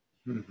hero.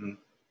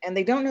 And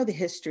they don't know the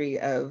history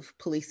of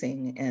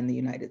policing in the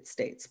United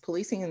States.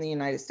 Policing in the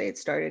United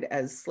States started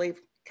as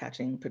slave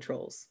catching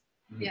patrols.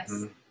 Yes.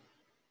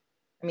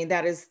 I mean,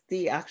 that is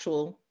the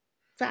actual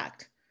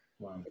fact.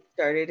 Wow. It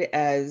started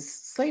as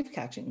slave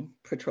catching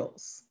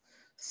patrols.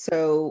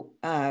 So,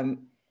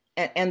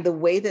 and the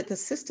way that the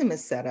system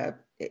is set up,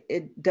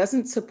 it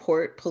doesn't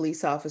support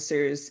police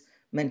officers'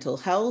 mental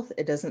health.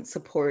 It doesn't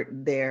support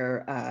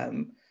their,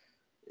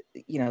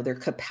 their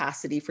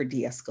capacity for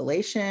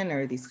de-escalation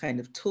or these kind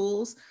of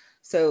tools.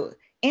 So,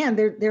 and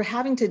they're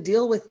having to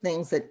deal with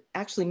things that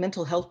actually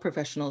mental health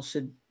professionals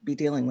should be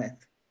dealing with.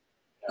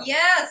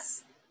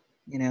 Yes.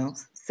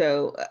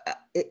 So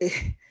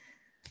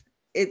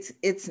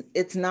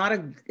it's not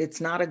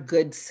a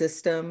good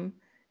system,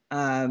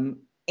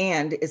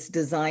 and it's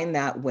designed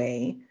that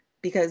way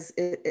because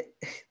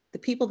the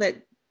people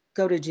that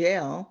go to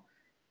jail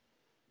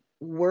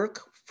work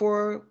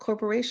for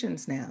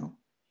corporations now.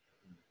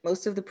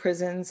 Most of the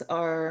prisons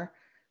are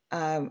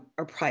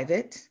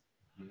private.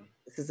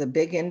 This is a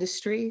big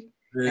industry,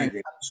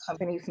 and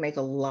companies make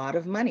a lot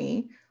of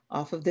money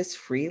off of this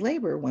free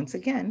labor. Once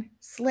again,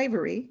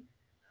 slavery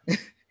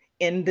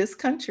in this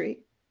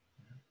country.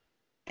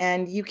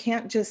 And you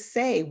can't just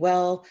say,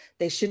 well,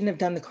 they shouldn't have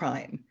done the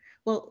crime.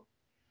 Well,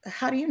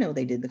 how do you know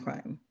they did the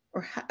crime?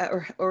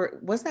 Or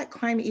was that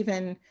crime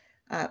even,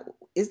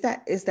 is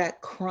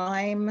that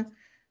crime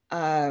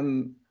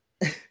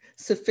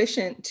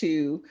sufficient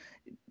to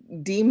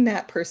deem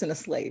that person a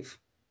slave?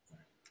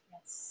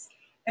 Yes.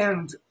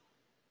 And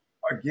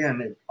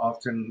again,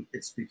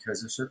 it's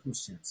because of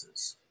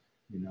circumstances.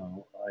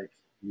 Like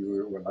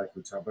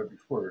we talked about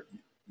before,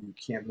 you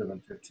can't live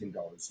on $15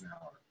 an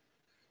hour.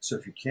 So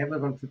if you can't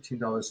live on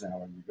 $15 an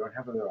hour and you don't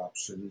have other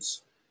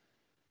options,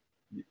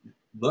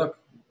 look,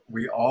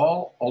 we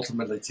all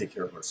ultimately take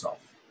care of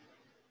ourselves.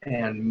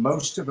 And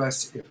most of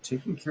us, if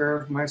taking care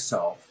of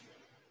myself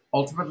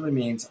ultimately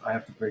means I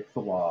have to break the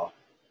law,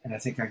 and I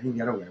think I can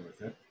get away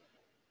with it.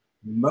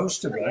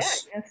 Most of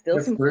us, still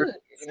some food.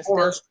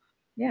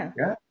 Yeah,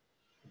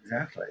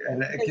 exactly.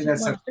 And again,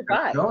 that's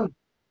not known,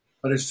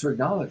 but it's to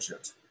acknowledge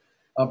it.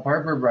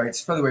 Barbara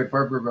writes, by the way,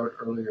 Barbara wrote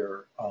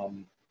earlier,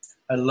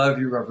 I love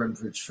you, Reverend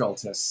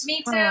Feltus.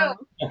 Me too.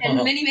 And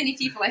many, many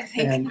people, I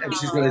think. And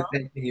she's really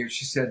thanking you.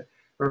 She said,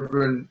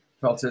 Reverend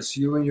Feltus,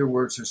 you and your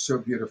words are so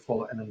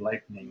beautiful and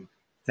enlightening.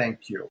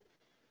 Thank you.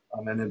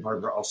 And then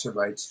Barbara also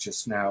writes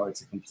just now,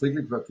 it's a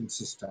completely broken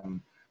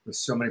system with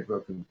so many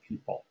broken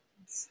people.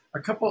 A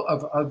couple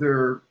of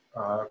other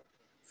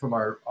from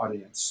our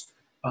audience.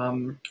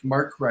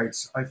 Mark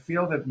writes, I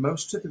feel that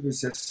most of the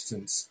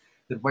resistance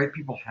that white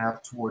people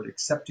have toward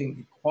accepting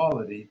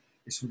equality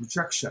is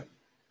rejection.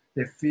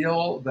 They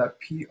feel that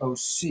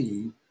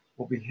POC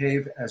will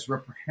behave as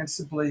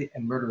reprehensibly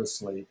and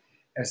murderously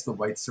as the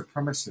white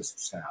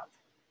supremacists have.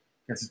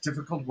 It's a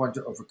difficult one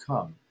to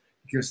overcome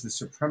because the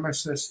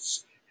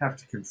supremacists have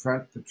to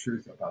confront the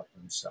truth about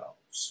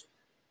themselves.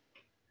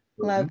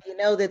 Love, you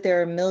know that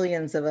there are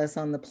millions of us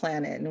on the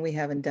planet and we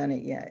haven't done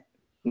it yet.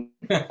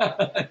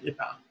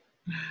 Yeah.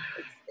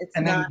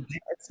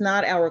 It's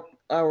not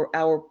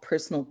our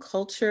personal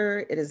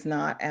culture. It is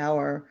not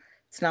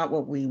it's not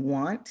what we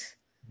want.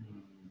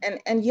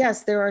 And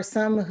yes, there are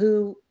some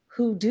who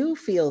do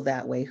feel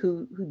that way,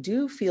 who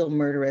do feel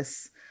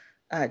murderous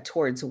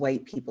towards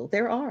white people.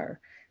 There are,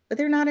 but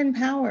they're not in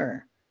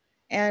power.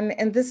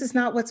 And this is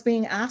not what's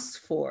being asked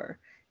for.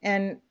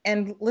 And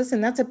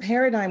listen, that's a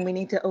paradigm we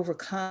need to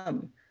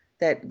overcome,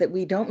 that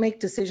we don't make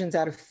decisions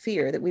out of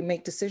fear, that we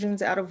make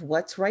decisions out of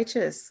what's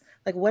righteous,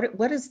 like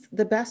what is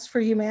the best for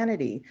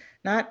humanity,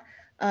 not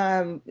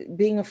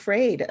being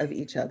afraid of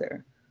each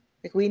other.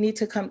 Like we need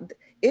to come,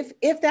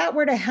 if that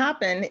were to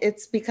happen,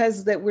 it's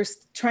because that we're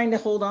trying to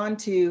hold on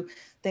to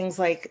things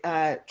like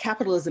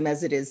capitalism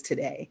as it is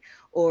today,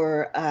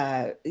 or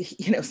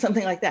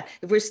something like that.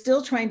 If we're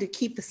still trying to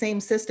keep the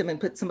same system and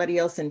put somebody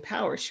else in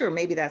power, sure,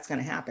 maybe that's going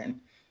to happen.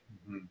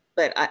 Mm-hmm.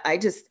 But I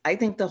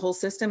think the whole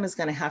system is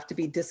going to have to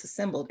be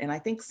disassembled. And I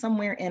think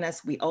somewhere in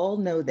us, we all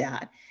know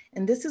that.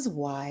 And this is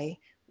why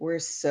we're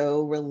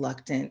so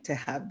reluctant to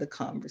have the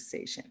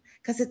conversation,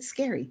 because it's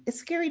scary. It's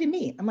scary to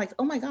me. I'm like,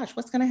 oh my gosh,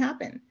 what's going to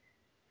happen?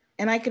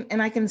 And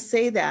I can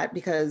say that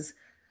because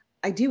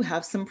I do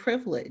have some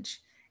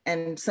privilege,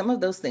 and some of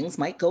those things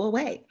might go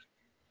away.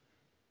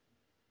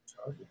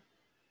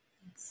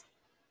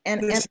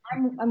 And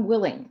I'm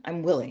willing.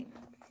 I'm ready.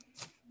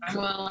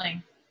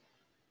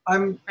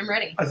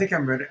 I think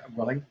I'm ready. I'm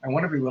willing. I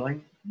want to be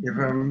willing. If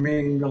I'm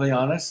being really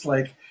honest,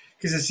 like,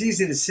 because it's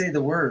easy to say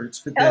the words,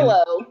 but then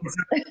what does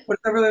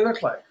that really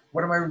look like?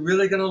 What am I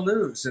really going to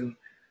lose? And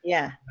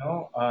yeah,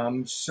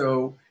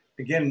 so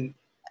again,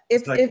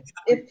 until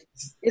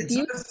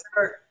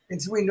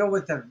we know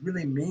what that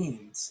really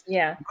means,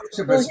 most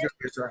of us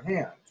raise our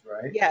hand,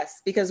 right?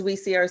 Yes, because we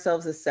see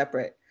ourselves as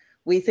separate.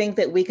 We think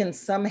that we can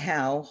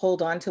somehow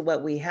hold on to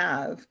what we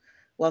have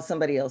while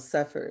somebody else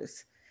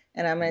suffers.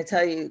 And I'm going to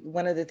tell you,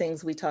 one of the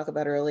things we talk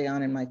about early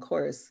on in my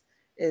course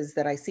is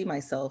that I see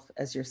myself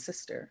as your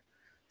sister.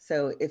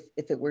 So if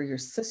it were your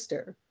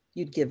sister,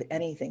 you'd give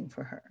anything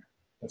for her.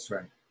 That's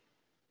right.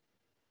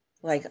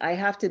 Like, I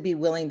have to be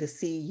willing to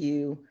see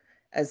you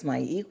as my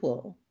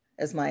equal,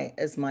 as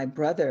my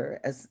brother,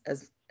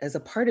 as a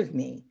part of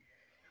me.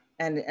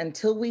 And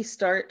until we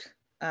start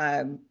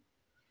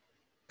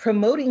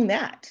promoting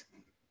that,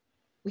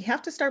 we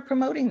have to start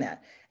promoting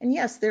that. And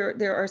yes,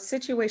 there are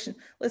situations.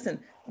 Listen,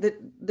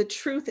 the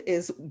truth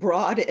is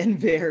broad and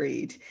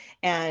varied,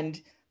 and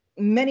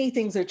many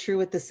things are true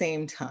at the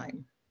same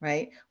time,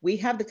 right? We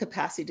have the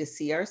capacity to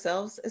see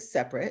ourselves as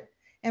separate,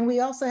 and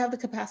we also have the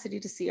capacity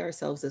to see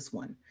ourselves as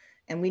one.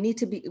 And we need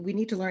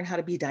to learn how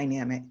to be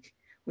dynamic.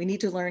 We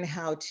need to learn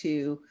how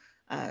to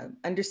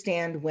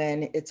understand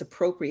when it's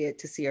appropriate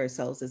to see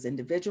ourselves as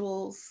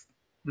individuals,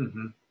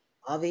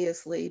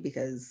 obviously,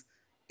 because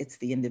it's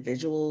the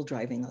individual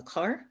driving a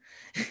car.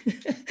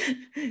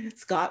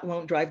 Scott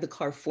won't drive the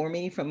car for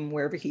me from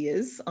wherever he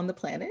is on the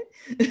planet.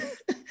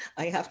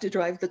 I have to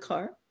drive the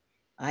car.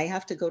 I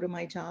have to go to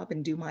my job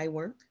and do my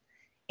work.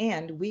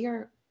 And we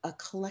are a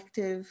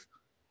collective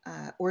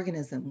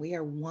organism. We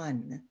are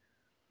one.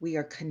 We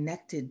are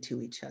connected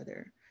to each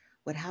other.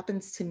 What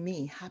happens to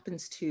me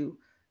happens to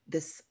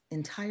this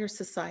entire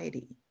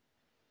society.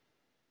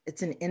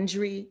 It's an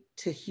injury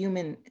to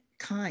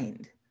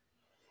humankind.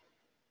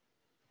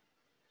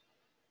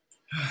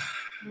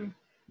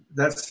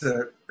 That's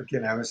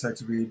again, I always like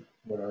to read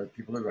what our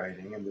people are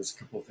writing, and there's a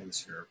couple of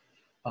things here.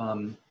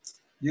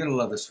 You're gonna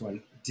love this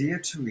one.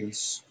 Dear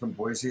Therese from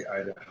Boise,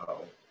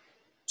 Idaho,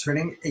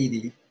 turning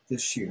 80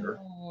 this year.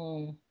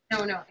 No,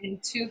 in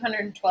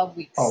 212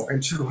 weeks. Oh,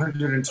 in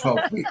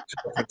 212 weeks.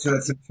 Okay, so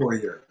that's in 4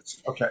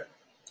 years. Okay,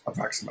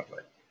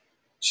 approximately.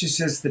 She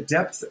says, the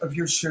depth of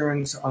your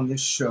sharings on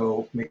this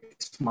show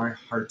makes my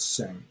heart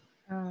sing.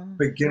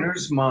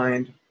 Beginner's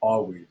mind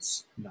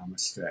always.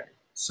 Namaste.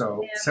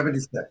 So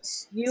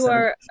 76. You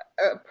are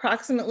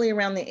approximately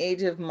around the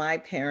age of my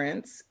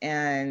parents.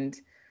 And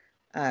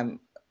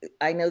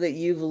I know that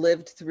you've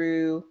lived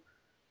through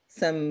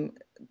some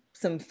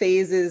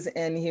phases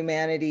in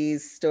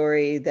humanity's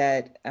story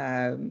that,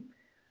 had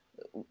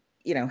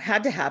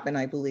to happen,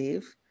 I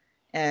believe,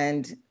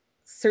 and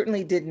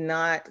certainly did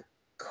not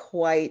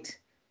quite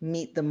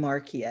meet the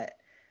mark yet.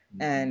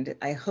 And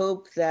I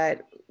hope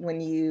that when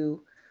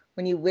you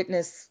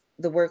witness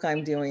the work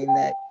I'm doing,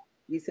 that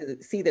you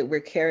see that we're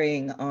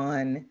carrying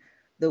on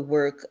the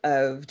work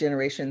of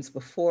generations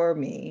before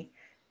me,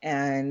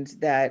 and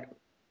that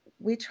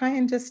we try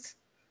and just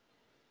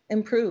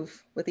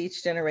improve with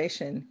each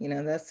generation.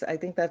 I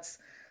think that's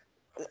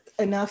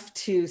enough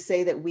to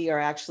say that we are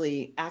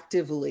actually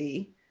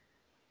actively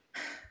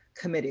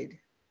committed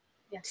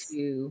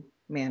to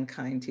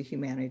mankind, to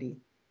humanity.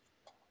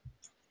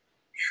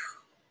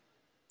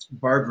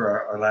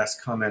 Barbara, our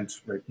last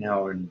comment right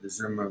now in the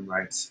Zoom room,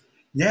 writes,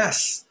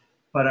 yes,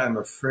 but I'm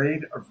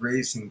afraid of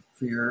raising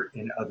fear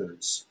in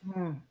others.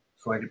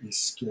 going to be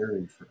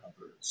scary for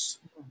others.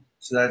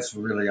 So that's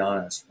really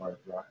honest,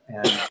 Barbara.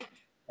 And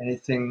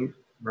anything,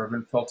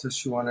 Reverend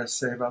Feltus, you want to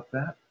say about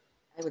that?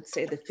 I would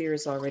say the fear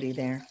is already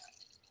there.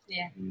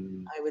 Yeah.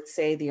 I would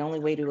say the only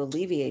way to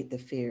alleviate the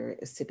fear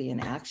is to be in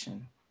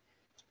action.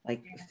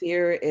 Like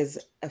fear is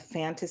a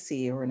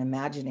fantasy or an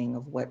imagining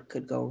of what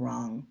could go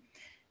wrong.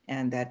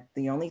 And that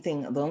the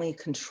only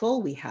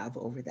control we have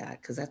over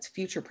that, because that's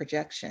future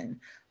projection,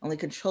 only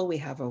control we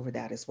have over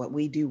that is what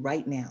we do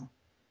right now.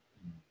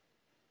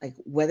 Like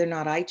whether or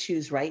not I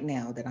choose right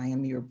now that I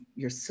am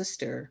your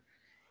sister,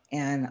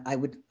 and I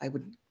would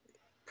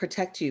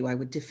protect you, I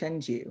would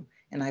defend you,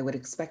 and I would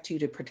expect you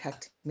to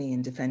protect me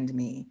and defend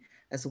me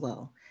as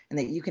well. And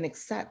that you can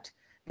accept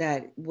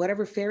that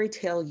whatever fairy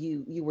tale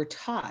you were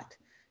taught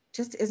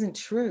just isn't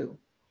true.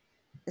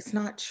 It's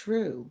not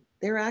true.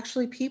 There are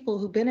actually people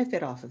who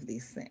benefit off of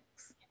these things.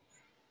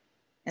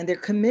 And they're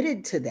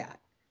committed to that.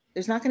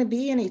 There's not going to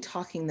be any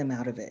talking them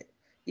out of it.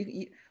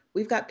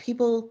 We've got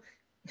people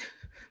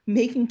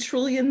making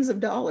trillions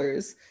of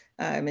dollars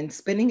and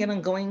spending it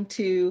on going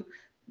to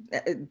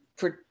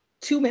for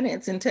 2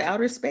 minutes into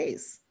outer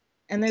space.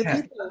 And there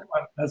are people.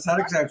 That's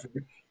not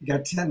exaggerated. You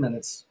got 10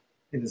 minutes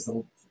in this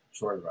little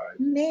short ride.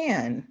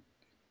 Man,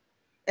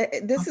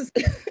 this is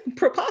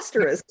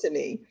preposterous to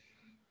me.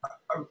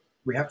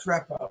 We have to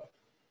wrap up,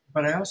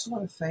 but I also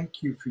want to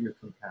thank you for your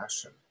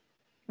compassion.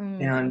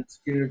 And,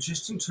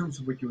 just in terms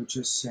of what you were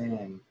just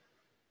saying,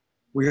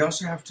 we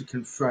also have to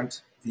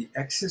confront the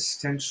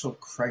existential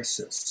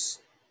crisis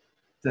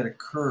that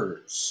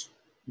occurs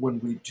when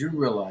we do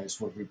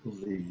realize what we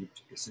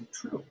believed isn't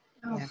true.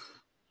 Yeah.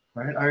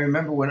 Right? I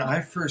remember when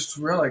I first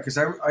realized, because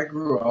I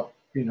grew up,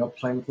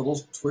 playing with little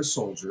toy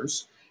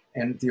soldiers,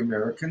 and the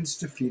Americans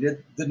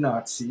defeated the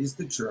Nazis,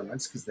 the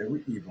Germans, because they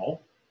were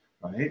evil,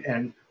 right?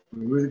 And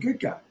we were the good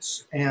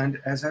guys.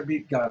 And as I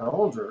got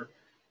older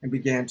and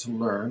began to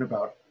learn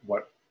about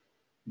what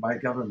my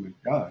government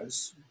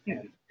does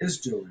and is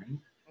doing,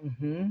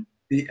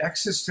 the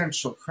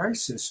existential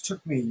crisis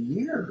took me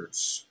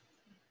years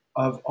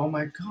of, oh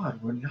my God,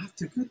 we're not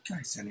the good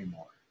guys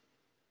anymore.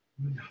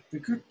 We're not the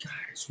good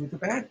guys. We're the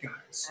bad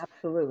guys.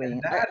 Absolutely.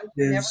 And I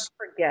never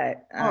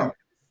forget.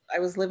 I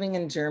was living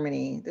in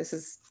Germany. This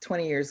is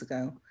 20 years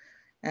ago.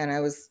 And I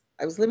was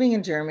living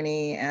in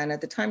Germany. And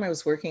at the time I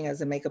was working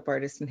as a makeup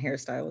artist and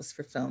hairstylist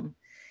for film.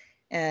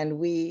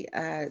 And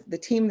the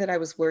team that I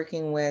was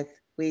working with,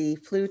 we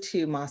flew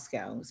to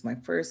Moscow. It was my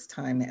first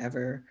time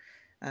ever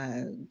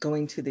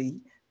going to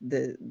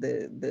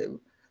the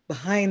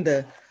behind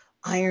the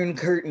Iron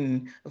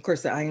Curtain. Of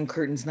course, the Iron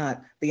Curtain's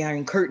not the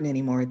Iron Curtain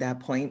anymore at that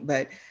point,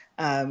 but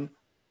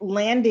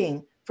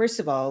landing, first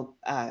of all,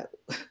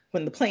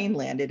 when the plane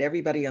landed,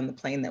 everybody on the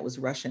plane that was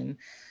Russian,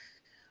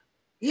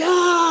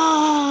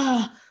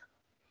 yeah,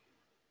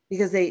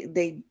 because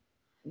they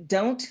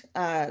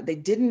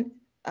didn't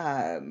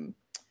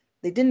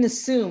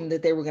assume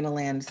that they were going to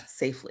land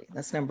safely.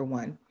 That's number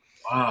one.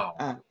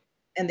 Wow.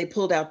 And they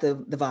pulled out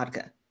the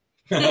vodka.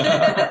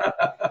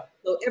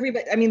 So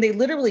everybody, I mean, they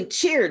literally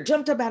cheered,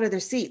 jumped up out of their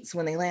seats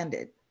when they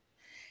landed.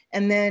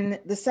 And then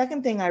the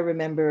second thing I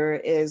remember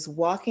is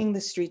walking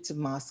the streets of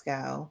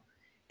Moscow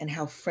and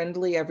how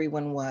friendly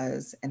everyone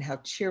was and how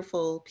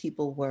cheerful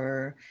people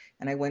were.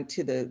 And I went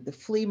to the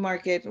flea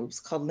market. It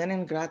was called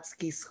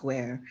Leningradsky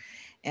Square.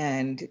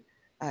 And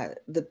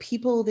the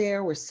people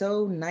there were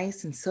so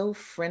nice and so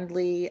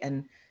friendly,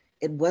 and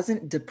it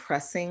wasn't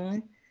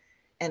depressing.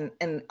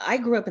 And I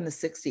grew up in the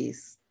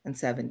 60s and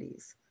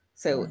 70s.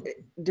 So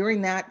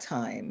during that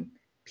time,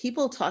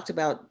 people talked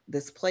about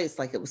this place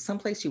like it was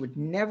someplace you would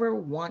never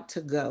want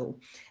to go.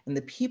 And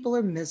the people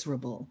are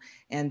miserable.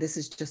 And this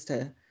is just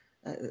a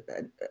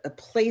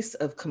place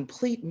of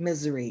complete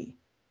misery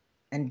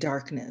and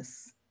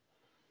darkness.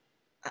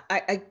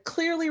 I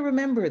clearly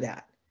remember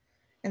that.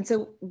 And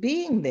so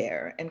being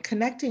there and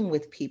connecting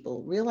with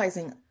people,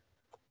 realizing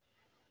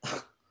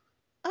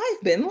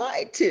I've been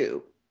lied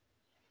to.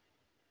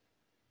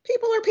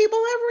 People are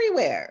people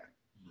everywhere.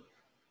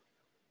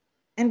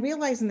 And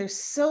realizing there's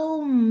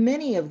so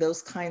many of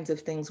those kinds of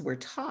things we're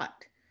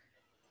taught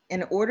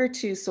in order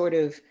to sort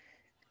of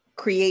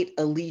create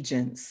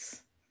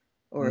allegiance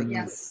or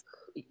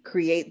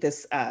create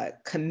this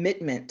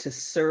commitment to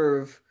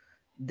serve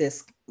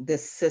this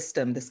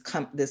system,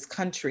 this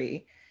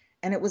country.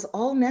 And it was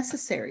all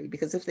necessary,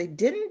 because if they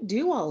didn't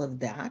do all of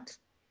that,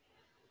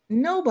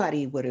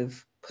 nobody would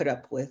have put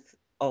up with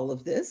all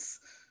of this.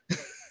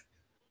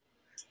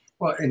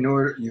 Well,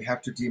 you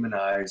have to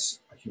demonize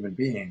a human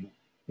being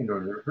in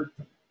order to hurt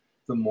them.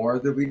 The more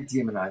that we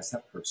demonize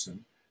that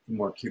person, the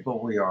more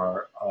capable we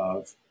are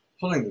of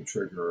pulling the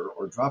trigger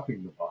or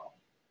dropping the bomb.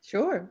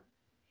 Sure.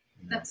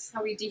 That's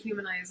how we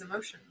dehumanize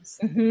emotions.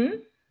 Mm-hmm.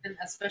 And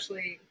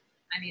especially,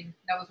 I mean,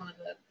 that was one of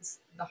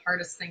the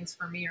hardest things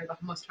for me, or the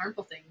most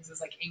harmful things,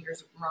 is like anger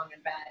is wrong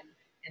and bad,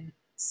 and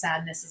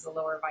sadness is a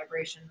lower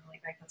vibration.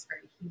 Like that's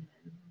very human.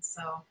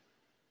 So,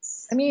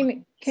 I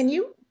mean, can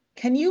you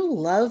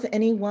love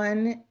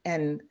anyone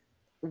and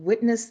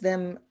witness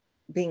them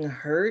being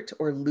hurt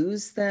or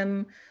lose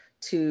them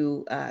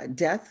to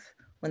death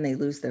when they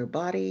lose their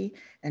body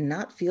and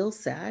not feel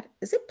sad?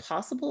 Is it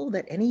possible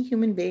that any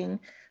human being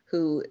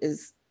who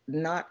is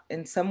not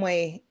in some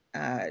way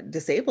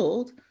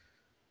disabled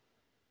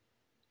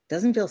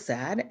doesn't feel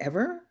sad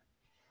ever?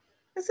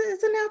 It's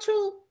a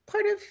natural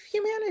part of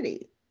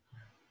humanity.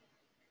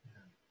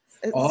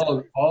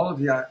 All of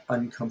the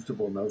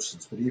uncomfortable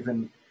emotions, but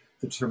even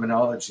the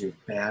terminology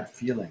of bad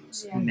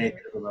feelings,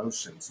 negative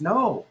emotions.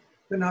 No,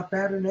 they're not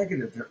bad or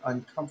negative. They're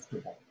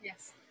uncomfortable.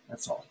 Yes.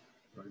 That's all.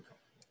 They're uncomfortable.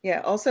 Yeah.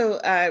 Also,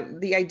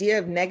 the idea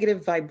of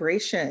negative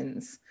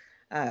vibrations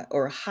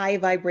or high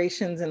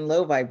vibrations and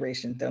low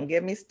vibrations. Don't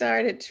get me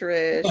started,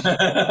 Trish.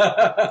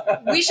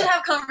 We should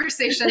have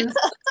conversations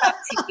about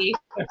TV.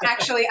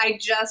 Actually,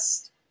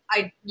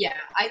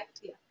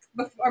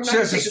 She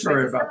has a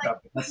story about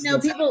that. No,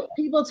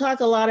 people talk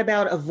a lot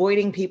about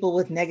avoiding people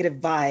with negative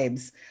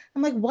vibes.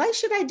 I'm like, why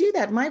should I do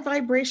that? My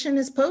vibration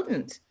is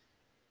potent.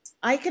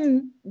 I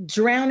can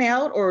drown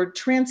out or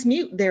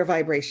transmute their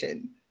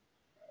vibration.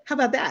 How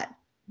about that?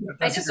 Yeah,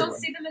 I just don't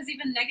see them as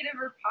even negative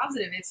or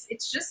positive.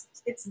 It's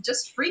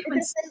just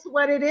frequency. This is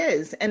what it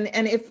is. And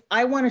if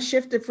I want to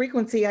shift the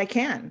frequency, I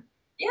can.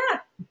 Yeah.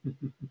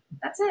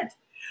 That's it.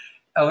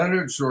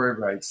 Eleanor Joy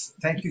writes,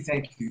 thank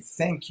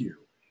you.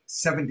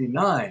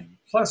 79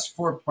 plus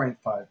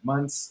 4.5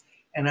 months,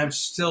 and I'm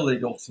still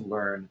able to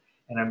learn,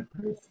 and I'm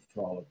grateful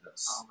for all of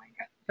this. Oh my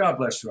God. God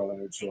bless you,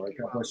 Eleanor Joy.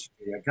 God bless you,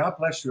 Leah. God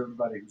bless you,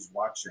 everybody who's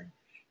watching.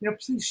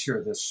 Please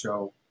share this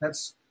show.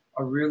 That's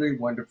a really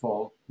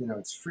wonderful,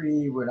 it's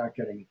free. We're not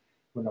paying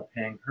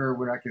her.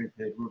 We're not getting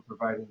paid. We're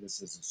providing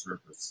this as a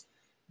service.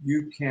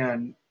 You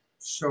can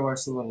show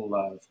us a little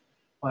love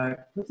by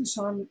put this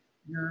on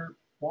your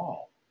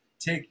wall.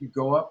 You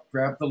go up,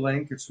 grab the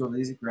link. It's real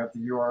easy. Grab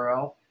the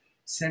URL.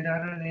 Send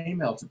out an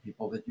email to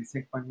people that you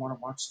think might want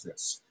to watch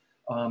this.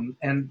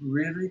 And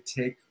really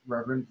take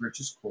Reverend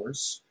Bridges'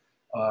 course.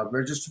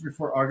 Register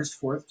before August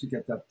 4th to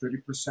get that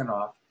 30%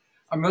 off.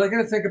 I'm really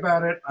going to think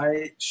about it.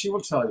 She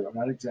will tell you, I'm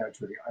not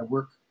exaggerating. I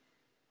work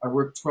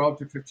 12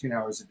 to 15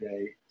 hours a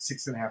day,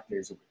 6.5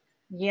 days a week.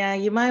 Yeah,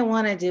 you might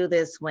want to do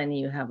this when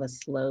you have a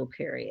slow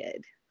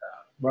period.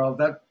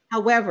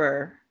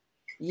 However,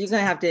 you're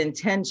going to have to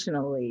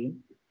intentionally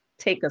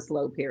take a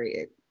slow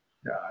period.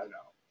 Yeah, I know.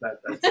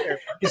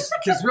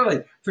 Because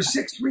really, for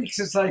 6 weeks,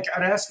 it's like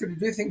I'd ask her to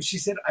do things. She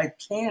said, I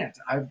can't.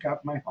 I've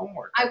got my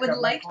homework. I would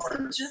like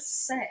to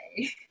just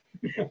say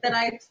that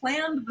I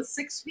planned the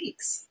 6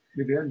 weeks.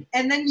 You did.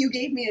 And then you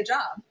gave me a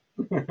job.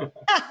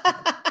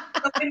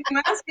 So when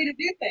you asked me to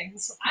do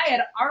things, I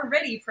had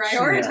already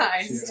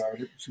prioritized.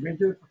 She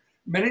made it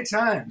many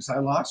times. I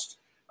lost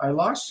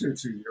her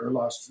to you, or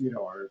lost,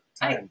 our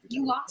time.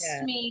 You lost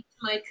me to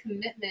my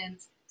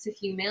commitment to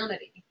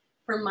humanity,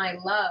 for my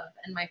love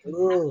and my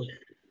compassion.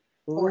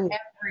 For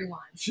everyone.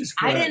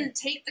 I didn't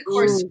take the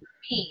course for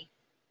me.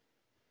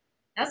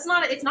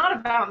 It's not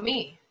about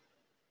me.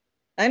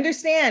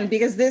 Understand,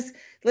 because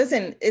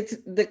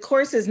the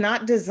course is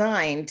not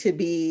designed to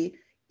be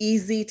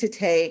easy to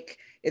take.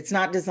 It's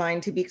not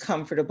designed to be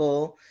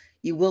comfortable.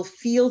 You will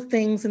feel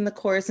things in the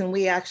course, and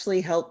we actually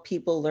help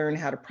people learn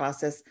how to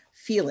process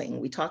feeling.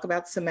 We talk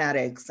about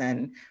somatics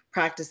and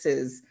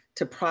practices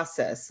to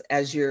process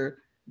as you're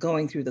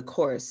going through the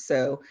course.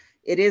 So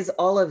it is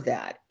all of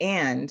that.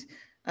 And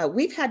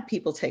we've had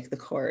people take the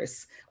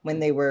course when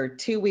they were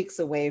 2 weeks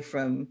away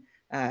from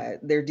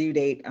their due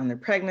date on their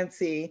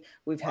pregnancy.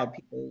 We've had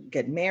people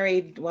get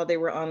married while they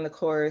were on the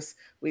course.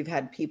 We've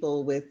had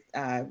people with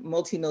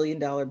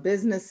multi-million-dollar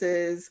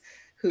businesses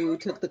who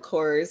took the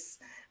course.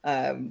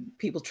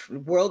 People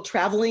world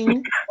traveling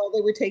while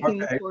they were taking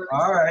the course.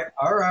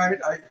 All right.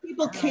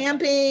 People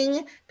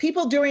camping,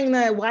 people during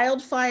the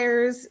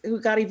wildfires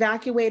who got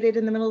evacuated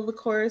in the middle of the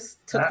course.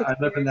 I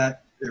live in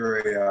that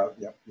area.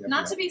 Yep,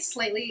 Not to be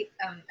slightly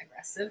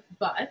aggressive,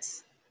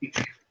 but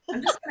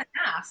I'm just going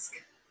to ask,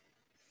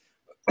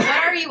 what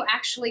are you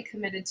actually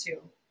committed to?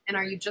 And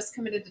are you just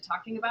committed to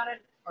talking about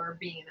it or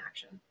being in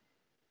action?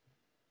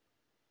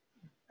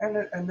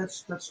 And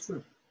that's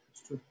true.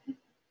 It's true.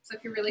 So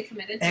if you're really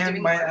committed to and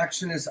doing my work,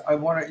 action is, I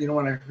want to,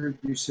 when I heard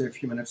you say a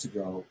few minutes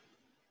ago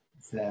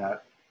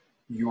that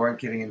you aren't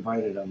getting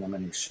invited on that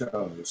many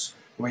shows,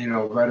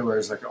 well, right away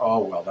it's like, oh,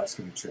 well, that's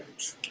going to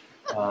change.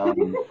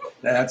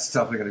 That's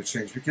definitely going to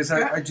change, because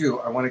I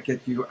want to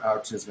get you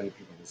out to as many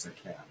people as I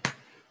can.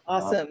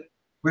 Awesome.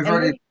 We've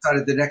already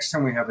decided the next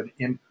time we have an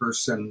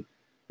in-person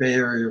Bay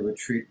Area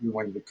retreat, we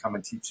want you to come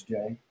and teach a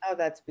day. Oh,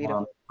 that's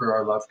beautiful. For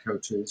our love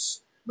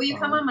coaches. Will you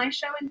come on my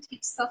show and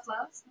teach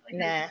self-love?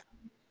 Nah.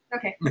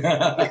 Okay.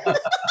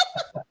 That's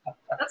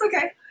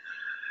okay.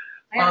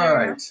 All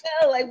right.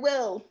 No, I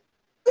will.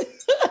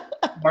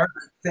 Mark,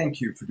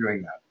 thank you for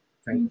doing that.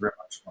 Thank you very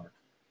much, Mark.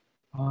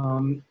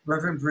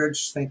 Reverend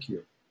Bridge, thank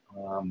you.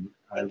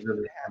 I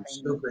really am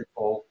so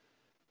grateful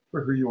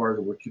for who you are,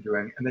 the work you're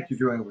doing, and that you're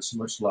doing it with so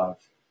much love,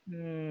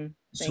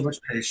 so much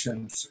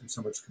patience, and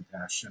so much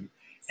compassion,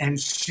 and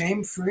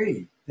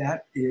shame-free.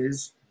 That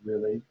is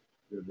really,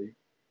 really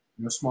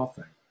no small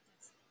thing.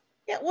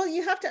 Yeah, well,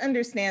 you have to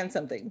understand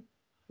something.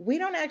 We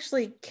don't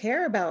actually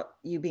care about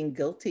you being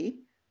guilty.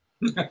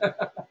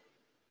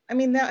 I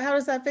mean, how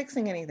is that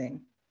fixing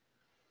anything?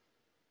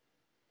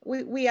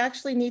 We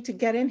actually need to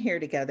get in here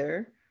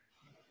together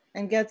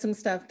and get some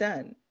stuff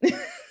done.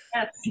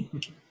 Yes.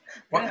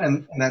 Well,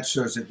 and that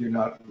shows that you're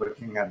not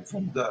looking at it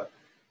from the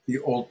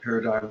old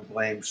paradigm,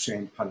 blame,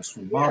 shame,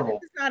 punishment model.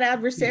 This is not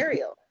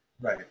adversarial.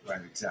 Right,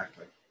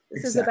 exactly.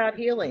 This is about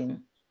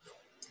healing.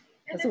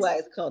 That's why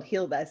it's called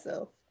Heal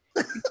Thyself.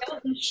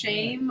 Guilt and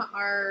shame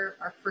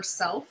are for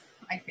self,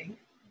 I think.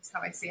 That's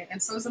how I see it.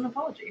 And so is an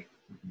apology.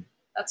 Mm-hmm.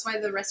 That's why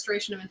the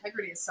restoration of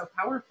integrity is so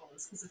powerful,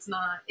 is because it's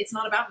not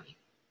about me.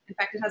 In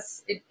fact,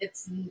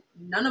 it's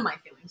none of my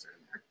feelings are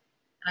in there.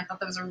 And I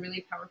thought that was a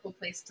really powerful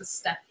place to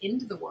step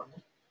into the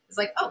world. It's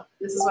like, oh,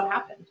 this is what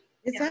happened.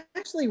 It's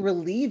actually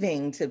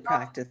relieving to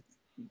practice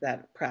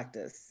that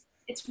practice.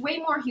 It's way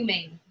more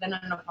humane than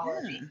an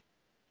apology.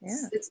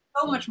 Yeah. It's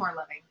so much more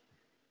loving.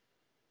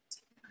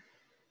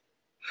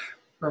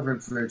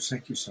 Reverend Feltus,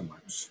 thank you so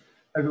much.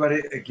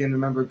 Everybody, again,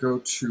 remember, go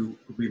to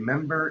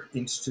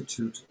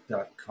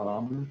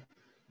rememberinstitute.com.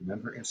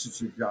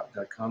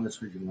 Rememberinstitute.com.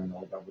 That's where you can learn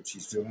all about what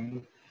she's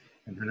doing.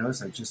 And who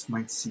knows, I just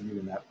might see you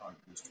in that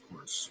August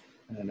course.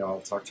 And I know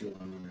I'll talk to you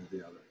one way or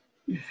the other.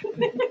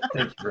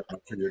 Thank you very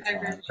much for your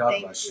time.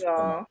 God bless you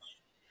all.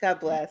 God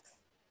bless.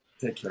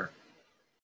 Take care.